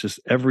same. It's just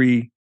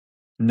every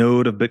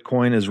node of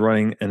Bitcoin is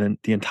running in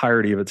the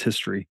entirety of its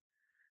history.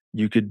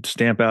 You could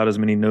stamp out as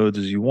many nodes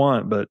as you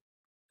want, but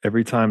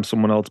every time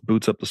someone else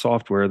boots up the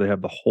software, they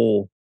have the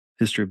whole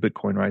history of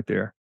Bitcoin right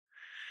there.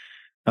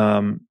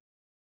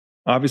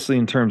 Obviously,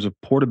 in terms of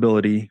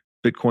portability,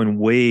 Bitcoin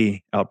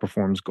way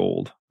outperforms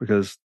gold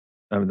because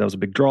I mean, that was a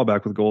big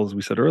drawback with gold, as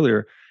we said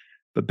earlier.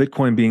 But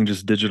Bitcoin being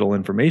just digital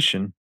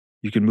information,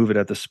 you can move it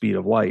at the speed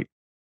of light.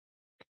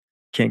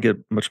 Can't get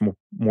much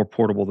more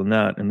portable than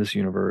that in this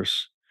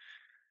universe.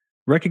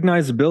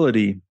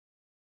 Recognizability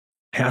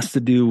has to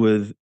do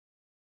with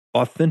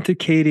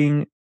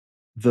authenticating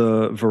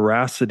the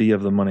veracity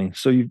of the money.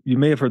 So you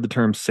may have heard the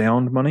term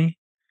sound money.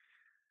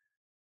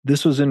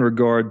 This was in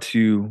regard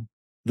to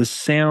the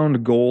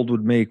sound gold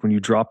would make when you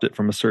dropped it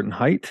from a certain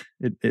height.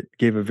 It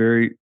gave a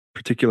very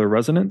particular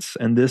resonance,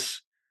 and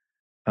this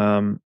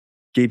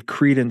gave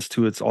credence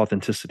to its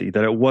authenticity,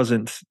 that it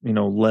wasn't,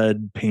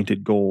 lead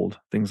painted gold,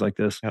 things like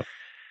this. Yep.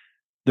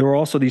 There were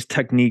also these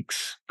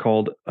techniques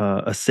called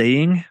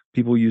assaying.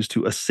 People used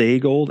to assay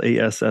gold,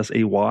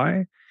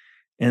 ASSAY,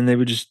 and they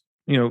would just,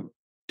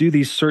 do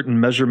these certain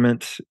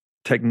measurement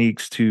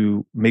techniques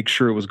to make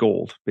sure it was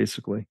gold,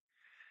 basically.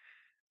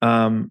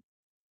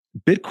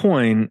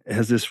 Bitcoin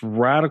has this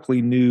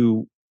radically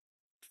new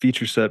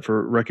feature set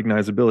for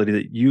recognizability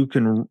that you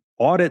can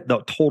audit the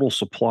total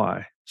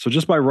supply. So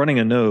just by running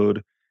a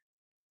node,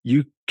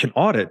 you can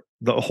audit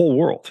the whole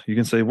world. You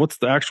can say, what's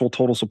the actual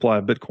total supply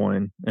of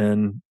Bitcoin?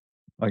 And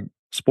like,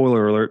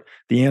 spoiler alert,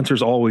 the answer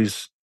is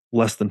always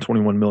less than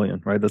 21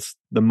 million, right? That's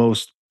the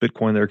most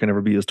Bitcoin there can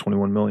ever be, is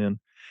 21 million.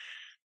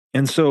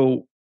 And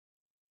so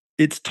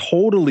it's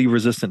totally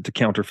resistant to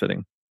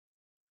counterfeiting,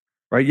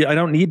 right? Yeah, I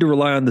don't need to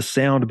rely on the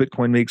sound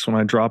Bitcoin makes when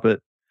I drop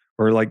it,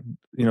 or like,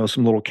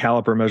 some little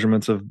caliper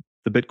measurements of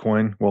the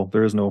Bitcoin. Well,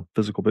 there is no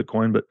physical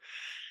Bitcoin, but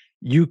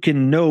you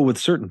can know with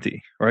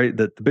certainty, right,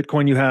 that the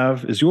Bitcoin you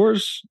have is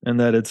yours and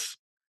that it's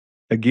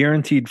a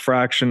guaranteed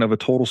fraction of a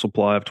total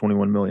supply of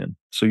 21 million.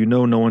 So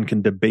no one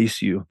can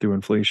debase you through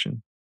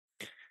inflation.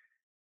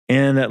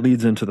 And that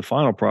leads into the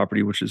final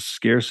property, which is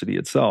scarcity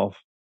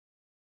itself.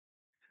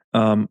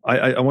 I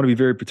want to be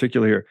very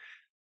particular here.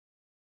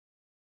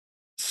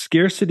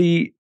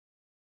 Scarcity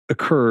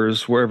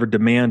occurs wherever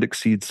demand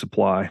exceeds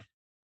supply.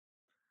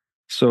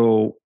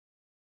 So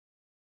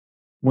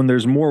when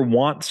there's more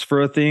wants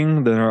for a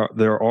thing than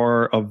there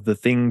are of the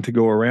thing to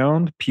go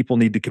around, people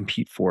need to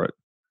compete for it.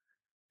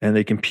 And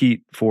they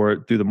compete for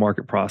it through the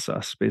market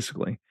process,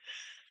 basically.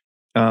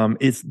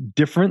 It's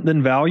different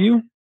than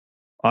value.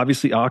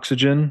 Obviously,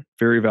 oxygen,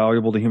 very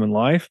valuable to human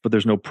life, but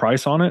there's no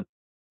price on it.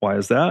 Why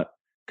is that?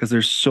 Because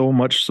there's so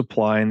much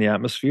supply in the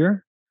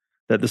atmosphere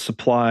that the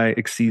supply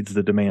exceeds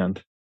the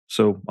demand.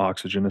 So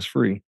oxygen is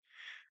free.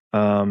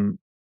 Money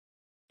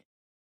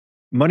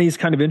is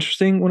kind of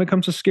interesting when it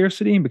comes to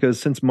scarcity, because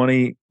since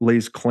money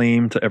lays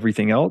claim to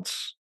everything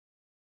else,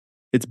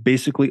 it's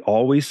basically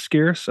always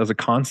scarce as a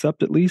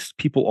concept, at least.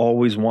 People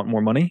always want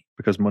more money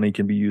because money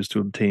can be used to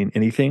obtain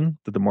anything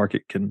that the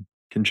market can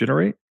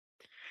generate.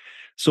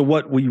 So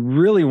what we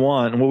really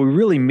want, and what we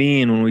really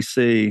mean when we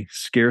say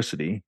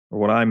scarcity, or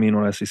what I mean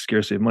when I say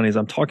scarcity of money, is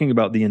I'm talking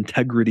about the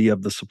integrity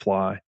of the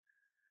supply.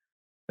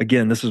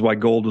 Again, this is why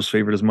gold was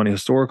favored as money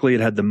historically.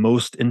 It had the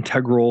most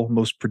integral,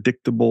 most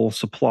predictable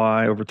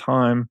supply over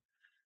time.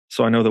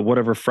 So I know that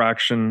whatever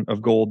fraction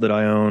of gold that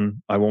I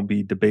own, I won't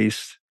be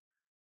debased.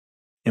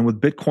 And with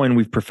Bitcoin,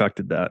 we've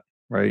perfected that,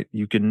 right?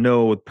 You can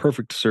know with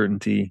perfect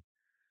certainty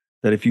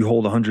that if you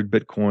hold 100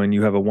 Bitcoin,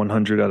 you have a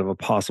 100 out of a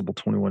possible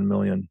 21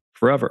 million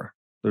forever.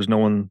 There's no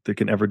one that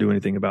can ever do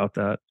anything about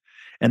that.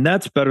 And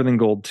that's better than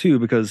gold too,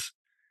 because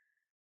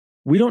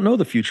we don't know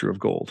the future of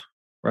gold,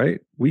 right?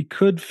 We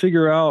could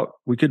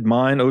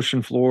mine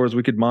ocean floors,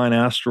 we could mine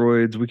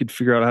asteroids, we could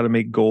figure out how to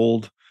make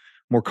gold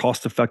more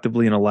cost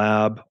effectively in a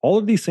lab. All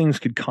of these things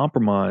could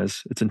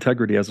compromise its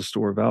integrity as a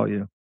store of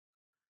value.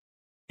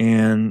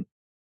 And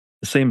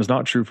the same is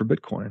not true for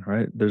Bitcoin,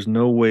 right? There's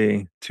no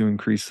way to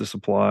increase the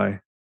supply.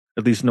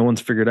 At least no one's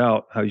figured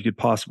out how you could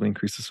possibly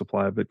increase the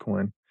supply of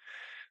Bitcoin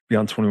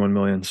beyond 21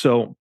 million.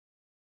 So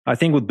I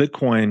think with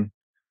Bitcoin,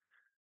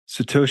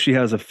 Satoshi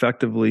has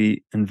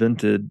effectively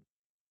invented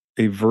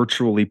a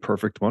virtually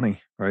perfect money,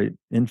 right?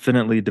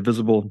 Infinitely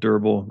divisible,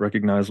 durable,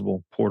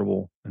 recognizable,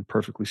 portable, and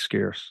perfectly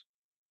scarce.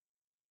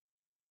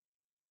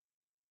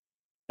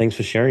 Thanks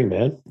for sharing,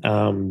 man.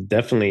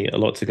 Definitely a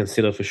lot to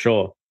consider for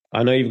sure.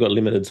 I know you've got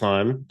limited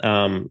time.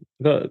 I've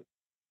got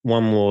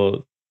one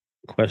more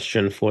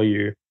question for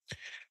you.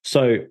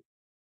 So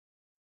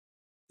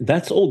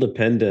that's all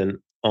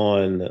dependent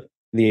on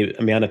the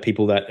amount of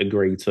people that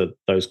agree to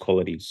those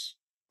qualities,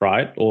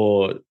 right?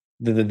 Or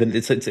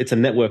it's a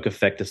network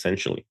effect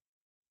essentially.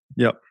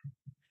 Yep.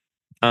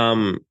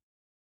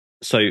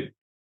 So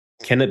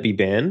can it be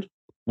banned?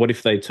 What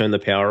if they turn the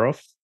power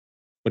off?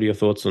 What are your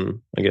thoughts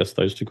on, I guess,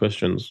 those two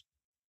questions?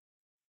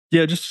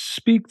 Yeah, just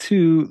speak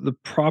to the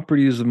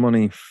properties of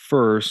money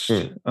first.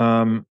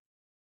 The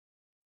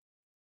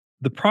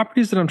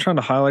properties that I'm trying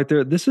to highlight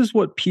there, this is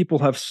what people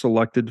have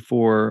selected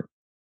for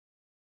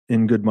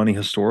in good money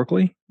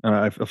historically. And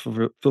I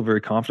feel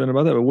very confident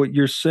about that. But what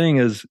you're saying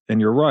is,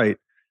 and you're right,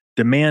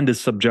 demand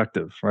is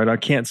subjective, right? I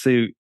can't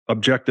say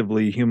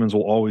objectively humans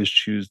will always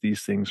choose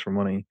these things for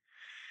money.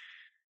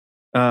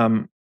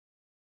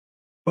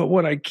 But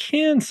what I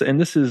can say, and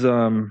this is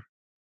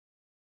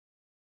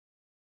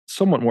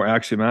somewhat more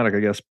axiomatic, I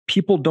guess,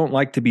 people don't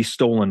like to be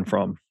stolen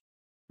from,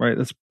 right?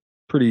 Let's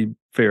pretty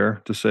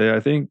fair to say. I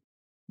think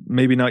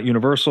maybe not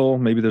universal,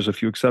 maybe there's a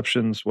few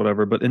exceptions,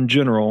 whatever, but in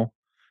general,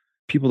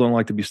 people don't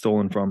like to be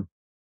stolen from.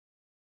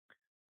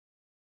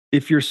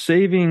 If you're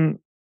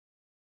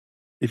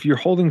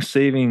holding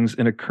savings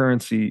in a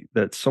currency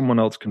that someone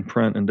else can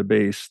print and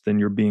debase, then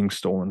you're being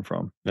stolen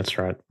from. That's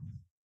right.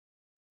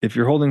 If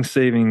you're holding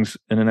savings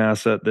in an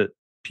asset that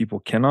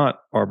people cannot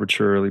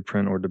arbitrarily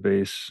print or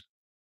debase,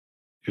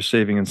 you're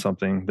saving in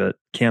something that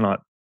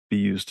cannot be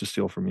used to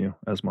steal from you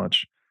as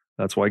much.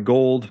 That's why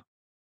gold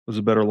was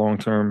a better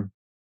long-term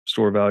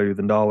store value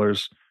than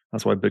dollars.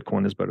 That's why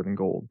Bitcoin is better than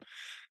gold.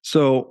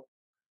 So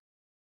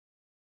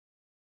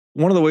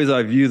one of the ways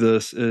I view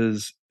this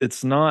is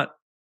it's not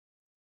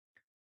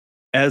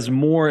as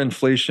more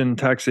inflation,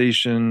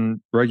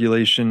 taxation,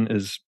 regulation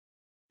is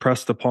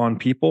pressed upon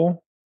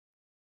people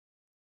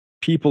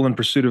in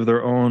pursuit of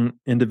their own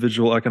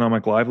individual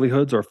economic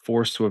livelihoods are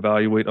forced to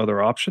evaluate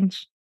other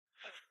options.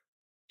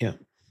 Yeah.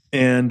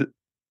 And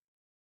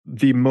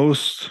the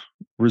most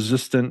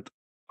resistant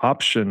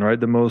option, right?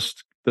 The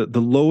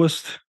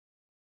lowest,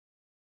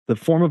 the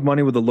form of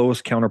money with the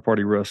lowest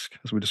counterparty risk,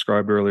 as we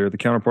described earlier, the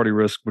counterparty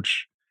risk,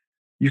 which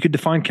you could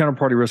define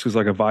counterparty risk as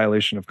like a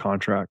violation of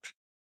contract.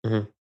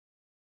 Mm-hmm.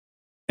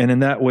 And in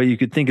that way, you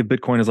could think of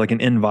Bitcoin as like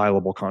an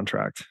inviolable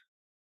contract.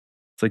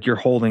 It's like you're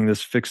holding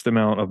this fixed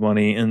amount of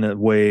money in a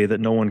way that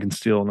no one can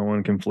steal, no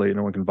one can inflate,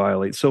 no one can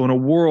violate. So in a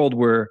world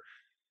where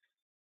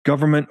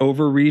government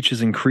overreach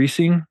is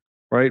increasing,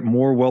 right?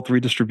 More wealth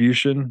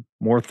redistribution,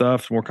 more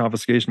theft, more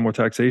confiscation, more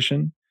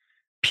taxation.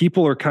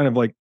 People are kind of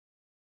like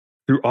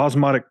through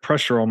osmotic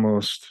pressure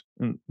almost,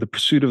 in the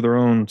pursuit of their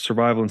own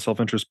survival and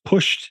self-interest,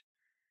 pushed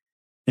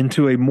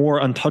into a more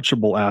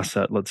untouchable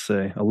asset, let's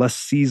say, a less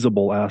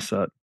seizable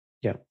asset.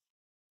 Yeah.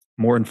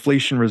 More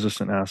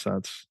inflation-resistant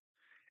assets.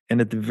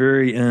 And at the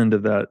very end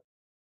of that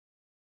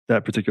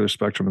particular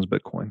spectrum is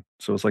Bitcoin.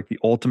 So it's like the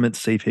ultimate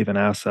safe haven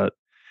asset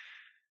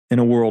in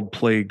a world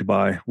plagued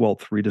by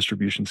wealth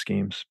redistribution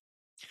schemes.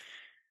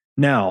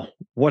 Now,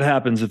 what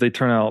happens if they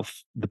turn out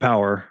the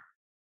power,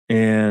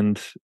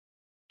 and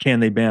can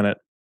they ban it?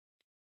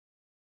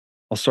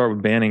 I'll start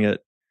with banning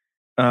it.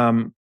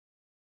 I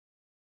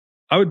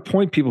would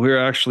point people here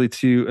actually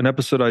to an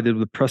episode I did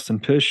with Preston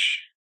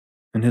Pish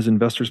and his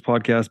investors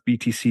podcast,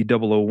 BTC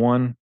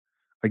 001.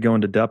 I go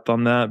into depth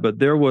on that, but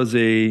there was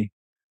Bitcoin's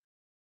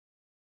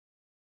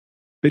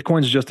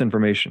just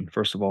information,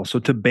 first of all. So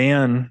to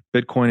ban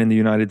Bitcoin in the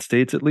United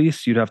States, at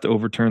least, you'd have to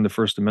overturn the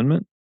First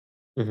Amendment.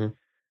 Mm-hmm.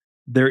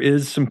 There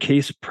is some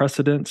case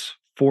precedents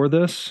for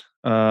this.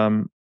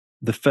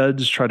 The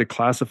feds try to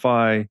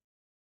classify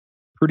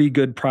pretty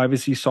good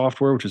privacy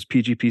software, which is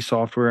PGP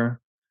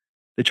software.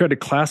 They tried to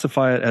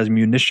classify it as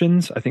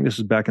munitions. I think this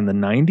was back in the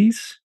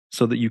 90s,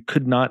 so that you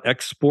could not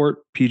export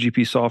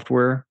PGP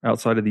software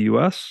outside of the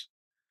US.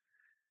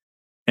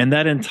 And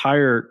that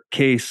entire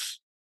case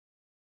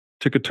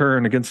took a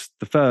turn against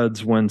the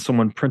feds when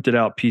someone printed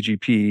out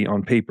PGP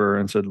on paper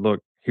and said, look,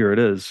 here it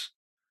is.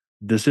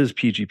 This is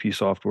PGP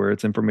software.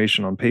 It's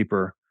information on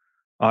paper,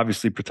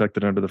 obviously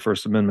protected under the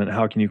First Amendment.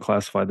 How can you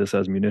classify this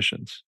as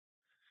munitions?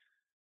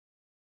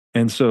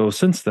 And so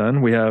since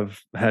then, we have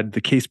had the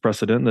case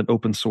precedent that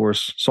open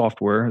source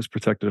software is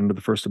protected under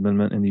the First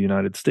Amendment in the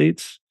United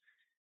States.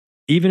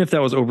 Even if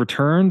that was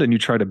overturned and you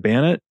try to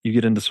ban it, you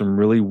get into some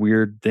really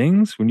weird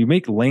things. When you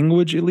make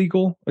language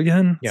illegal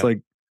again, it's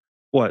like,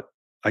 what?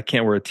 I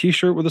can't wear a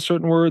t-shirt with a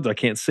certain words. I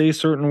can't say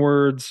certain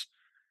words.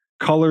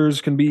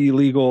 Colors can be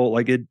illegal.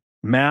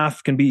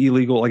 Math can be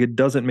illegal. Like, it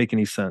doesn't make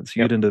any sense.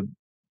 You get into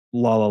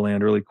la la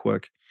land really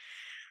quick.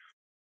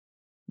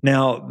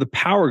 Now, the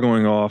power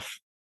going off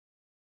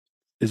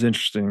is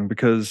interesting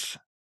because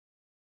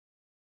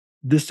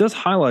this does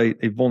highlight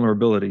a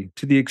vulnerability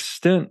to the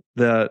extent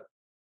that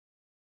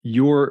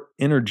your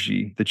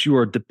energy, that you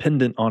are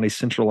dependent on a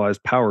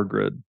centralized power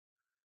grid.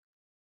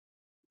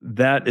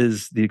 That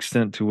is the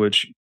extent to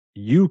which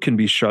you can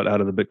be shut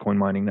out of the Bitcoin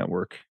mining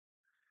network.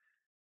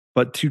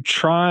 But to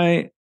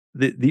try,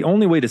 the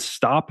only way to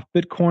stop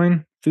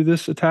Bitcoin through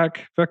this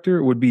attack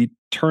vector would be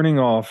turning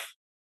off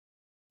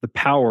the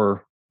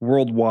power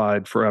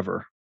worldwide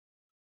forever.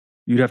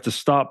 You'd have to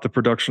stop the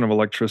production of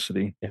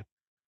electricity. Yeah.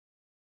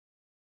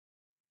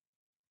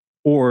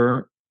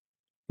 Or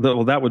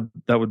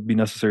that would be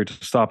necessary to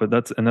stop it.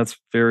 That's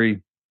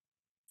very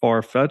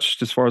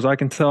far-fetched as far as I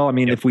can tell. I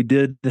mean, if we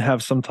did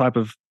have some type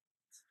of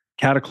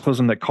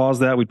cataclysm that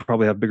caused that, we'd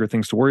probably have bigger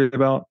things to worry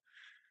about.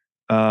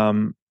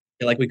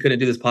 Like we couldn't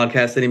do this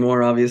podcast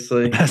anymore,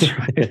 obviously. That's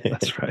right.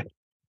 That's right.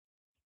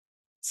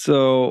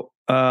 So,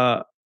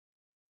 and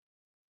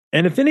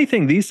if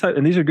anything, these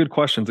are good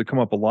questions that come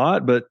up a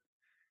lot, but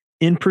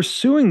in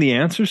pursuing the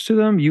answers to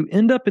them, you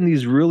end up in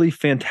these really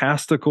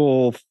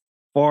fantastical,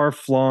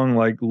 far-flung,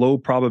 like low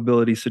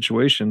probability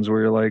situations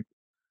where you're like,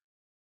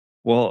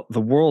 well,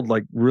 the world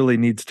like really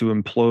needs to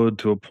implode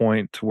to a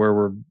point to where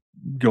we're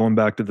going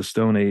back to the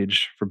Stone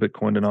Age for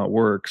Bitcoin to not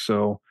work.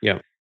 So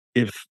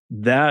if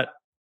that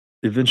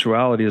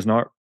eventuality is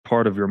not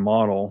part of your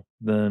model,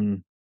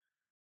 then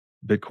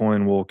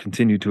Bitcoin will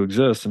continue to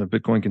exist. And if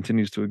Bitcoin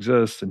continues to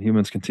exist and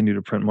humans continue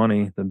to print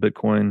money, then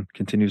Bitcoin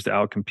continues to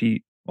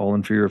outcompete all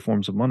inferior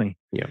forms of money.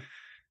 Yeah.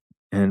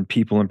 And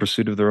people in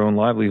pursuit of their own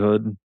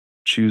livelihood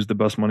choose the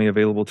best money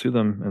available to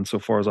them. And so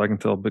far as I can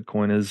tell,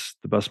 Bitcoin is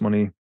the best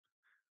money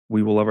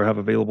we will ever have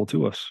available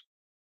to us.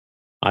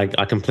 I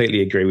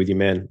completely agree with you,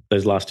 man.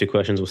 Those last two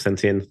questions were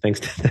sent in. Thanks,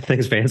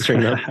 thanks for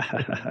answering them.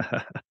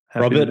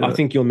 Robert, I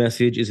think your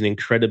message is an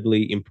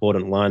incredibly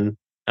important one.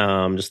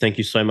 Just thank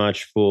you so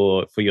much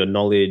for your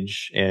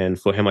knowledge and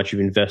for how much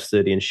you've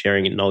invested in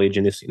sharing knowledge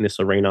in this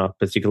arena.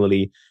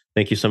 Particularly,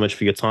 thank you so much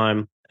for your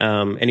time.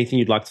 Anything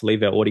you'd like to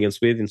leave our audience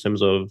with in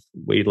terms of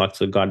where you'd like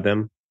to guide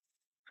them?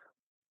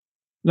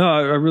 No,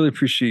 I really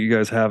appreciate you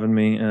guys having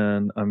me,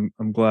 and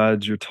I'm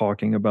glad you're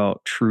talking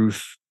about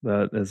truth.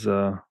 That is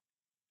a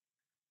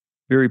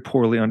very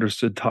poorly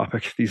understood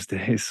topic these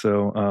days.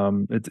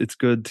 So it's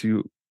good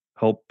to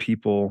help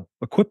people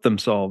equip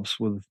themselves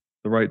with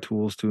the right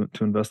tools to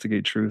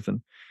investigate truth.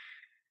 And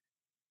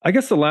I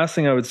guess the last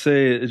thing I would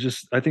say is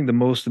just, I think the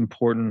most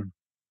important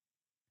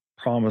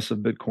promise of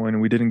Bitcoin,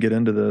 and we didn't get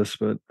into this,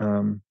 but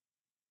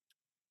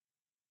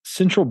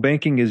central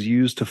banking is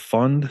used to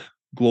fund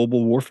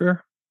global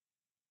warfare.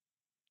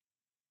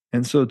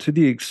 And so to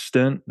the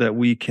extent that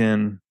we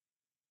can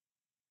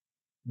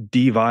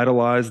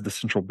devitalize the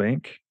central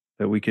bank,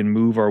 that we can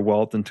move our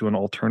wealth into an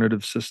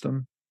alternative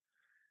system,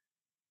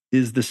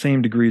 is the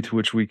same degree to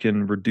which we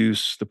can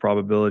reduce the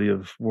probability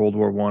of World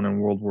War I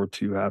and World War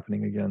II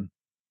happening again.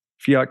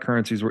 Fiat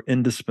currencies were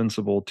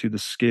indispensable to the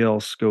scale,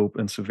 scope,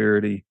 and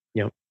severity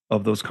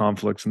of those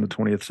conflicts in the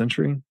 20th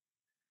century.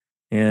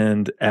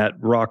 And at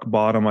rock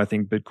bottom, I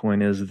think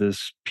Bitcoin is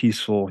this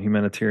peaceful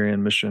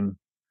humanitarian mission,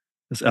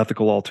 this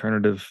ethical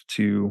alternative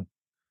to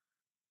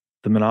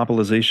the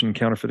monopolization and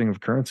counterfeiting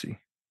of currency.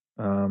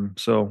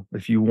 So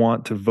if you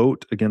want to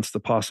vote against the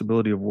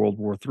possibility of World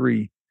War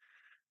III,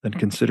 then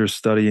consider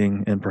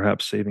studying and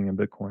perhaps saving in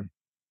Bitcoin.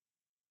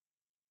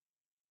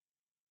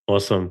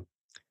 Awesome.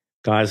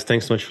 Guys,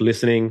 thanks so much for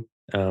listening.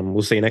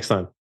 We'll see you next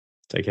time.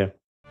 Take care.